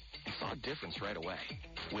DuckDuckGo and saw a difference right away.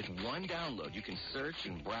 With one download, you can search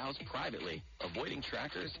and browse privately, avoiding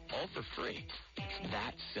trackers, all for free.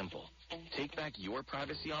 That simple. Take back your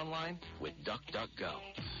privacy online with DuckDuckGo.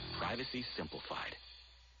 Privacy simplified.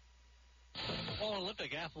 All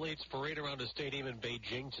Olympic athletes parade around a stadium in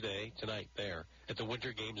Beijing tonight there, at the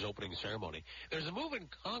Winter Games opening ceremony. There's a move in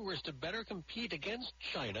Congress to better compete against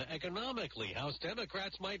China economically. House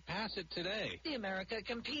Democrats might pass it today. The America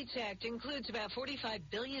Competes Act includes about $45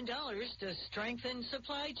 billion to strengthen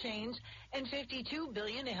supply chains and $52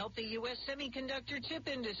 billion to help the U.S. semiconductor chip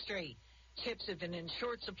industry. Chips have been in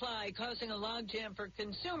short supply, causing a logjam for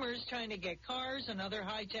consumers trying to get cars and other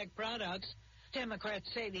high-tech products. Democrats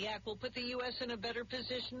say the act will put the U.S. in a better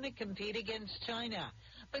position to compete against China.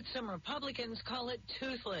 But some Republicans call it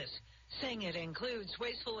toothless, saying it includes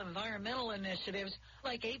wasteful environmental initiatives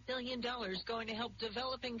like $8 billion going to help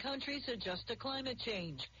developing countries adjust to climate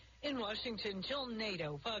change. In Washington, Jill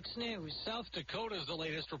Nato, Fox News. South Dakota is the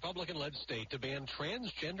latest Republican-led state to ban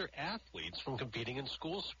transgender athletes from competing in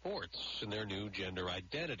school sports in their new gender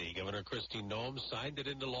identity. Governor Kristi Noem signed it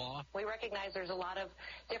into law. We recognize there's a lot of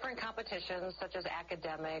different competitions, such as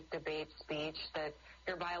academic, debate, speech, that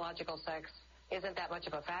your biological sex isn't that much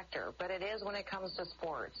of a factor, but it is when it comes to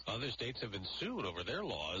sports. Other states have been sued over their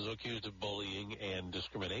laws accused of bullying and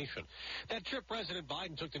discrimination. That trip President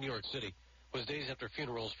Biden took to New York City was days after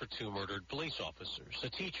funerals for 2 murdered police officers. A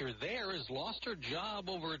teacher there has lost her job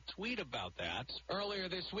over a tweet about that. Earlier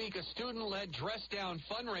this week, a student-led dress-down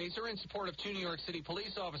fundraiser in support of 2 New York City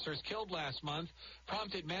police officers killed last month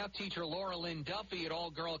prompted math teacher Laura Lynn Duffy at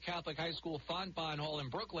all-girl Catholic high school Fontbonne Hall in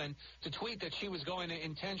Brooklyn to tweet that she was going to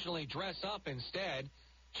intentionally dress up instead.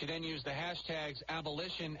 She then used the hashtags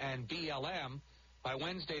abolition and BLM. By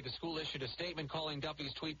Wednesday, the school issued a statement calling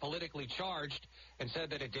Duffy's tweet politically charged and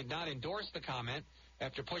said that it did not endorse the comment.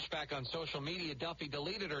 After pushback on social media, Duffy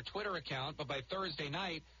deleted her Twitter account, but by Thursday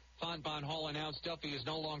night, Fontbonne Hall announced Duffy is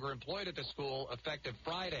no longer employed at the school effective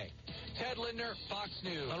Friday. Ted Lindner, Fox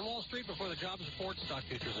News. On Wall Street before the jobs report, stock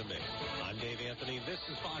futures are mixed. I'm Dave Anthony. This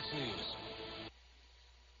is Fox News.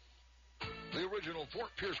 The original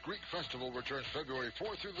Fort Pierce Greek Festival returns February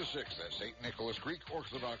 4th through the 6th at St. Nicholas Greek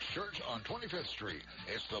Orthodox Church on 25th Street.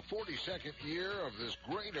 It's the 42nd year of this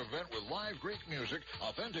great event with live Greek music,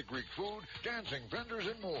 authentic Greek food, dancing vendors,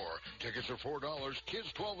 and more. Tickets are $4.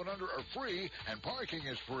 Kids 12 and under are free, and parking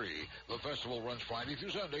is free. The festival runs Friday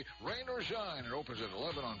through Sunday, rain or shine. It opens at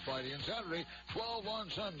 11 on Friday and Saturday, 12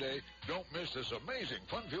 on Sunday. Don't miss this amazing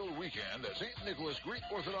fun-filled weekend at St. Nicholas Greek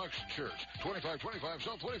Orthodox Church, 2525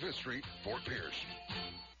 South 25th Street, Fort Pierce.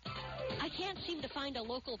 I can't seem to find a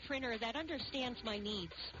local printer that understands my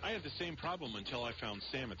needs. I had the same problem until I found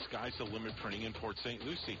Sam at Sky's the Limit Printing in Port St.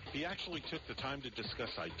 Lucie. He actually took the time to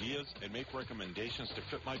discuss ideas and make recommendations to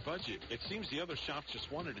fit my budget. It seems the other shops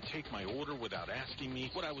just wanted to take my order without asking me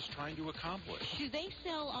what I was trying to accomplish. Do they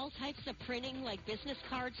sell all types of printing like business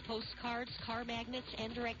cards, postcards, car magnets,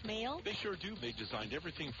 and direct mail? They sure do. They designed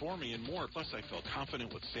everything for me and more. Plus, I felt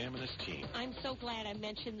confident with Sam and his team. I'm so glad I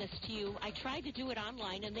mentioned this to you. I tried to do it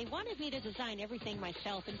online, and they wanted me to design everything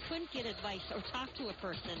myself and couldn't get advice or talk to a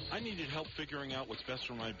person. I needed help figuring out what's best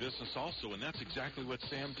for my business also, and that's exactly what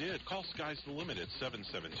Sam did. Call Sky's the Limit at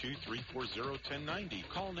 772-340-1090.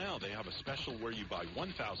 Call now. They have a special where you buy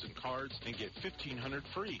 1,000 cards and get 1,500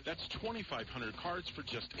 free. That's 2,500 cards for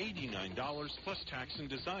just $89 plus tax and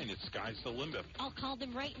design at Sky's the Limit. I'll call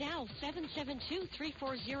them right now,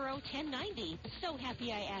 772-340-1090. So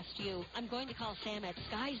happy I asked you. I'm going to call Sam at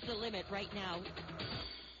Sky's the Limit right now.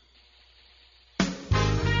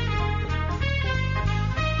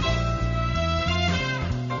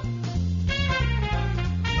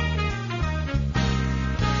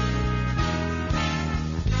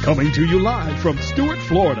 Coming to you live from Stuart,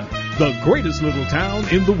 Florida, the greatest little town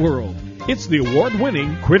in the world. It's the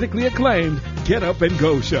award-winning, critically acclaimed Get Up and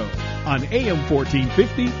Go show on AM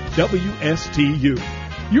 1450 WSTU.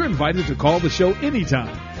 You're invited to call the show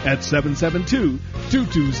anytime at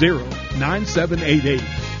 772-220-9788.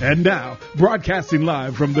 And now, broadcasting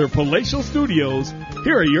live from their palatial studios,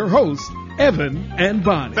 here are your hosts, Evan and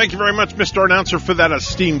Bonnie. Thank you very much, Mr. Announcer, for that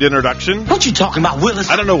esteemed introduction. What you talking about, Willis?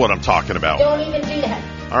 I don't know what I'm talking about. Don't even do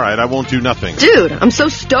that. All right, I won't do nothing. Dude, I'm so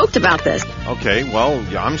stoked about this. Okay, well,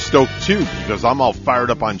 yeah, I'm stoked too because I'm all fired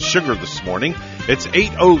up on sugar this morning. It's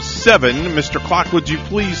 8:07. Mr. Clock, would you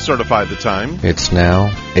please certify the time? It's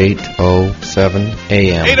now 8:07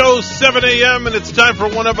 a.m. 8:07 a.m., and it's time for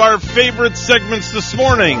one of our favorite segments this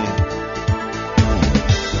morning.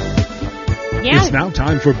 Yeah. It's now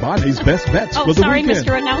time for Bonnie's Best Bets for the weekend.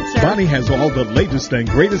 Mr. Announcer. Bonnie has all the latest and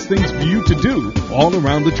greatest things for you to do all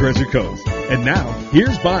around the Treasure Coast. And now,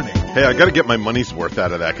 here's Bonnie. Hey, I got to get my money's worth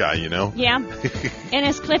out of that guy, you know? Yeah. And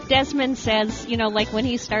as Cliff Desmond says, you know, like when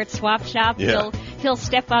he starts Swap Shop, he'll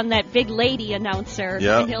step on that big lady announcer,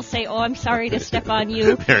 and he'll say, oh, I'm sorry to step on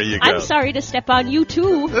you. There you go. I'm sorry to step on you,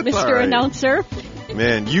 too, That's Mr. right. Announcer.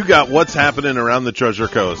 Man, you got what's happening around the Treasure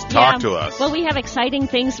Coast. Talk to us. Well, we have exciting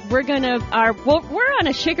things. We're on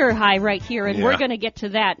a sugar high right here, and we're going to get to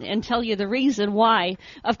that and tell you the reason why.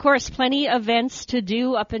 Of course, plenty of events to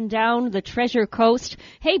do up and down the Treasure Coast.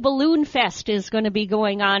 Hey, Balloon Fest is going to be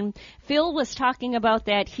going on. Phil was talking about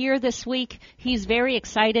that here this week. He's very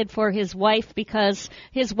excited for his wife because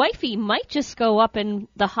his wifey might just go up in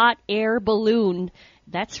the hot air balloon.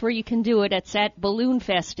 That's where you can do it. It's at Balloon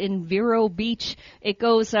Fest in Vero Beach. It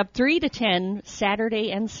goes up 3 to 10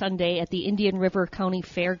 Saturday and Sunday at the Indian River County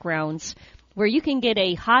Fairgrounds, where you can get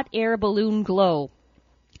a hot air balloon glow.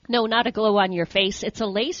 No, not a glow on your face. It's a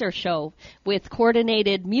laser show with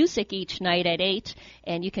coordinated music each night at 8,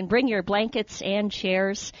 and you can bring your blankets and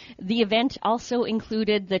chairs. The event also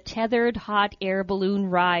included the tethered hot air balloon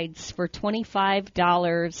rides for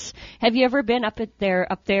 $25. Have you ever been up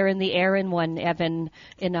there in the air in one, Evan,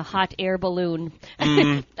 in a hot air balloon?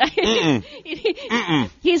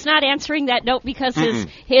 He's not answering that note because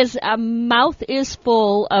his mouth is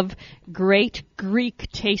full of great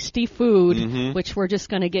Greek tasty food, which we're just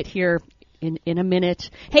going to get here in a minute.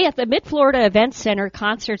 Hey, at the Mid-Florida Event Center,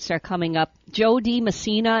 concerts are coming up. Joe D.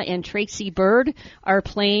 Messina and Tracy Bird are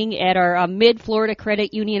playing at our Mid-Florida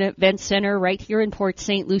Credit Union Event Center right here in Port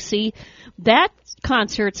St. Lucie. That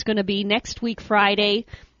concert's going to be next week, Friday.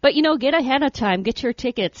 But, get ahead of time. Get your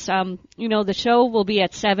tickets. The show will be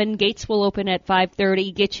at 7. Gates will open at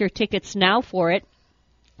 5:30. Get your tickets now for it.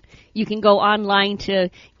 You can go online to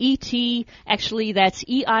that's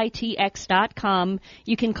EITX.com.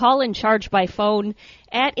 You can call and charge by phone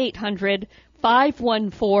at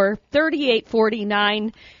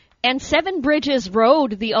 800-514-3849. And Seven Bridges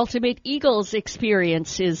Road, the Ultimate Eagles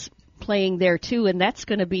Experience, is playing there too, and that's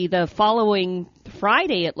going to be the following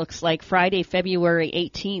Friday, it looks like, Friday, February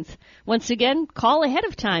 18th. Once again, call ahead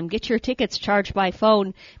of time. Get your tickets charged by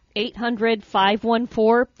phone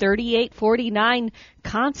 800-514-3849.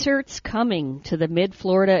 Concerts coming to the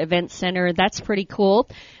Mid-Florida Event Center. That's pretty cool.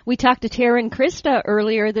 We talked to Taryn Krista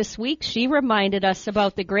earlier this week. She reminded us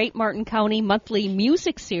about the Great Martin County Monthly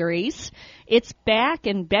Music Series. It's back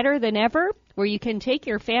and better than ever, where you can take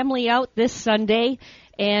your family out this Sunday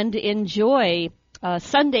and enjoy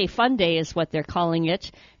Sunday Fun Day is what they're calling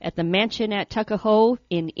it, at the Mansion at Tuckahoe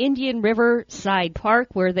in Indian River Side Park,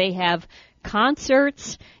 where they have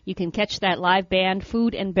concerts. You can catch that live band,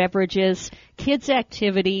 food and beverages, kids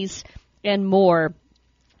activities, and more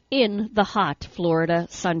in the hot Florida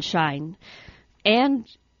sunshine. And,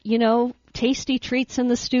 you know, tasty treats in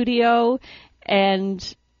the studio.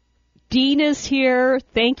 And Dean is here.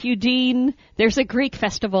 Thank you, Dean. There's a Greek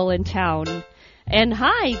festival in town. And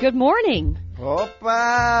hi, good morning.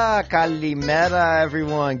 Opa! Kalimera,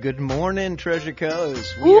 everyone. Good morning, Treasure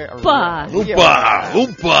Coast. Opa!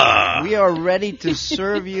 We are ready to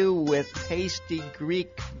serve you with tasty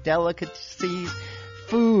Greek delicacies,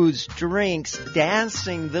 foods, drinks,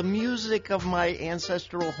 dancing, the music of my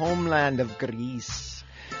ancestral homeland of Greece.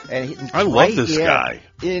 And I love this guy.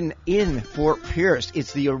 In Fort Pierce.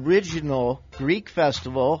 It's the original Greek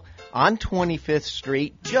festival on 25th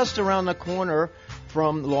Street, just around the corner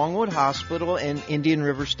from Longwood Hospital and Indian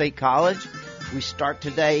River State College. We start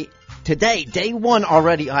today, day one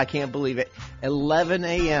already. I can't believe it. 11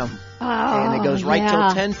 a.m. Oh, and it goes right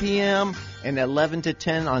till 10 p.m. and 11 to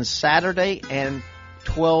 10 on Saturday and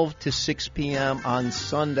 12 to 6 p.m. on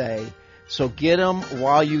Sunday. So get them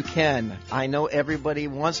while you can. I know everybody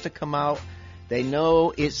wants to come out. They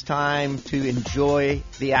know it's time to enjoy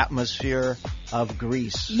the atmosphere of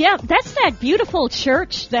Greece. Yeah, that's that beautiful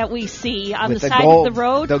church that we see on With the side of the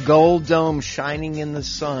road. The gold dome shining in the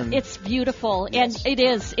sun. It's beautiful, Yes. and it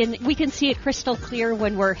is. And we can see it crystal clear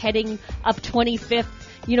when we're heading up 25th,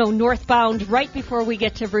 you know, northbound, right before we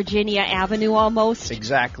get to Virginia Avenue almost.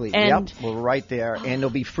 Exactly. And yep, we're right there. And there'll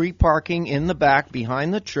be free parking in the back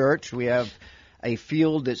behind the church. We have a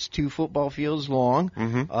field that's 2 football fields long,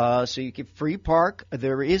 so you can free park.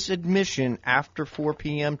 There is admission after 4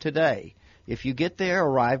 p.m. today. If you get there,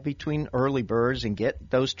 arrive between early birds and get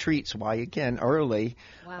those treats while you can early.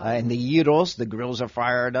 Wow. And the gyros, the grills are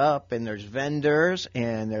fired up, and there's vendors,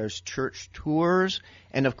 and there's church tours,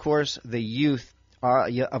 and of course the youth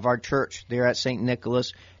of our church there at St.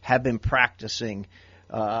 Nicholas have been practicing.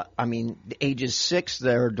 Ages 6,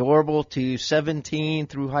 they're adorable, to 17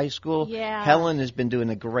 through high school. Yeah. Helen has been doing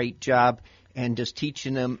a great job and just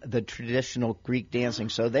teaching them the traditional Greek dancing.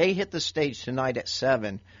 So they hit the stage tonight at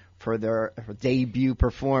 7 for their debut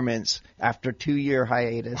performance after 2-year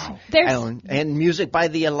hiatus. And music by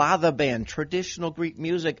the Alada Band, traditional Greek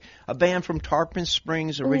music, a band from Tarpon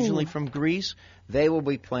Springs, originally from Greece. They will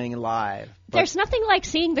be playing live. There's nothing like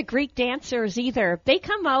seeing the Greek dancers either. They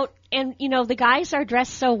come out and, you know, the guys are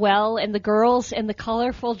dressed so well, and the girls in the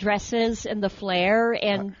colorful dresses and the flair,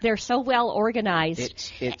 and they're so well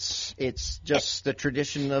organized. It's just the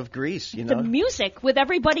tradition of Greece, you know. The music with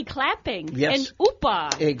everybody clapping. Yes. And upa.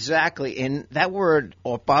 Exactly. And that word,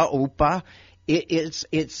 upa,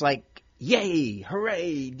 it's like, yay,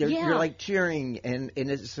 hooray. You're like cheering, and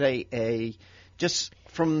it's a just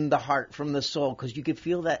from the heart, from the soul, because you could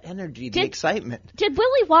feel that energy, the excitement. Did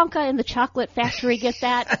Willy Wonka and the Chocolate Factory get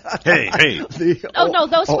that? Hey. No,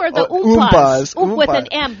 those were the Oompas. With an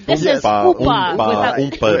M. This is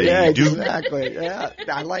Oompa. Yeah, exactly. Yeah,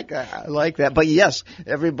 I like that. But yes,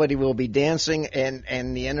 everybody will be dancing,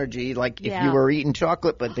 and the energy, like if you were eating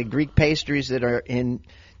chocolate, but the Greek pastries that are in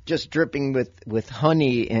just dripping with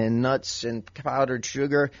honey and nuts and powdered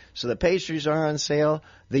sugar. So the pastries are on sale.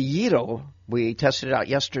 The gyro, we tested it out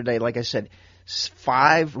yesterday, like I said,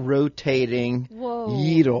 5 rotating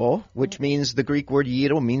gyro, which means the Greek word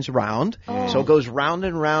gyro means round. So it goes round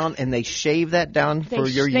and round, and they shave that down for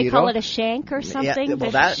your gyro. They call it a shank or something? Yeah,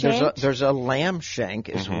 well, there's a lamb shank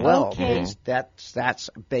as well. Okay. That's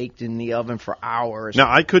baked in the oven for hours. Now,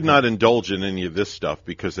 I could not indulge in any of this stuff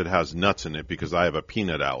because it has nuts in it, because I have a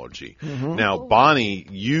peanut allergy. Now, Bonnie,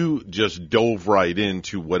 you just dove right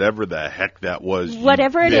into whatever the heck that was.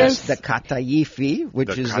 Whatever it is. The kataifi,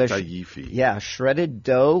 which is shredded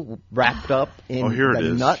dough wrapped up in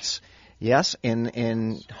the nuts. Yes,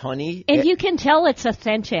 and honey. And you can tell it's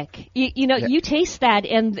authentic. You taste that,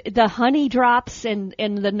 and the honey drops and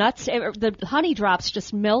the nuts, the honey drops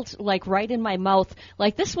just melt like right in my mouth.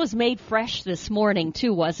 Like this was made fresh this morning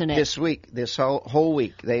too, wasn't it? This week, this whole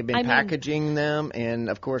week. They've been packaging them, and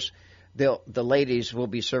of course, the ladies will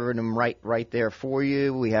be serving them right there for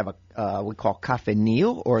you. We have we call Cafe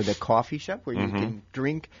Neil, or the coffee shop, where you can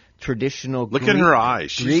drink traditional Look Greek, at her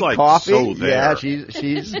eyes. She's Greek like coffee. so there. Yeah,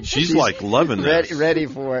 she's like loving this. Ready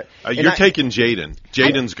for it. You're taking Jaden.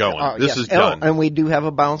 Jaden's going. This is done. And we do have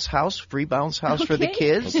a bounce house, free bounce house for the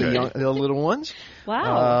kids, the little ones.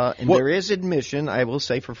 Wow. And there is admission, I will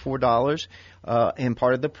say, for $4. And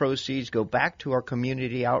part of the proceeds go back to our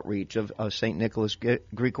community outreach of St. Nicholas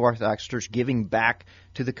Greek Orthodox Church, giving back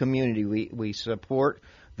to the community. We support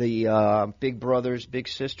the Big Brothers, Big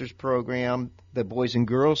Sisters program, the Boys and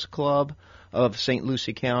Girls Club of St.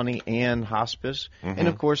 Lucie County, and hospice. And,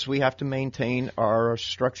 of course, we have to maintain our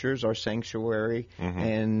structures, our sanctuary,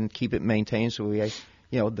 and keep it maintained. So we,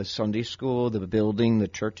 the Sunday school, the building, the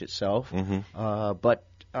church itself. But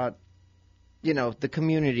the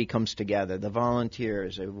community comes together. The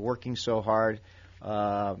volunteers are working so hard.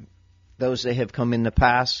 Those that have come in the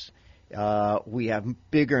past, we have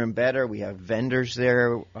bigger and better. We have vendors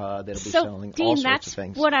there that'll be selling Dean, all sorts of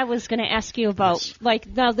things. that's what I was going to ask you about. Yes. Like,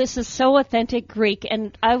 now this is so authentic Greek,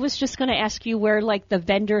 and I was just going to ask you where, like, the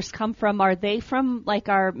vendors come from. Are they from, like,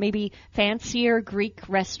 our maybe fancier Greek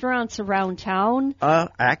restaurants around town?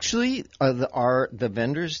 Actually, the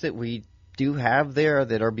vendors that we do have there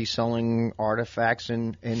that are be selling artifacts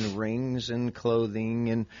and rings and clothing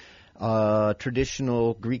and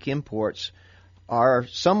traditional Greek imports.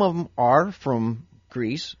 Some of them are from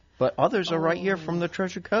Greece, but others are right here from the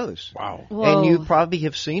Treasure Coast. Wow. Whoa. And you probably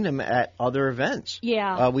have seen them at other events.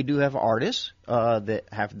 Yeah. We do have artists that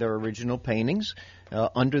have their original paintings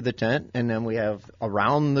under the tent, and then we have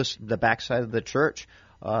around the backside of the church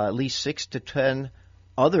at least 6 to 10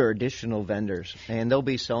 other additional vendors, and they'll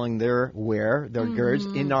be selling their goods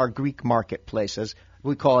in our Greek marketplace, as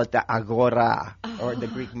we call it, the Agora, or the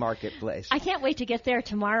Greek marketplace. I can't wait to get there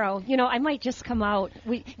tomorrow. I might just come out.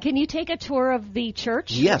 Can you take a tour of the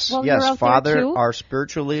church? Yes. You're out Father, there too? our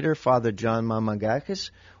spiritual leader, Father John Mamagakis,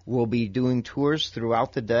 will be doing tours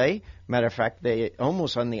throughout the day. Matter of fact, they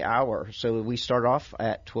almost on the hour. So we start off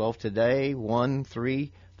at 12 today, 1,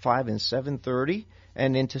 3, 5, and 7:30,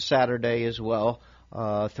 and into Saturday as well.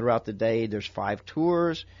 Throughout the day, there's 5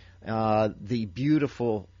 tours. The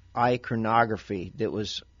beautiful iconography that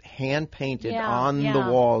was hand-painted on the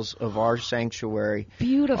walls of our sanctuary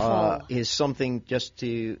is something just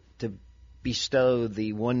to bestow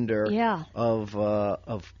the wonder of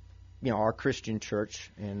our Christian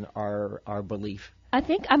church and our belief. I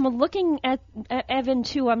think I'm looking at Evan,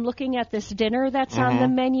 too. I'm looking at this dinner that's on the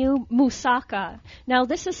menu, moussaka. Now,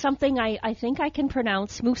 this is something I think I can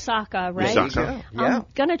pronounce, moussaka, right? Moussaka. Yeah. I'm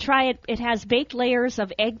going to try it. It has baked layers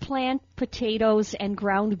of eggplant, potatoes, and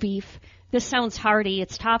ground beef. This sounds hearty.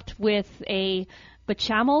 It's topped with a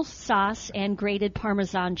bechamel sauce and grated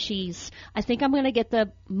Parmesan cheese. I think I'm going to get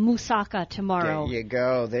the moussaka tomorrow. There you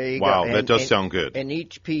go. Wow, that does sound good. And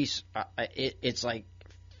each piece, it's like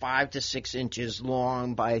 5 to 6 inches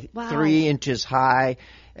long by 3 inches high,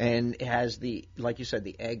 and it has like you said,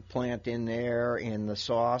 the eggplant in there and the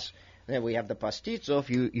sauce. Then we have the pastizo. If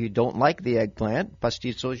you don't like the eggplant,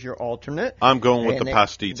 pastizo is your alternate. I'm going with the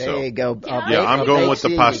pastizo. There you go. I'm going with the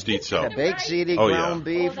pastizo. The baked ziti, ground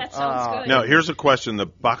beef. That sounds good. Now, here's a question. The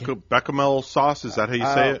bechamel sauce, is that how you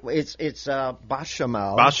say it? It's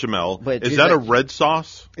bechamel. Bechamel. But is that a red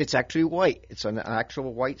sauce? It's actually white. It's an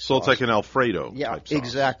actual white sauce. So it's like an Alfredo type sauce.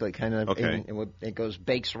 Exactly. Kind of. Okay. It goes,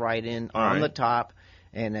 bakes right in All on right. the top,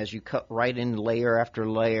 and as you cut right in layer after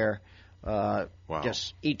layer,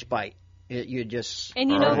 just each bite, you're just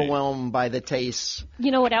overwhelmed by the taste.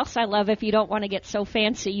 You know what else I love? If you don't want to get so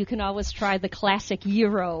fancy, you can always try the classic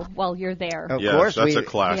gyro while you're there. Of course, that's a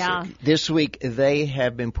classic. Yeah. This week they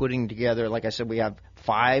have been putting together, like I said, we have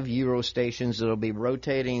 5 gyro stations that'll be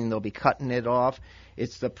rotating. They'll be cutting it off.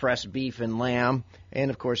 It's the pressed beef and lamb,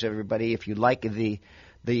 and of course, everybody, if you like the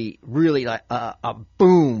really like a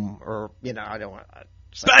boom, or I don't want.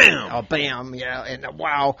 Bam! Oh, bam, yeah, and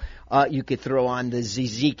wow. You could throw on the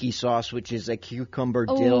tzatziki sauce, which is a cucumber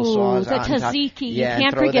dill sauce. The tzatziki. Yeah, you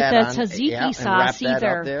can't forget the tzatziki sauce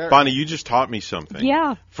either. Bonnie, you just taught me something.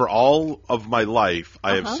 Yeah. For all of my life,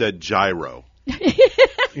 I have said gyro.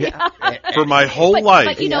 Yeah. For my whole life.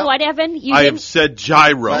 But you know what, Evan? I have said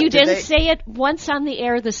gyro. You didn't say it once on the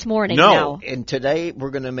air this morning. No. And today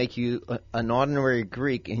we're going to make you an ordinary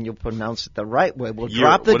Greek, and you'll pronounce it the right way. We'll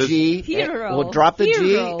drop the G. Gyro. We'll drop the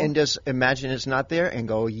Gyro. G and just imagine it's not there and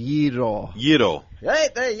go gyro. Gyro.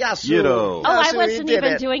 Hey, Yasu. Gyro. Oh, I Yasu, wasn't you did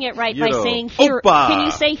even it. doing it right Gyro. by saying hero. Oppa. Can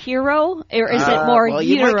you say hero, or is it more well,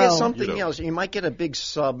 you might get gyro? something Gyro. else. You might get a big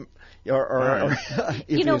sub, or if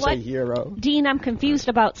You know say what? hero. Dean, I'm confused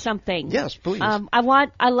about something. Yes, please.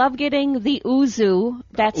 I love getting the ouzo.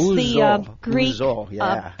 That's the Greek Ouzo,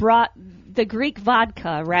 yeah. the Greek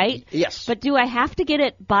vodka, right? Yes. But do I have to get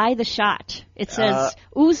it by the shot? It says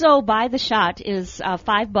ouzo by the shot is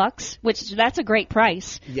 $5, which that's a great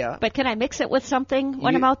price. Yeah. But can I mix it with something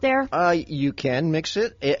when I'm out there? You can mix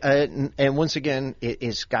it, and once again,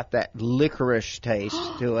 it's got that licorice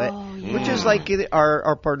taste to it, which is like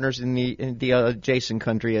our partners in the adjacent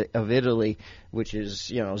country of Italy, which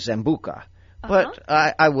is Zambuca. But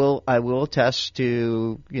I will attest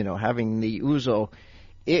to having the ouzo.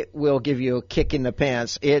 It will give you a kick in the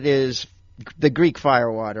pants. It is the Greek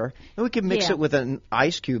firewater. And we can mix it with an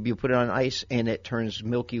ice cube. You put it on ice and it turns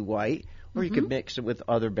milky white. Or you could mix it with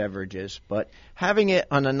other beverages. But having it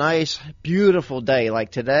on a nice, beautiful day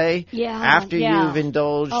like today, after you've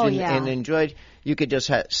indulged and enjoyed, you could just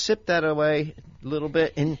sip that away a little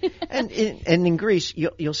bit. And in Greece,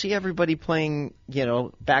 you'll see everybody playing,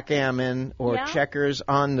 backgammon or checkers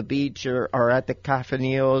on the beach or at the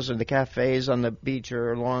cafeneos or the cafes on the beach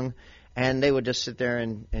or along. And they would just sit there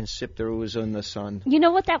and sip their ouzo in the sun. You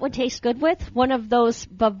know what that would taste good with? One of those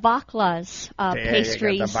bavaklas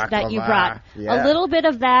pastries that you brought. Yeah. A little bit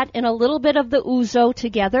of that and a little bit of the ouzo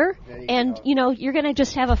together. And, you're going to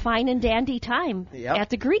just have a fine and dandy time at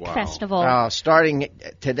the Greek festival. Starting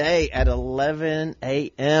today at 11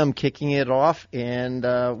 a.m., kicking it off. And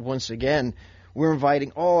once again, we're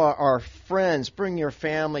inviting all our friends. Bring your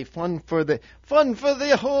family. Fun for the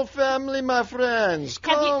whole family, my friends.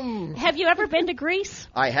 Come. Have you ever been to Greece?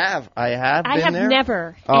 I have. I have there.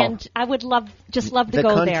 Never, and I would love to go there. The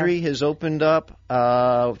country has opened up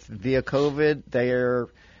via COVID.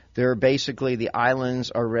 They're basically, the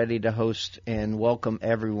islands are ready to host and welcome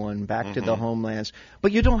everyone back to the homelands.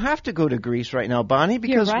 But you don't have to go to Greece right now, Bonnie,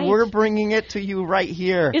 because we're bringing it to you right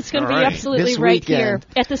here. It's going to be absolutely this right weekend. here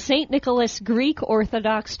at the St. Nicholas Greek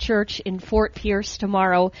Orthodox Church in Fort Pierce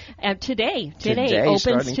tomorrow. Today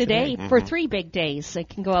opens today for 3 big days. It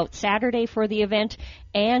can go out Saturday for the event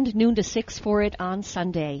and noon to 6 for it on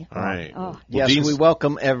Sunday. All right. Yes, we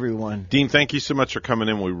welcome everyone. Dean, thank you so much for coming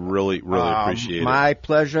in. We really, really appreciate it. My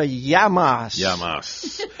pleasure. Yamas.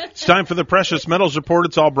 It's time for the Precious Metals Report.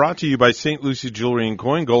 It's all brought to you by St. Lucie Jewelry and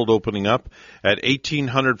Coin. Gold opening up at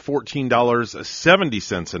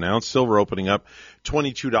 $1,814.70 an ounce. Silver opening up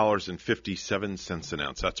 $22.57 an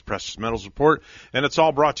ounce. That's Precious Metals Report, and it's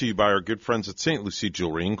all brought to you by our good friends at St. Lucie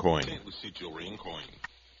Jewelry and Coin. St. Lucie Jewelry and Coin.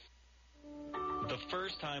 The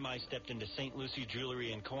first time I stepped into St. Lucie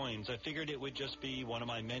Jewelry and Coins, I figured it would just be one of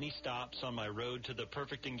my many stops on my road to the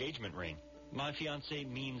perfect engagement ring. My fiancée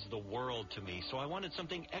means the world to me, so I wanted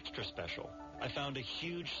something extra special. I found a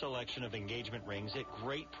huge selection of engagement rings at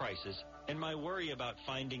great prices, and my worry about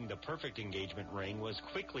finding the perfect engagement ring was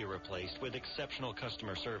quickly replaced with exceptional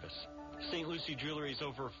customer service. St. Lucie Jewelry's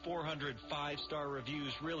over 400 5-star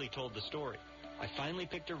reviews really told the story. I finally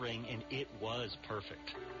picked a ring, and it was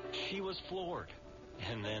perfect. She was floored.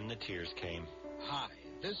 And then the tears came. Hi,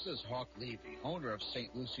 this is Hawk Levy, owner of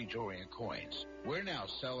St. Lucie Jewelry and Coins. We're now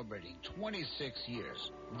celebrating 26 years,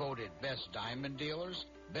 voted best diamond dealers,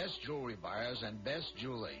 best jewelry buyers, and best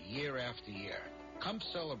jeweler year after year. Come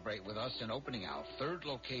celebrate with us in opening our 3rd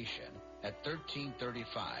location at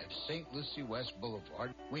 1335 St. Lucie West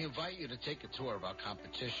Boulevard. We invite you to take a tour of our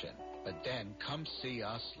competition, but then come see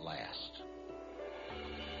us last.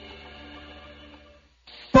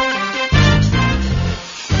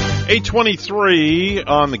 8:23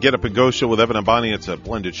 on the Get Up and Go show with Evan and Bonnie. It's a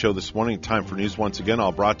blended show this morning. Time for news once again,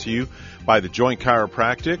 all brought to you by the Joint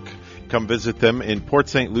Chiropractic. Come visit them in Port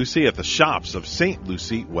St. Lucie at the shops of St.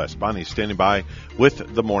 Lucie West. Bonnie's standing by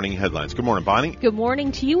with the morning headlines. Good morning, Bonnie. Good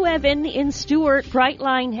morning to you, Evan. In Stewart,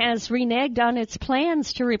 Brightline has reneged on its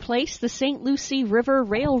plans to replace the St. Lucie River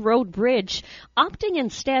Railroad Bridge, opting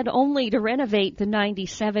instead only to renovate the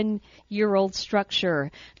 97-year-old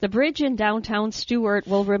structure. The bridge in downtown Stewart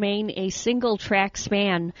will remain a single-track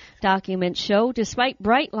span, documents show, despite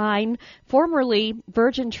Brightline, formerly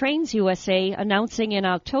Virgin Trains USA, announcing in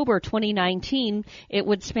October 2019 it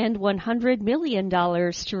would spend $100 million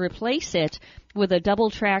to replace it with a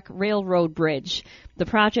double-track railroad bridge. The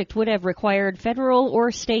project would have required federal or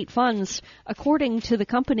state funds, according to the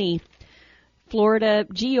company. Florida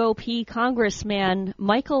GOP Congressman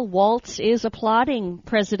Michael Waltz is applauding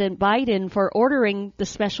President Biden for ordering the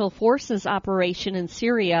Special Forces operation in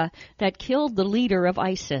Syria that killed the leader of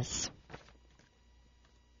ISIS.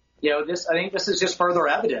 I think this is just further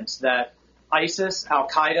evidence that ISIS,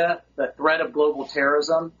 Al-Qaeda, the threat of global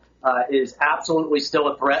terrorism is absolutely still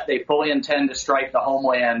a threat. They fully intend to strike the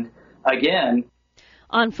homeland again.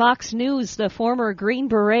 On Fox News, the former Green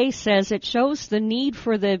Beret says it shows the need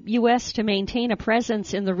for the U.S. to maintain a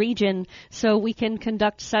presence in the region so we can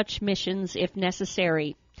conduct such missions if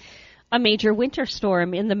necessary. A major winter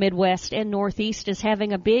storm in the Midwest and Northeast is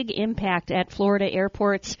having a big impact at Florida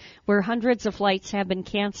airports, where hundreds of flights have been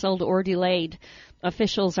canceled or delayed.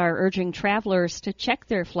 Officials are urging travelers to check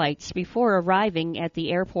their flights before arriving at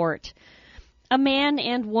the airport. A man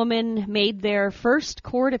and woman made their first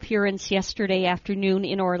court appearance yesterday afternoon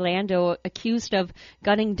in Orlando, accused of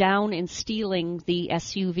gunning down and stealing the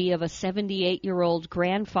SUV of a 78-year-old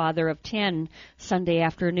grandfather of 10 Sunday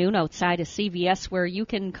afternoon outside a CVS where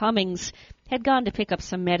Yukon Cummings had gone to pick up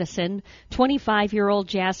some medicine. 25-year-old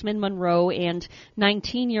Jasmine Monroe and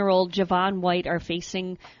 19-year-old Javon White are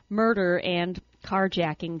facing murder and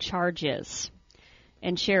carjacking charges.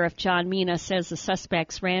 And Sheriff John Mina says the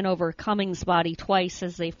suspects ran over Cummings' body twice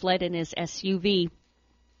as they fled in his SUV.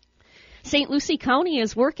 St. Lucie County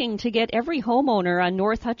is working to get every homeowner on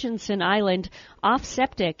North Hutchinson Island off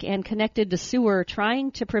septic and connected to sewer, trying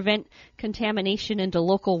to prevent contamination into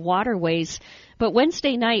local waterways. But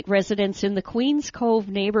Wednesday night, residents in the Queens Cove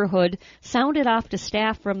neighborhood sounded off to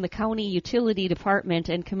staff from the County Utility Department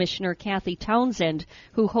and Commissioner Kathy Townsend,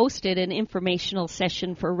 who hosted an informational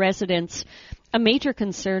session for residents. A major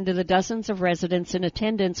concern to the dozens of residents in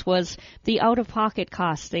attendance was the out-of-pocket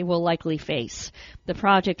costs they will likely face. The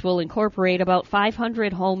project will incorporate about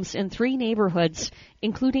 500 homes in 3 neighborhoods,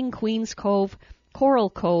 including Queens Cove, Coral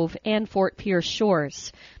Cove, and Fort Pierce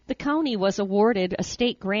Shores. The county was awarded a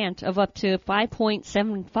state grant of up to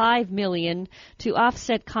 $5.75 million to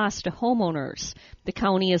offset costs to homeowners. The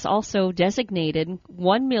county is also designated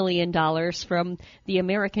 $1 million from the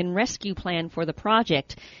American Rescue Plan for the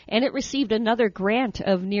project, and it received another grant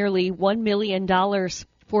of nearly $1 million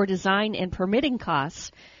for design and permitting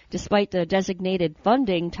costs. Despite the designated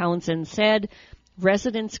funding, Townsend said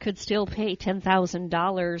residents could still pay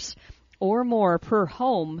 $10,000 or more per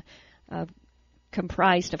home,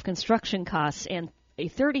 comprised of construction costs and a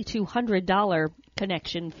 $3,200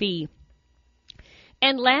 connection fee.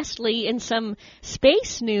 And lastly, in some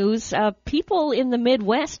space news, people in the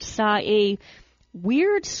Midwest saw a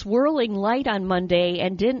weird swirling light on Monday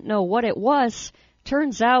and didn't know what it was.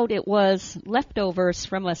 Turns out it was leftovers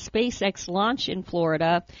from a SpaceX launch in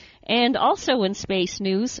Florida. And also in space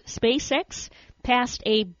news, SpaceX passed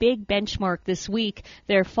a big benchmark this week.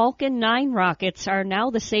 Their Falcon 9 rockets are now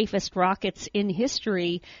the safest rockets in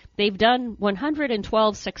history. They've done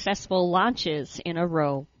 112 successful launches in a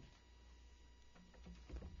row.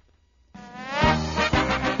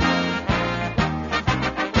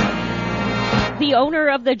 The owner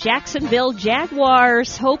of the Jacksonville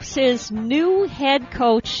Jaguars hopes his new head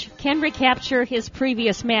coach can recapture his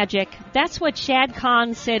previous magic. That's what Shad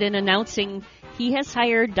Khan said in announcing he has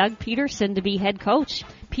hired Doug Peterson to be head coach.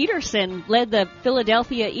 Peterson led the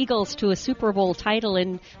Philadelphia Eagles to a Super Bowl title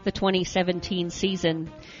in the 2017 season.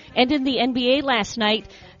 And in the NBA last night,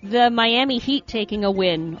 the Miami Heat taking a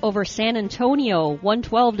win over San Antonio,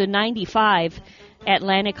 112-95.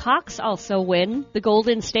 Atlantic Hawks also win. The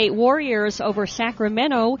Golden State Warriors over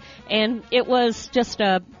Sacramento, and it was just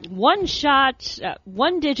a one-shot,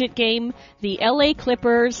 one-digit game. The LA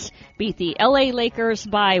Clippers beat the LA Lakers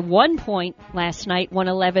by 1 point last night,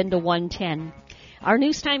 111-110. Our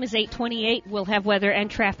news time is 8:28. We'll have weather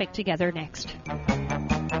and traffic together next.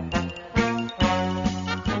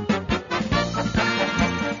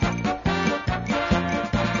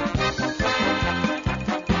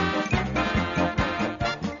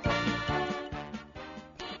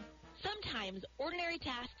 Ordinary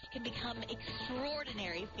tasks can become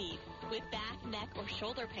extraordinary feats. With back, neck, or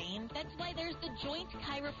shoulder pain, that's why there's the Joint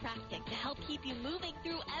Chiropractic to help keep you moving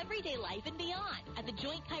through everyday life and beyond. At the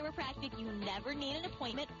Joint Chiropractic, you never need an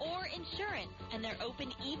appointment or insurance, and they're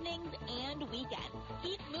open evenings and weekends.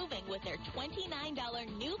 Keep moving with their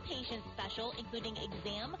 $29 new patient special, including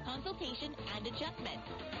exam, consultation, and adjustment.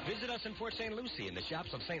 Visit us in Port St. Lucie in the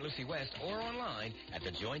shops of St. Lucie West or online at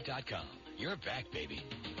thejoint.com. You're back, baby.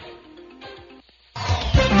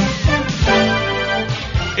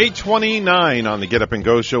 8:29 on the Get Up and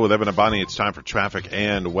Go show with Evan and Bonnie. It's time for traffic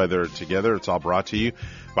and weather together. It's all brought to you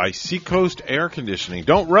by Seacoast Air Conditioning.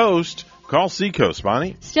 Don't roast. Call Seacoast,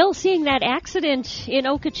 Bonnie. Still seeing that accident in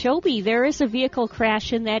Okeechobee. There is a vehicle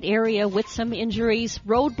crash in that area with some injuries.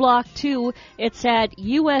 Roadblock 2, it's at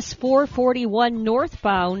US 441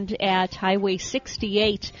 northbound at Highway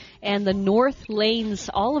 68, and the north lanes,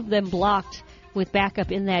 all of them blocked with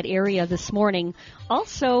backup in that area this morning.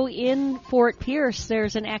 Also in Fort Pierce,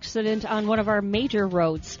 there's an accident on one of our major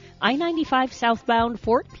roads. I-95 southbound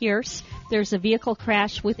Fort Pierce. There's a vehicle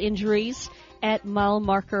crash with injuries at mile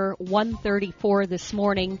marker 134 this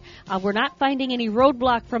morning. We're not finding any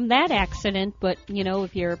roadblock from that accident, but,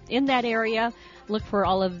 if you're in that area, look for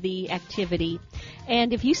all of the activity.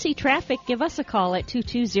 And if you see traffic, give us a call at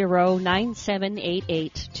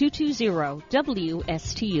 220-9788,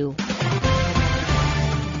 220-WSTU.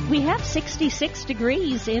 We have 66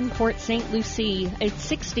 degrees in Port St. Lucie. It's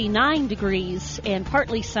 69 degrees and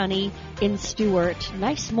partly sunny in Stuart.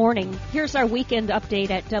 Nice morning. Here's our weekend update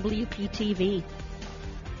at WPTV.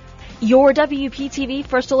 Your WPTV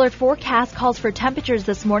First Alert forecast calls for temperatures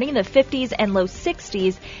this morning in the 50s and low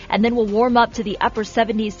 60s, and then will warm up to the upper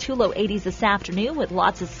 70s to low 80s this afternoon with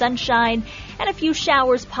lots of sunshine and a few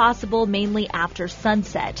showers possible, mainly after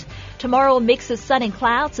sunset. Tomorrow, a mix of sun and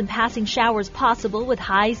clouds and passing showers possible with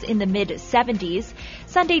highs in the mid-70s.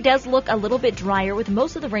 Sunday does look a little bit drier with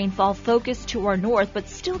most of the rainfall focused to our north, but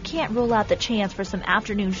still can't rule out the chance for some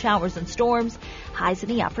afternoon showers and storms, highs in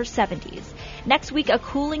the upper 70s. Next week, a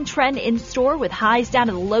cooling trend in store with highs down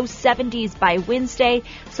to the low 70s by Wednesday.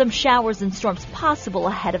 Some showers and storms possible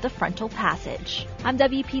ahead of the frontal passage. I'm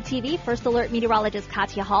WPTV First Alert meteorologist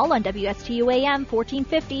Katya Hall on WSTU AM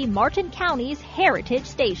 1450, Martin County's Heritage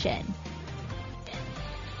Station.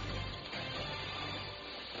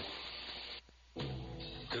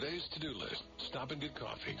 Today's to-do list. Stop and get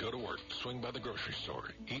coffee, go to work, swing by the grocery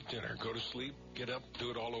store, eat dinner, go to sleep, get up, do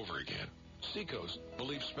it all over again. Seacoast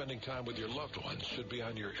believes spending time with your loved ones should be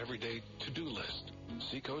on your everyday to-do list.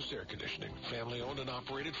 Seacoast Air Conditioning, family-owned and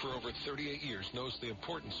operated for over 38 years, knows the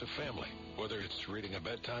importance of family. Whether it's reading a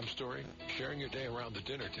bedtime story, sharing your day around the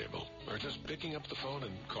dinner table, or just picking up the phone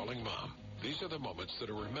and calling Mom. These are the moments that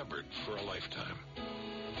are remembered for a lifetime.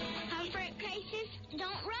 Comfort crisis,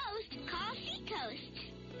 don't roast. Call Seacoast.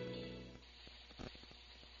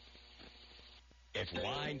 If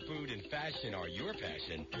wine, food, and fashion are your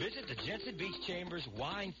passion, visit the Jensen Beach Chambers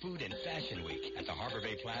Wine, Food, and Fashion Week at the Harbor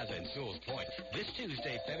Bay Plaza in Sewell's Point this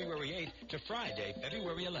Tuesday, February 8th to Friday,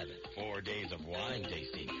 February 11th. 4 days of wine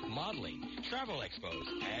tasting, modeling, travel expos,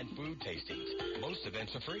 and food tastings. Most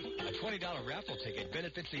events are free. A $20 raffle ticket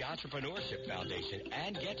benefits the Entrepreneurship Foundation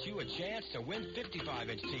and gets you a chance to win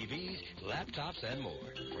 55-inch TVs, laptops, and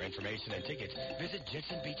more. For information and tickets, visit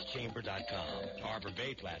JensenBeachChamber.com. Harbor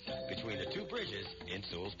Bay Plaza, between the two bridges in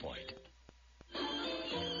Sewell's Point.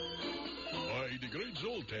 I, the great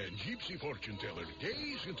Zoltan, gypsy fortune teller,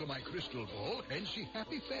 gaze into my crystal ball and see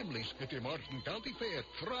happy families at the Martin County Fair,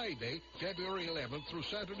 Friday, February 11th through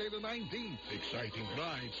Saturday the 19th. Exciting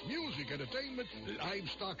rides, music, entertainment,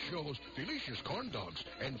 livestock shows, delicious corn dogs,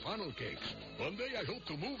 and funnel cakes. One day I hope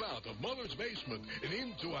to move out of Mother's basement and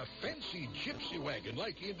into a fancy gypsy wagon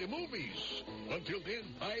like in the movies. Until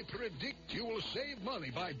then, I predict you will save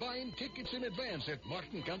money by buying tickets in advance at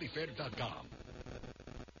martincountyfair.com.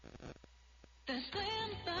 The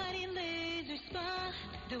Slim Body Laser Spa,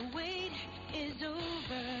 the wait is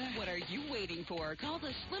over. What are you waiting for? Call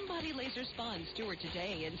the Slim Body Laser Spa in Stuart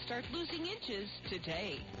today and start losing inches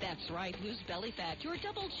today. That's right, lose belly fat, your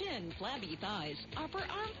double chin, flabby thighs, upper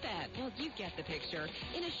arm fat. Well, you get the picture.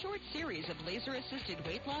 In a short series of laser-assisted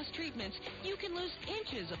weight loss treatments, you can lose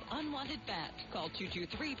inches of unwanted fat. Call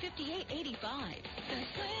 223-5885. The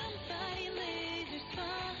Slim Body Laser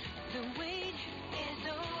Spa, the wait is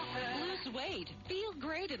over. Lose weight, feel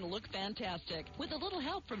great, and look fantastic with a little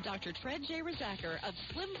help from Dr. Tred J. Rizacker of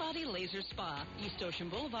Slim Body Laser Spa, East Ocean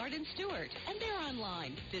Boulevard in Stuart. And they're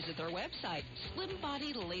online. Visit their website,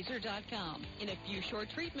 slimbodylaser.com. In a few short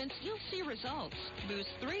treatments, you'll see results. Lose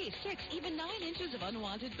 3, 6, even 9 inches of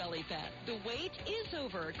unwanted belly fat. The wait is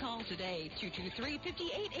over. Call today,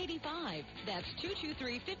 223-5885. That's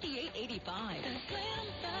 223-5885. The Slim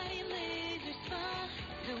Body Laser Spa,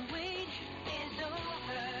 the wait is over.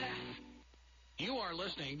 You are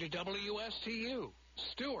listening to WSTU,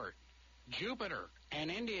 Stuart, Jupiter, and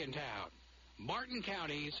Indiantown, Martin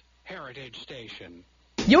County's Heritage Station.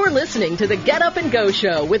 You're listening to the Get Up and Go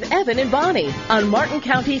Show with Evan and Bonnie on Martin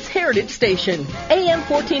County's Heritage Station, AM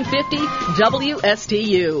 1450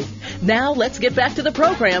 WSTU. Now let's get back to the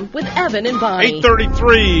program with Evan and Bonnie.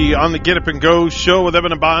 8:33 on the Get Up and Go Show with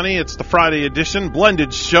Evan and Bonnie. It's the Friday edition,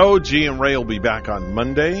 blended show. G and Ray will be back on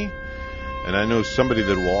Monday. And I know somebody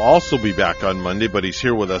that will also be back on Monday, but he's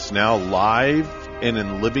here with us now live and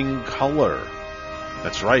in living color.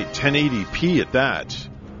 That's right, 1080p at that.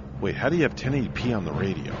 Wait, how do you have 1080p on the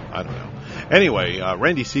radio? I don't know. Anyway,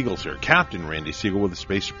 Randy Segal's here. Captain Randy Segal with the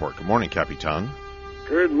Space Report. Good morning, Capitan.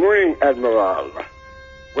 Good morning, Admiral.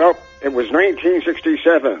 Well, It was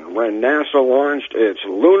 1967 when NASA launched its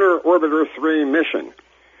Lunar Orbiter 3 mission.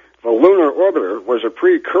 The Lunar Orbiter was a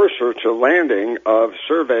precursor to landing of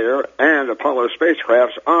Surveyor and Apollo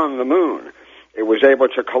spacecrafts on the Moon. It was able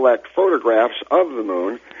to collect photographs of the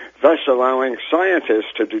Moon, thus allowing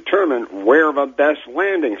scientists to determine where the best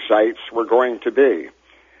landing sites were going to be.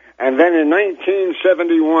 And then in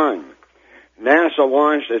 1971, NASA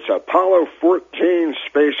launched its Apollo 14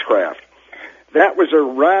 spacecraft. That was a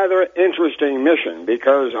rather interesting mission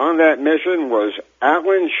because on that mission was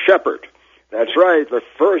Alan Shepard. That's right, the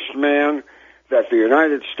first man that the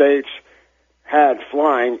United States had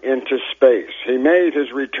flying into space. He made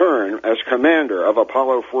his return as commander of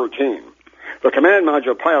Apollo 14. The command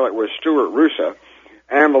module pilot was Stuart Roosa,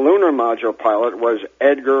 and the lunar module pilot was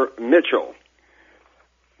Edgar Mitchell.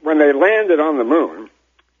 When they landed on the Moon,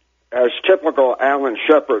 as typical Alan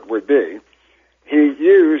Shepard would be, he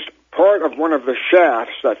used part of one of the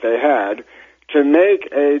shafts that they had to make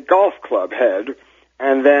a golf club head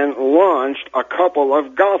and then launched a couple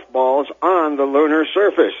of golf balls on the lunar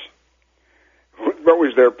surface. What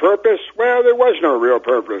was their purpose? Well, there was no real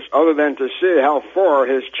purpose other than to see how far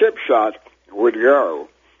his chip shot would go,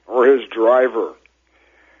 or his driver.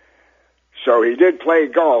 So he did play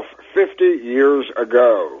golf 50 years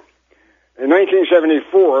ago. In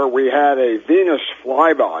 1974, we had a Venus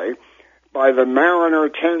flyby by the Mariner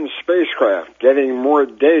 10 spacecraft, getting more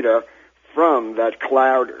data from that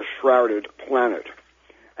cloud-shrouded planet.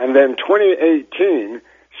 And then 2018,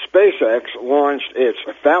 SpaceX launched its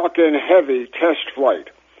Falcon Heavy test flight.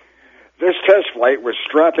 This test flight was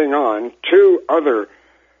strapping on 2 other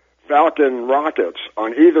Falcon rockets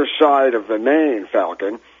on either side of the main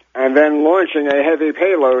Falcon and then launching a heavy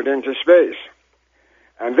payload into space.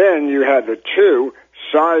 And then you had the 2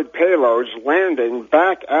 side payloads landing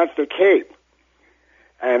back at the Cape.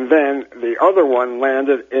 And then the other one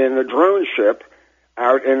landed in the drone ship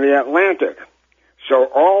out in the Atlantic. So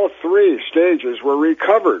all 3 stages were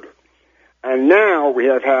recovered. And now we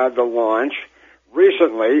have had the launch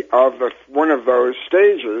recently of one of those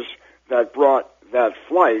stages that brought that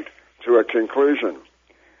flight to a conclusion.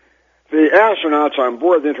 The astronauts on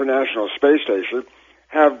board the International Space Station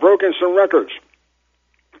have broken some records.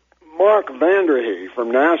 Mark Vanderhee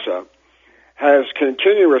from NASA has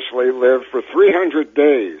continuously lived for 300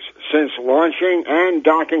 days since launching and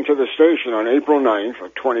docking to the station on April 9th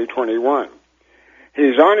of 2021.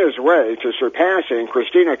 He's on his way to surpassing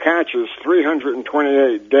Christina Koch's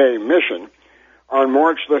 328-day mission on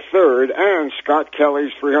March the 3rd and Scott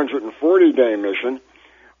Kelly's 340-day mission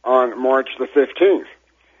on March the 15th.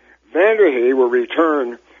 Vanderhee will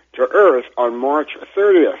return to Earth on March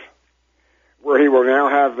 30th, where he will now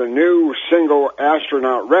have the new single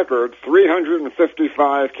astronaut record,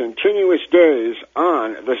 355 continuous days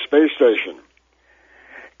on the space station.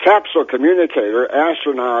 Capsule communicator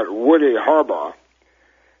astronaut Woody Harbaugh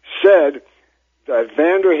said that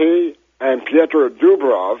Vanderhee and Piotr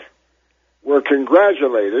Dubrov were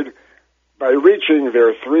congratulated by reaching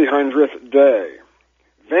their 300th day.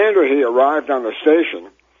 Vanderhee arrived on the station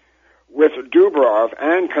with Dubrov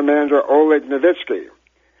and Commander Oleg Novitsky.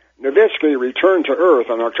 Novitsky returned to Earth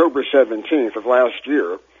on October 17th of last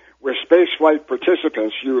year with spaceflight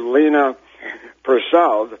participants Yelena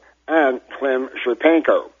Persald and Klim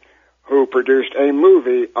Sherpenko, who produced a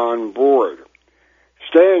movie on board.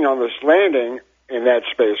 Staying on this landing in that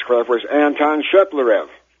spacecraft was Anton Sheplerev.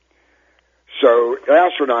 So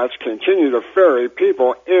astronauts continue to ferry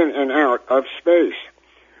people in and out of space.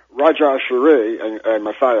 Raja Shri and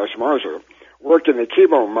Matthias Marzer worked in the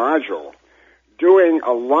Kibo module, doing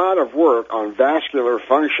a lot of work on vascular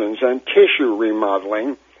functions and tissue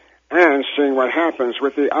remodeling and seeing what happens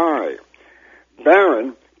with the eye.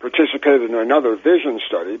 Barron participated in another vision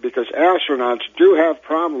study because astronauts do have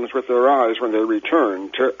problems with their eyes when they return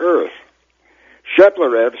to Earth.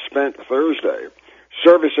 Sheplerev spent Thursday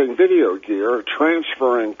servicing video gear,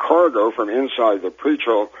 transferring cargo from inside the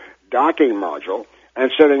Preachel docking module,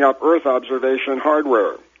 and setting up Earth observation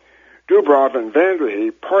hardware. Dubrov and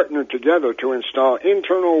Vanderhee partnered together to install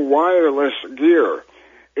internal wireless gear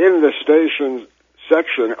in the station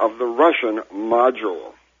section of the Russian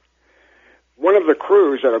module. One of the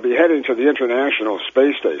crews that will be heading to the International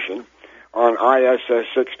Space Station on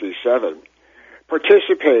ISS-67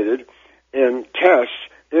 participated in tests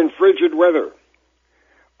in frigid weather.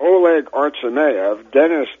 Oleg Artsemeyev,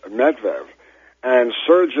 Denis Medvedev, and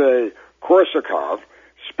Sergei Korsakov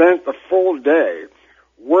spent the full day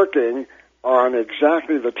working on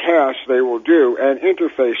exactly the tasks they will do and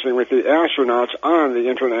interfacing with the astronauts on the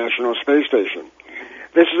International Space Station.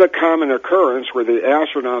 This is a common occurrence where the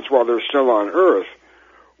astronauts, while they're still on Earth,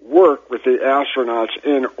 work with the astronauts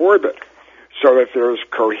in orbit so that there's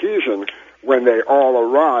cohesion when they all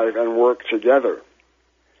arrive and work together.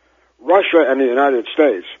 Russia and the United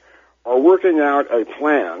States are working out a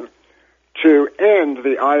plan to end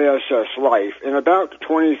the ISS life in about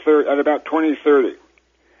 2030.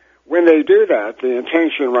 When they do that, the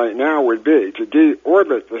intention right now would be to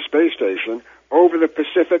deorbit the space station over the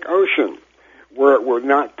Pacific Ocean, where it would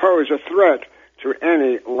not pose a threat to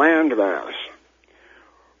any landmass.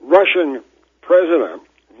 Russian President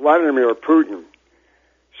Vladimir Putin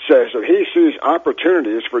says that he sees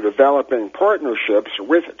opportunities for developing partnerships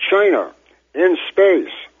with China in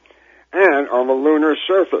space and on the lunar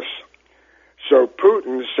surface. So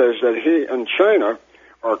Putin says that he and China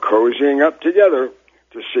are cozying up together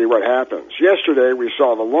to see what happens. Yesterday, we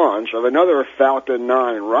saw the launch of another Falcon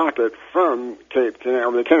 9 rocket from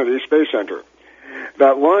the Kennedy Space Center.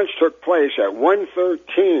 That launch took place at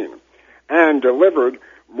 1:13 and delivered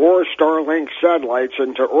more Starlink satellites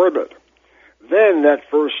into orbit. Then that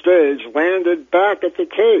first stage landed back at the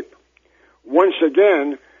Cape, once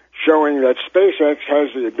again showing that SpaceX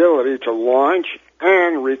has the ability to launch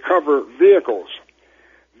and recover vehicles.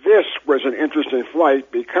 This was an interesting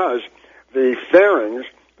flight because the fairings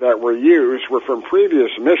that were used were from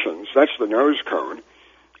previous missions, that's the nose cone,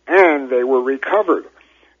 and they were recovered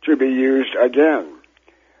to be used again.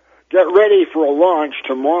 Get ready for a launch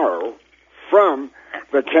tomorrow from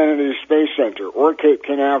the Kennedy Space Center or Cape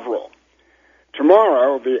Canaveral.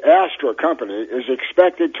 Tomorrow, the Astra company is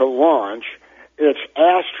expected to launch its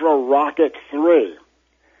Astra Rocket 3.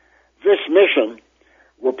 This mission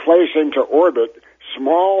will place into orbit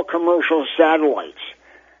small commercial satellites,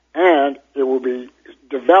 and it will be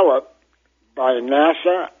developed by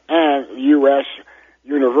NASA and U.S.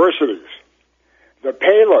 universities. The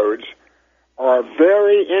payloads are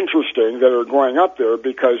very interesting that are going up there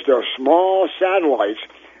because they're small satellites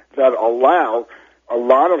that allow a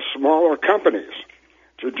lot of smaller companies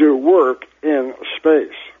to do work in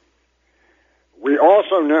space. We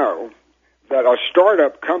also know that a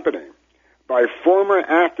startup company by former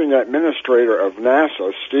acting administrator of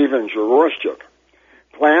NASA, Stephen Jaroszczuk,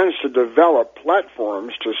 plans to develop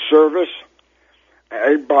platforms to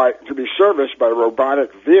be serviced by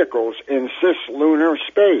robotic vehicles in cislunar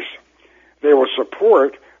space. They will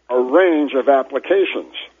support a range of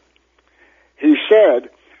applications. He said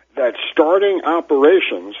that starting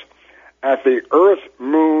operations at the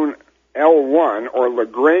Earth-Moon L1 or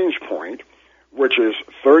Lagrange point, which is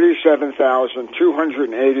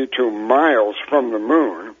 37,282 miles from the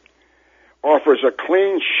moon, offers a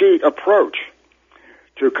clean sheet approach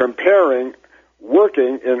to comparing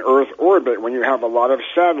working in Earth orbit when you have a lot of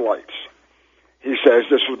satellites. He says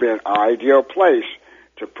this would be an ideal place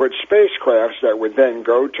to put spacecrafts that would then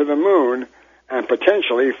go to the moon and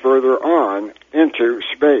potentially further on into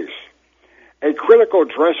space. A critical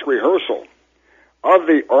dress rehearsal of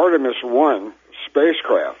the Artemis 1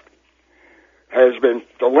 spacecraft has been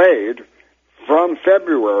delayed from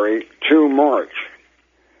February to March.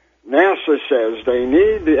 NASA says they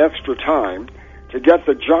need the extra time to get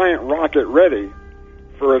the giant rocket ready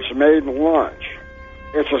for its maiden launch.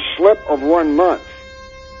 It's a slip of 1 month,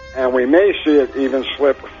 and we may see it even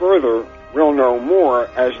slip further. We'll know more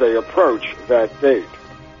as they approach that date.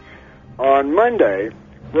 On Monday,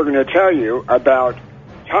 we're going to tell you about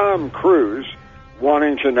Tom Cruise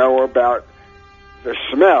wanting to know about the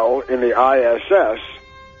smell in the ISS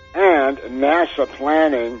and NASA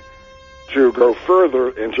planning to go further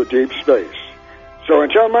into deep space. So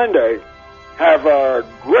until Monday, have a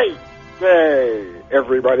great day,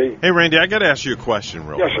 everybody. Hey, Randy, I got to ask you a question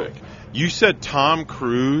real quick. Sir. You said Tom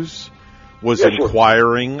Cruise was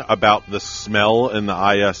inquiring about the smell in the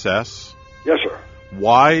ISS? Yes, sir.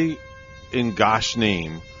 Why, in gosh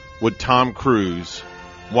name, would Tom Cruise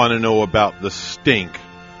want to know about the stink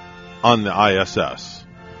on the ISS?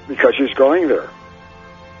 Because he's going there.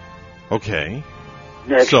 Okay.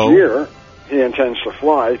 Next year, he intends to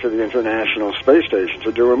fly to the International Space Station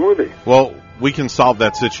to do a movie. Well, we can solve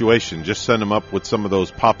that situation. Just send him up with some of those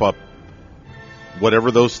pop-up, whatever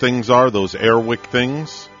those things are, those Airwick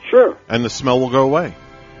things. Sure. And the smell will go away.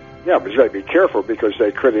 Yeah, but you got to be careful because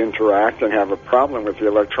they could interact and have a problem with the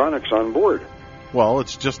electronics on board. Well,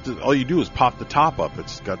 it's just, all you do is pop the top up.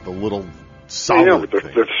 It's got the little solid but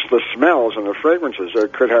the smells and the fragrances, they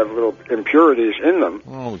could have little impurities in them.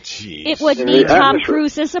 Oh, jeez. It would need Tom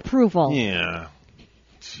Cruise's approval. Yeah.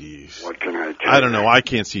 Jeez. What can I tell you? I don't know. I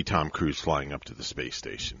can't see Tom Cruise flying up to the space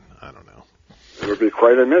station. I don't know. It would be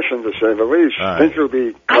quite a mission, to say the least. Think it would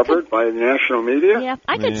be covered by national media? Yeah,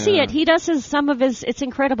 I could see it. He does it's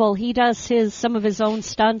incredible. He does some of his own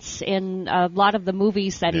stunts in a lot of the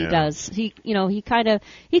movies that he does. He kind of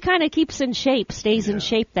keeps in shape, stays in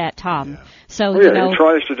shape, that Tom. So, he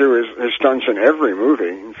tries to do his stunts in every movie.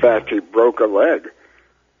 In fact, he broke a leg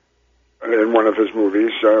in one of his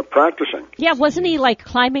movies practicing. Yeah, wasn't he like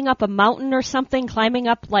climbing up a mountain or something? Climbing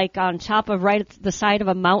up like on top of right at the side of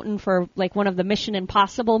a mountain for like one of the Mission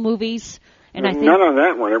Impossible movies? And I think not on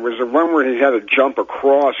that one. It was the one where he had to jump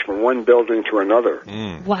across from one building to another.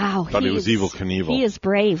 Wow. Thought he was Evel Knievel. He is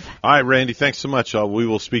brave. All right, Randy, thanks so much. We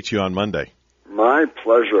will speak to you on Monday. My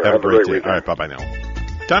pleasure. Have a great day. weekend. All right, bye-bye now.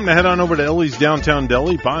 Time to head on over to Ellie's Downtown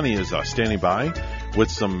Deli. Bonnie is standing by with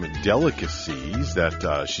some delicacies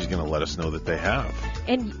that she's going to let us know that they have.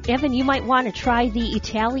 And, Evan, you might want to try the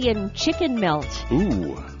Italian chicken melt.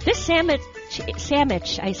 Ooh. This sandwich,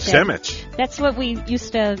 I said. Sandwich. That's what we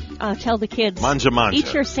used to tell the kids. Manja.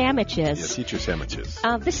 Eat your sandwiches. Yes, eat your sandwiches.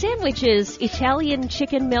 The sandwich is Italian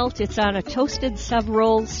chicken melt. It's on a toasted sub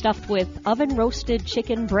roll stuffed with oven-roasted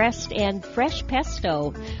chicken breast and fresh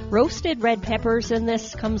pesto. Roasted red peppers in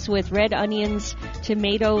this. Comes with red onions,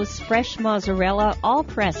 tomatoes, fresh mozzarella, all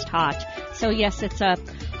pressed hot. So, yes, it's a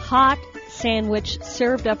hot sandwich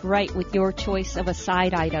served up right with your choice of a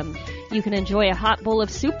side item. You can enjoy a hot bowl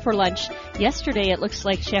of soup for lunch. Yesterday, it looks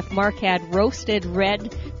like Chef Mark had roasted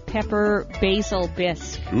red pepper basil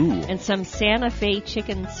bisque and some Santa Fe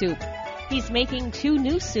chicken soup. He's making 2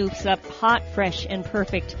 new soups up hot, fresh, and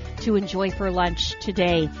perfect to enjoy for lunch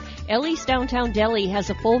today. Ellie's Downtown Deli has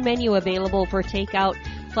a full menu available for takeout,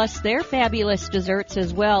 plus their fabulous desserts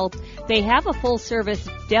as well. They have a full-service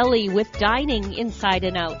deli with dining inside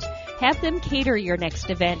and out. Have them cater your next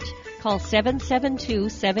event. Call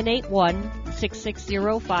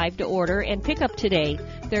 772-781-6605 to order and pick up today.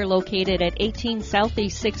 They're located at 18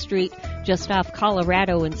 Southeast 6th Street, just off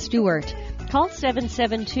Colorado and Stewart. Call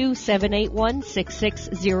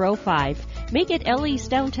 772-781-6605. Make it Ellie's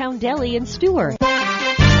Downtown Deli in Stewart.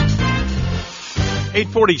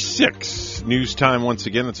 8:46 news time once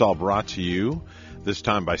again. It's all brought to you this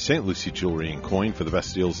time by St. Lucie Jewelry and Coin. For the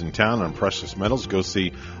best deals in town on precious metals, go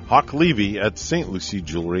see Hawk Levy at St. Lucie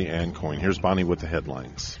Jewelry and Coin. Here's Bonnie with the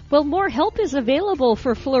headlines. Well, more help is available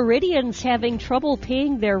for Floridians having trouble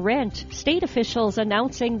paying their rent. State officials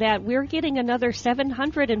announcing that we're getting another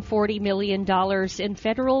 $740 million in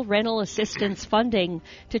federal rental assistance funding.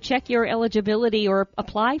 To check your eligibility or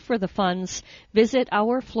apply for the funds, visit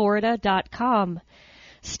ourflorida.com.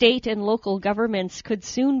 State and local governments could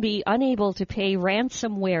soon be unable to pay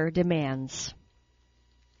ransomware demands.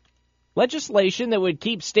 Legislation that would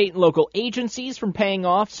keep state and local agencies from paying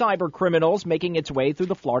off cyber criminals making its way through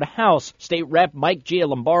the Florida House. State Rep Mike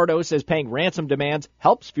Gialombardo says paying ransom demands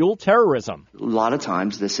helps fuel terrorism. A lot of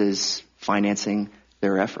times this is financing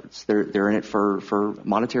their efforts. They're in it for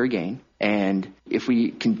monetary gain. And if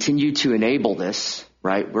we continue to enable this,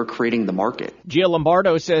 right, we're creating the market.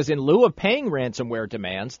 Gialombardo says in lieu of paying ransomware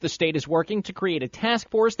demands, the state is working to create a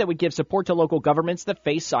task force that would give support to local governments that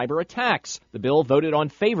face cyber attacks. The bill voted on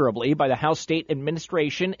favorably by the House State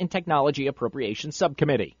Administration and Technology Appropriations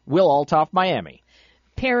Subcommittee. Will Altoff, Miami.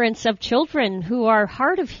 Parents of children who are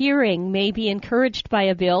hard of hearing may be encouraged by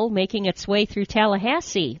a bill making its way through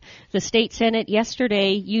Tallahassee. The state Senate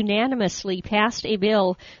yesterday unanimously passed a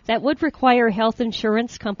bill that would require health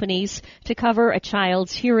insurance companies to cover a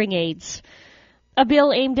child's hearing aids. A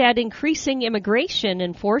bill aimed at increasing immigration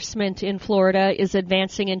enforcement in Florida is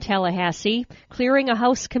advancing in Tallahassee, clearing a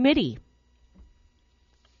House committee.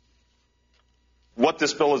 What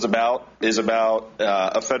this bill is about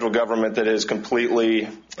a federal government that has completely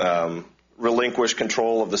relinquished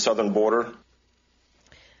control of the southern border.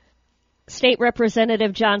 State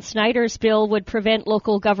Representative John Snyder's bill would prevent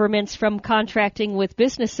local governments from contracting with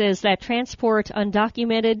businesses that transport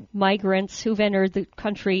undocumented migrants who've entered the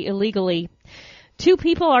country illegally. 2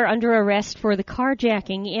 people are under arrest for the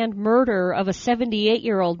carjacking and murder of a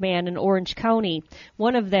 78-year-old man in Orange County.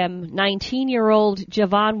 One of them, 19-year-old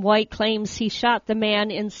Javon White, claims he shot the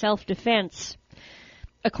man in self-defense.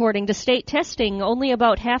 According to state testing, only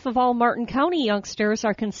about half of all Martin County youngsters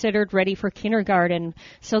are considered ready for kindergarten.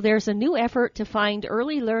 So there's a new effort to find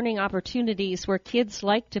early learning opportunities where kids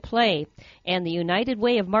like to play. And the United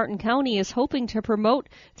Way of Martin County is hoping to promote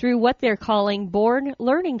through what they're calling Born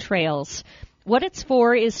Learning Trails. What it's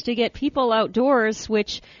for is to get people outdoors,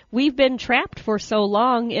 which we've been trapped for so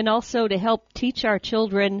long, and also to help teach our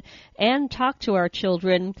children and talk to our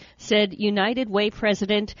children, said United Way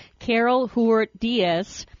President Carol Howard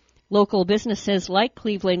Diaz. Local businesses like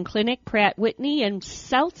Cleveland Clinic, Pratt Whitney, and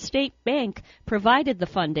South State Bank provided the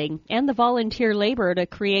funding and the volunteer labor to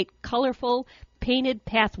create colorful, painted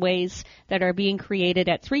pathways that are being created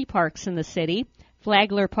at 3 parks in the city: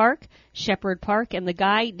 Flagler Park, Shepherd Park, and the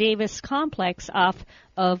Guy Davis Complex off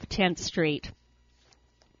of 10th Street.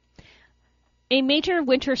 A major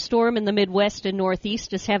winter storm in the Midwest and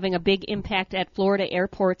Northeast is having a big impact at Florida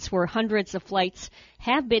airports where hundreds of flights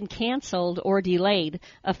have been canceled or delayed.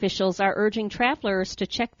 Officials are urging travelers to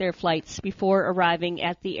check their flights before arriving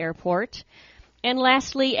at the airport. And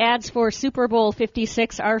lastly, ads for Super Bowl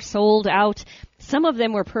 56 are sold out. Some of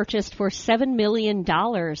them were purchased for $7 million.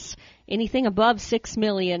 Anything above $6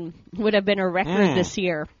 million would have been a record this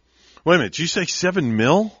year. Wait a minute, did you say $7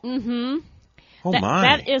 million? Mm-hmm. Oh, my.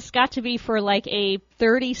 That has got to be for like a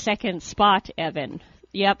 30-second spot, Evan.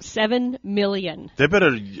 Yep, $7 million. They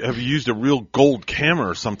better have used a real gold camera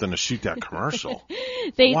or something to shoot that commercial.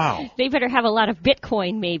 Wow. They better have a lot of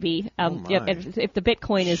Bitcoin, maybe, if the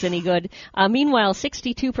Bitcoin is any good. Meanwhile,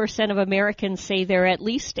 62% of Americans say they're at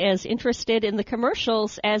least as interested in the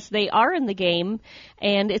commercials as they are in the game,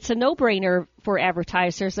 and it's a no-brainer for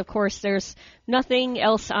advertisers. Of course, there's nothing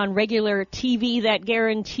else on regular TV that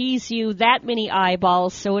guarantees you that many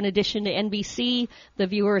eyeballs. So in addition to NBC, the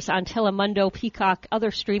viewers on Telemundo, Peacock,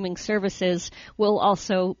 other streaming services will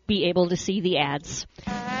also be able to see the ads.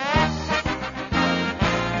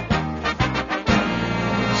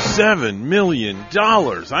 $7 million.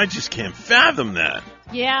 I just can't fathom that.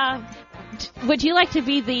 Yeah. Would you like to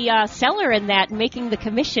be the seller in that, making the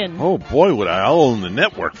commission? Oh, boy, would I. I'll own the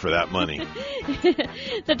network for that money.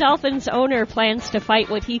 The Dolphins owner plans to fight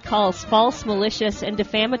what he calls false, malicious, and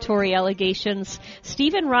defamatory allegations.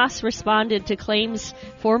 Stephen Ross responded to claims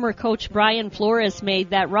former coach Brian Flores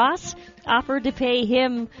made that Ross offered to pay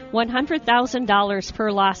him $100,000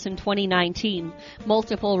 per loss in 2019.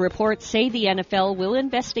 Multiple reports say the NFL will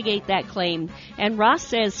investigate that claim, and Ross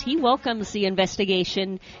says he welcomes the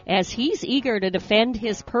investigation as he's eager to defend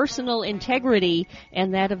his personal integrity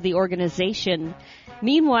and that of the organization.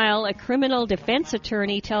 Meanwhile, a criminal defense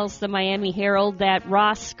attorney tells the Miami Herald that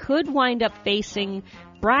Ross could wind up facing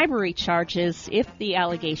bribery charges if the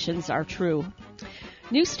allegations are true.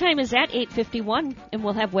 News time is at 8:51, and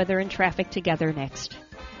we'll have weather and traffic together next.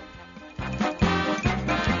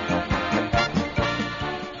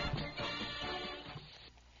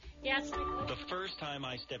 Yes. The first time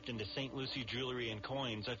I stepped into St. Lucie Jewelry and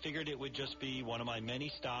Coins, I figured it would just be one of my many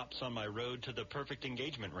stops on my road to the perfect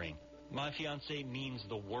engagement ring. My fiancée means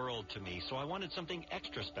the world to me, so I wanted something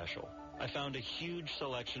extra special. I found a huge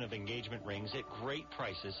selection of engagement rings at great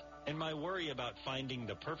prices, and my worry about finding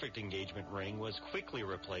the perfect engagement ring was quickly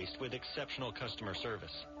replaced with exceptional customer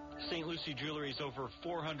service. St. Lucie Jewelry's over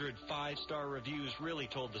 400 5-star reviews really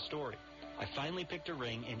told the story. I finally picked a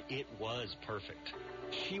ring, and it was perfect.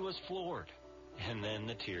 She was floored, and then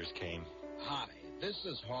the tears came. Hi, this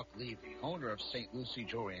is Hawk Levy, owner of St. Lucie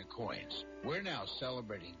Jewelry and Coins. We're now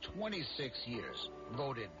celebrating 26 years,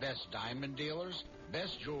 voted best diamond dealers,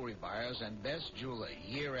 best jewelry buyers, and best jeweler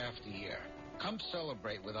year after year. Come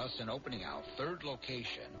celebrate with us in opening our third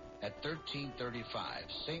location at 1335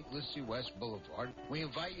 St. Lucie West Boulevard. We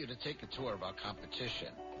invite you to take a tour of our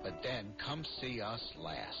competition, but then come see us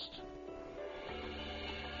last.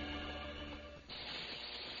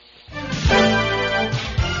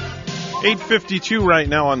 $8:52 right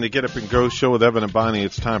now on the Get Up and Go show with Evan and Bonnie.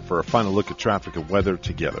 It's time for a final look at traffic and weather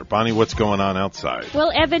together. Bonnie, what's going on outside?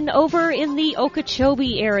 Well, Evan, over in the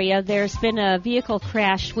Okeechobee area, there's been a vehicle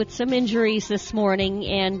crash with some injuries this morning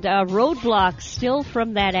and roadblocks still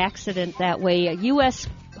from that accident that way. U.S.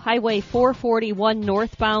 Highway 441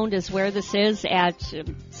 northbound is where this is at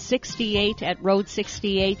 68, at Road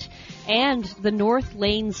 68. And the north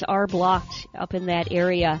lanes are blocked up in that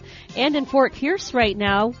area. And in Fort Pierce right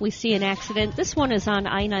now, we see an accident. This one is on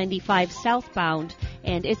I-95 southbound,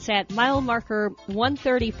 and it's at mile marker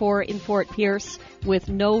 134 in Fort Pierce with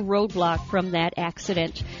no roadblock from that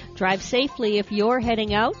accident. Drive safely if you're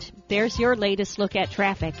heading out. There's your latest look at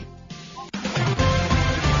traffic.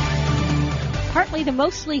 Partly to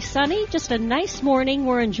mostly sunny, just a nice morning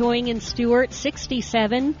we're enjoying in Stuart,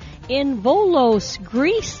 67. In Volos,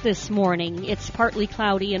 Greece this morning, it's partly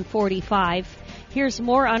cloudy and 45. Here's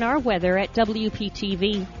more on our weather at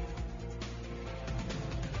WPTV.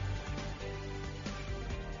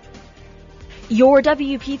 Your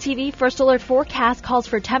WPTV First Alert forecast calls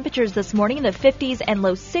for temperatures this morning in the 50s and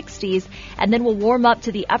low 60s, and then will warm up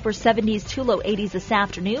to the upper 70s to low 80s this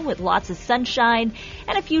afternoon with lots of sunshine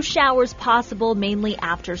and a few showers possible, mainly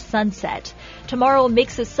after sunset. Tomorrow, a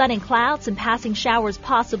mix of sun and clouds and passing showers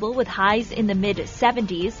possible with highs in the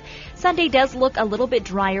mid-70s. Sunday does look a little bit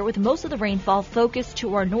drier with most of the rainfall focused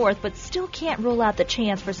to our north, but still can't rule out the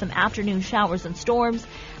chance for some afternoon showers and storms,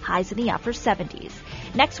 highs in the upper 70s.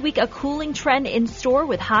 Next week, a cooling trend in store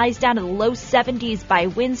with highs down to the low 70s by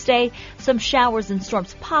Wednesday. Some showers and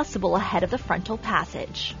storms possible ahead of the frontal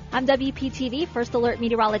passage. I'm WPTV First Alert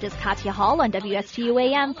meteorologist Katya Hall on WSTU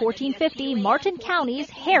AM 1450, Martin County's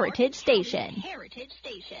Heritage Station.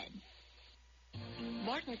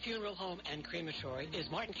 Martin Funeral Home and Crematory is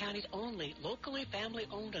Martin County's only locally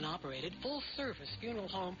family-owned and operated full-service funeral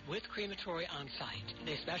home with crematory on site.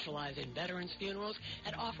 They specialize in veterans funerals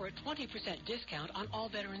and offer a 20% discount on all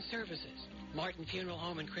veteran services. Martin Funeral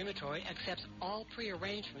Home and Crematory accepts all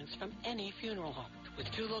pre-arrangements from any funeral home.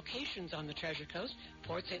 With 2 locations on the Treasure Coast,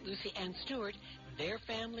 Port St. Lucie and Stewart, their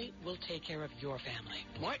family will take care of your family.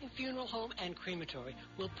 Martin Funeral Home and Crematory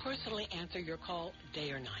will personally answer your call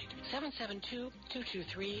day or night.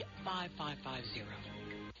 772-223-5550.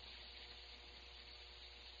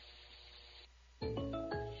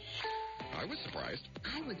 I was surprised.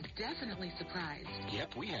 I was definitely surprised.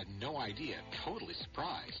 Yep, we had no idea. Totally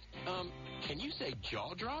surprised. Can you say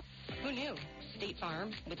jaw drop? Who knew? State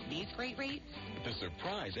Farm with these great rates? The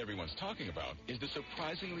surprise everyone's talking about is the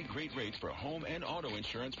surprisingly great rates for home and auto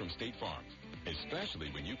insurance from State Farm, especially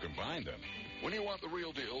when you combine them. When you want the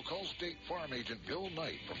real deal, call State Farm agent Bill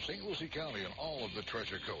Knight from St. Lucie County and all of the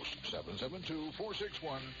Treasure Coast.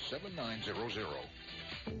 772-461-7900.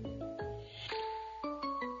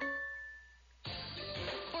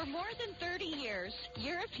 For more than 30 years,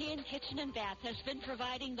 European Kitchen and Bath has been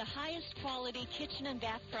providing the highest quality kitchen and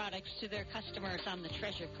bath products to their customers on the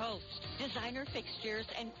Treasure Coast. Designer fixtures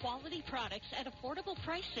and quality products at affordable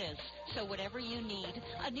prices. So whatever you need,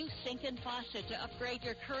 a new sink and faucet to upgrade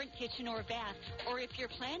your current kitchen or bath, or if you're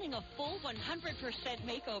planning a full 100%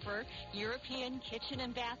 makeover, European Kitchen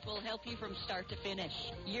and Bath will help you from start to finish.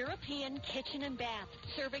 European Kitchen and Bath,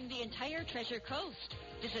 serving the entire Treasure Coast.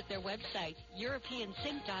 Visit their website,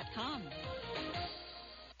 EuropeanSink.com.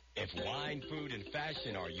 If wine, food, and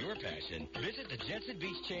fashion are your passion, visit the Jensen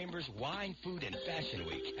Beach Chambers Wine, Food, and Fashion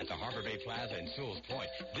Week at the Harbor Bay Plaza in Sewell's Point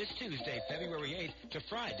this Tuesday, February 8th to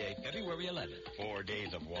Friday, February 11th. 4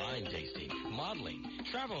 days of wine tasting, modeling,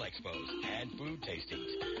 travel expos, and food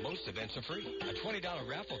tastings. Most events are free. A $20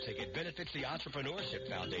 raffle ticket benefits the Entrepreneurship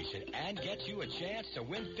Foundation and gets you a chance to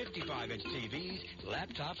win 55-inch TVs,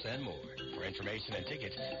 laptops, and more. For information and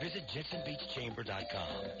tickets, visit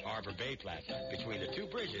JensenBeachChamber.com. Harbor Bay Plaza, between the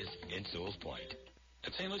 2 bridges in Sewell's Point.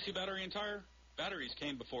 At St. Lucie Battery and Tire, batteries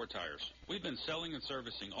came before tires. We've been selling and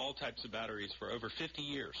servicing all types of batteries for over 50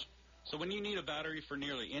 years. So when you need a battery for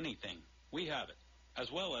nearly anything, we have it,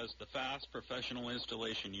 as well as the fast professional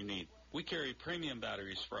installation you need. We carry premium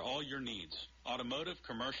batteries for all your needs: automotive,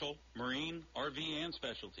 commercial, marine, RV, and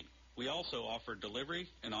specialty. We also offer delivery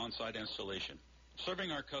and on-site installation,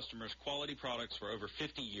 serving our customers quality products for over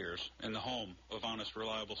 50 years in the home of honest,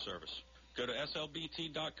 reliable service. Go to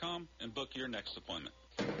slbt.com and book your next appointment.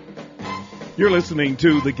 You're listening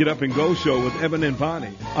to the Get Up and Go Show with Evan and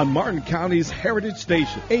Bonnie on Martin County's Heritage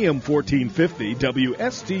Station, AM 1450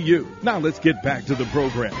 WSTU. Now let's get back to the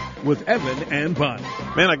program with Evan and Bonnie.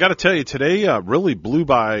 Man, I got to tell you, today really blew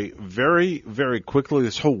by very, very quickly.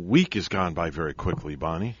 This whole week has gone by very quickly,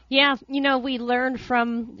 Bonnie. Yeah, we learned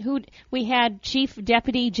from we had Chief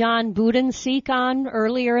Deputy John Budenseek on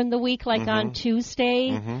earlier in the week, on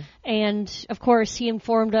Tuesday. Mm-hmm. And, of course, he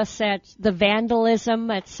informed us that the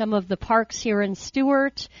vandalism at some of the parks here in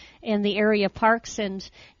Stewart and the area parks, and,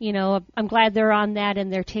 I'm glad they're on that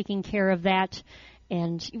and they're taking care of that.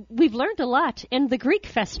 And we've learned a lot. And the Greek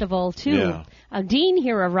Festival, too. Yeah. Dean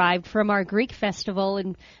here arrived from our Greek Festival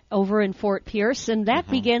over in Fort Pierce, and that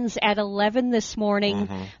begins at 11 this morning.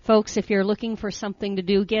 Mm-hmm. Folks, if you're looking for something to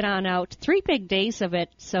do, get on out. 3 big days of it,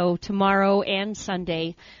 so tomorrow and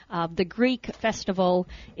Sunday. The Greek Festival,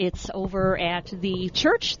 it's over at the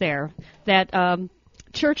church there. That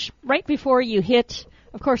church right before you hit...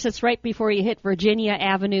 Of course, it's right before you hit Virginia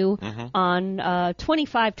Avenue on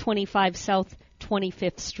 2525 South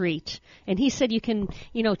 25th Street. And he said you can,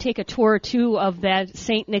 take a tour, too, of that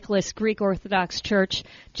St. Nicholas Greek Orthodox Church.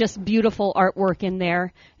 Just beautiful artwork in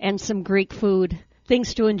there and some Greek food.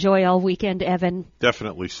 Things to enjoy all weekend, Evan.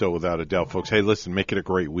 Definitely so, without a doubt, folks. Hey, listen, make it a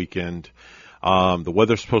great weekend. The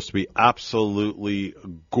weather's supposed to be absolutely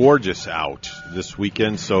gorgeous out this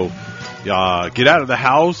weekend, so get out of the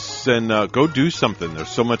house and go do something. There's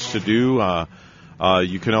so much to do.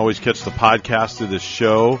 You can always catch the podcast of this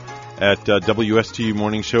show at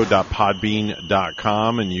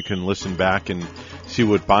WSTUmorningshow.podbean.com, and you can listen back and see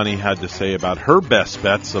what Bonnie had to say about her best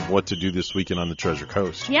bets of what to do this weekend on the Treasure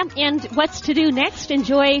Coast. Yeah, and what's to do next?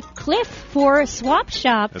 Enjoy Cliff for Swap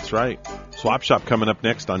Shop. That's right. Swap Shop coming up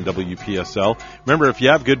next on WPSL. Remember, if you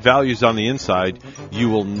have good values on the inside, you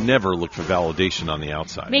will never look for validation on the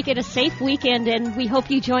outside. Make it a safe weekend, and we hope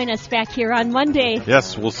you join us back here on Monday.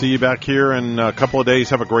 Yes, we'll see you back here in a couple of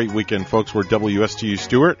days. Have a great weekend, folks. We're WSTU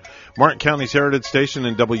Stewart, Martin County's Heritage Station,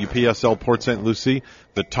 and WPSL Port St. Lucie,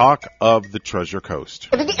 the talk of the Treasure Coast.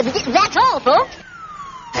 That's all, folks.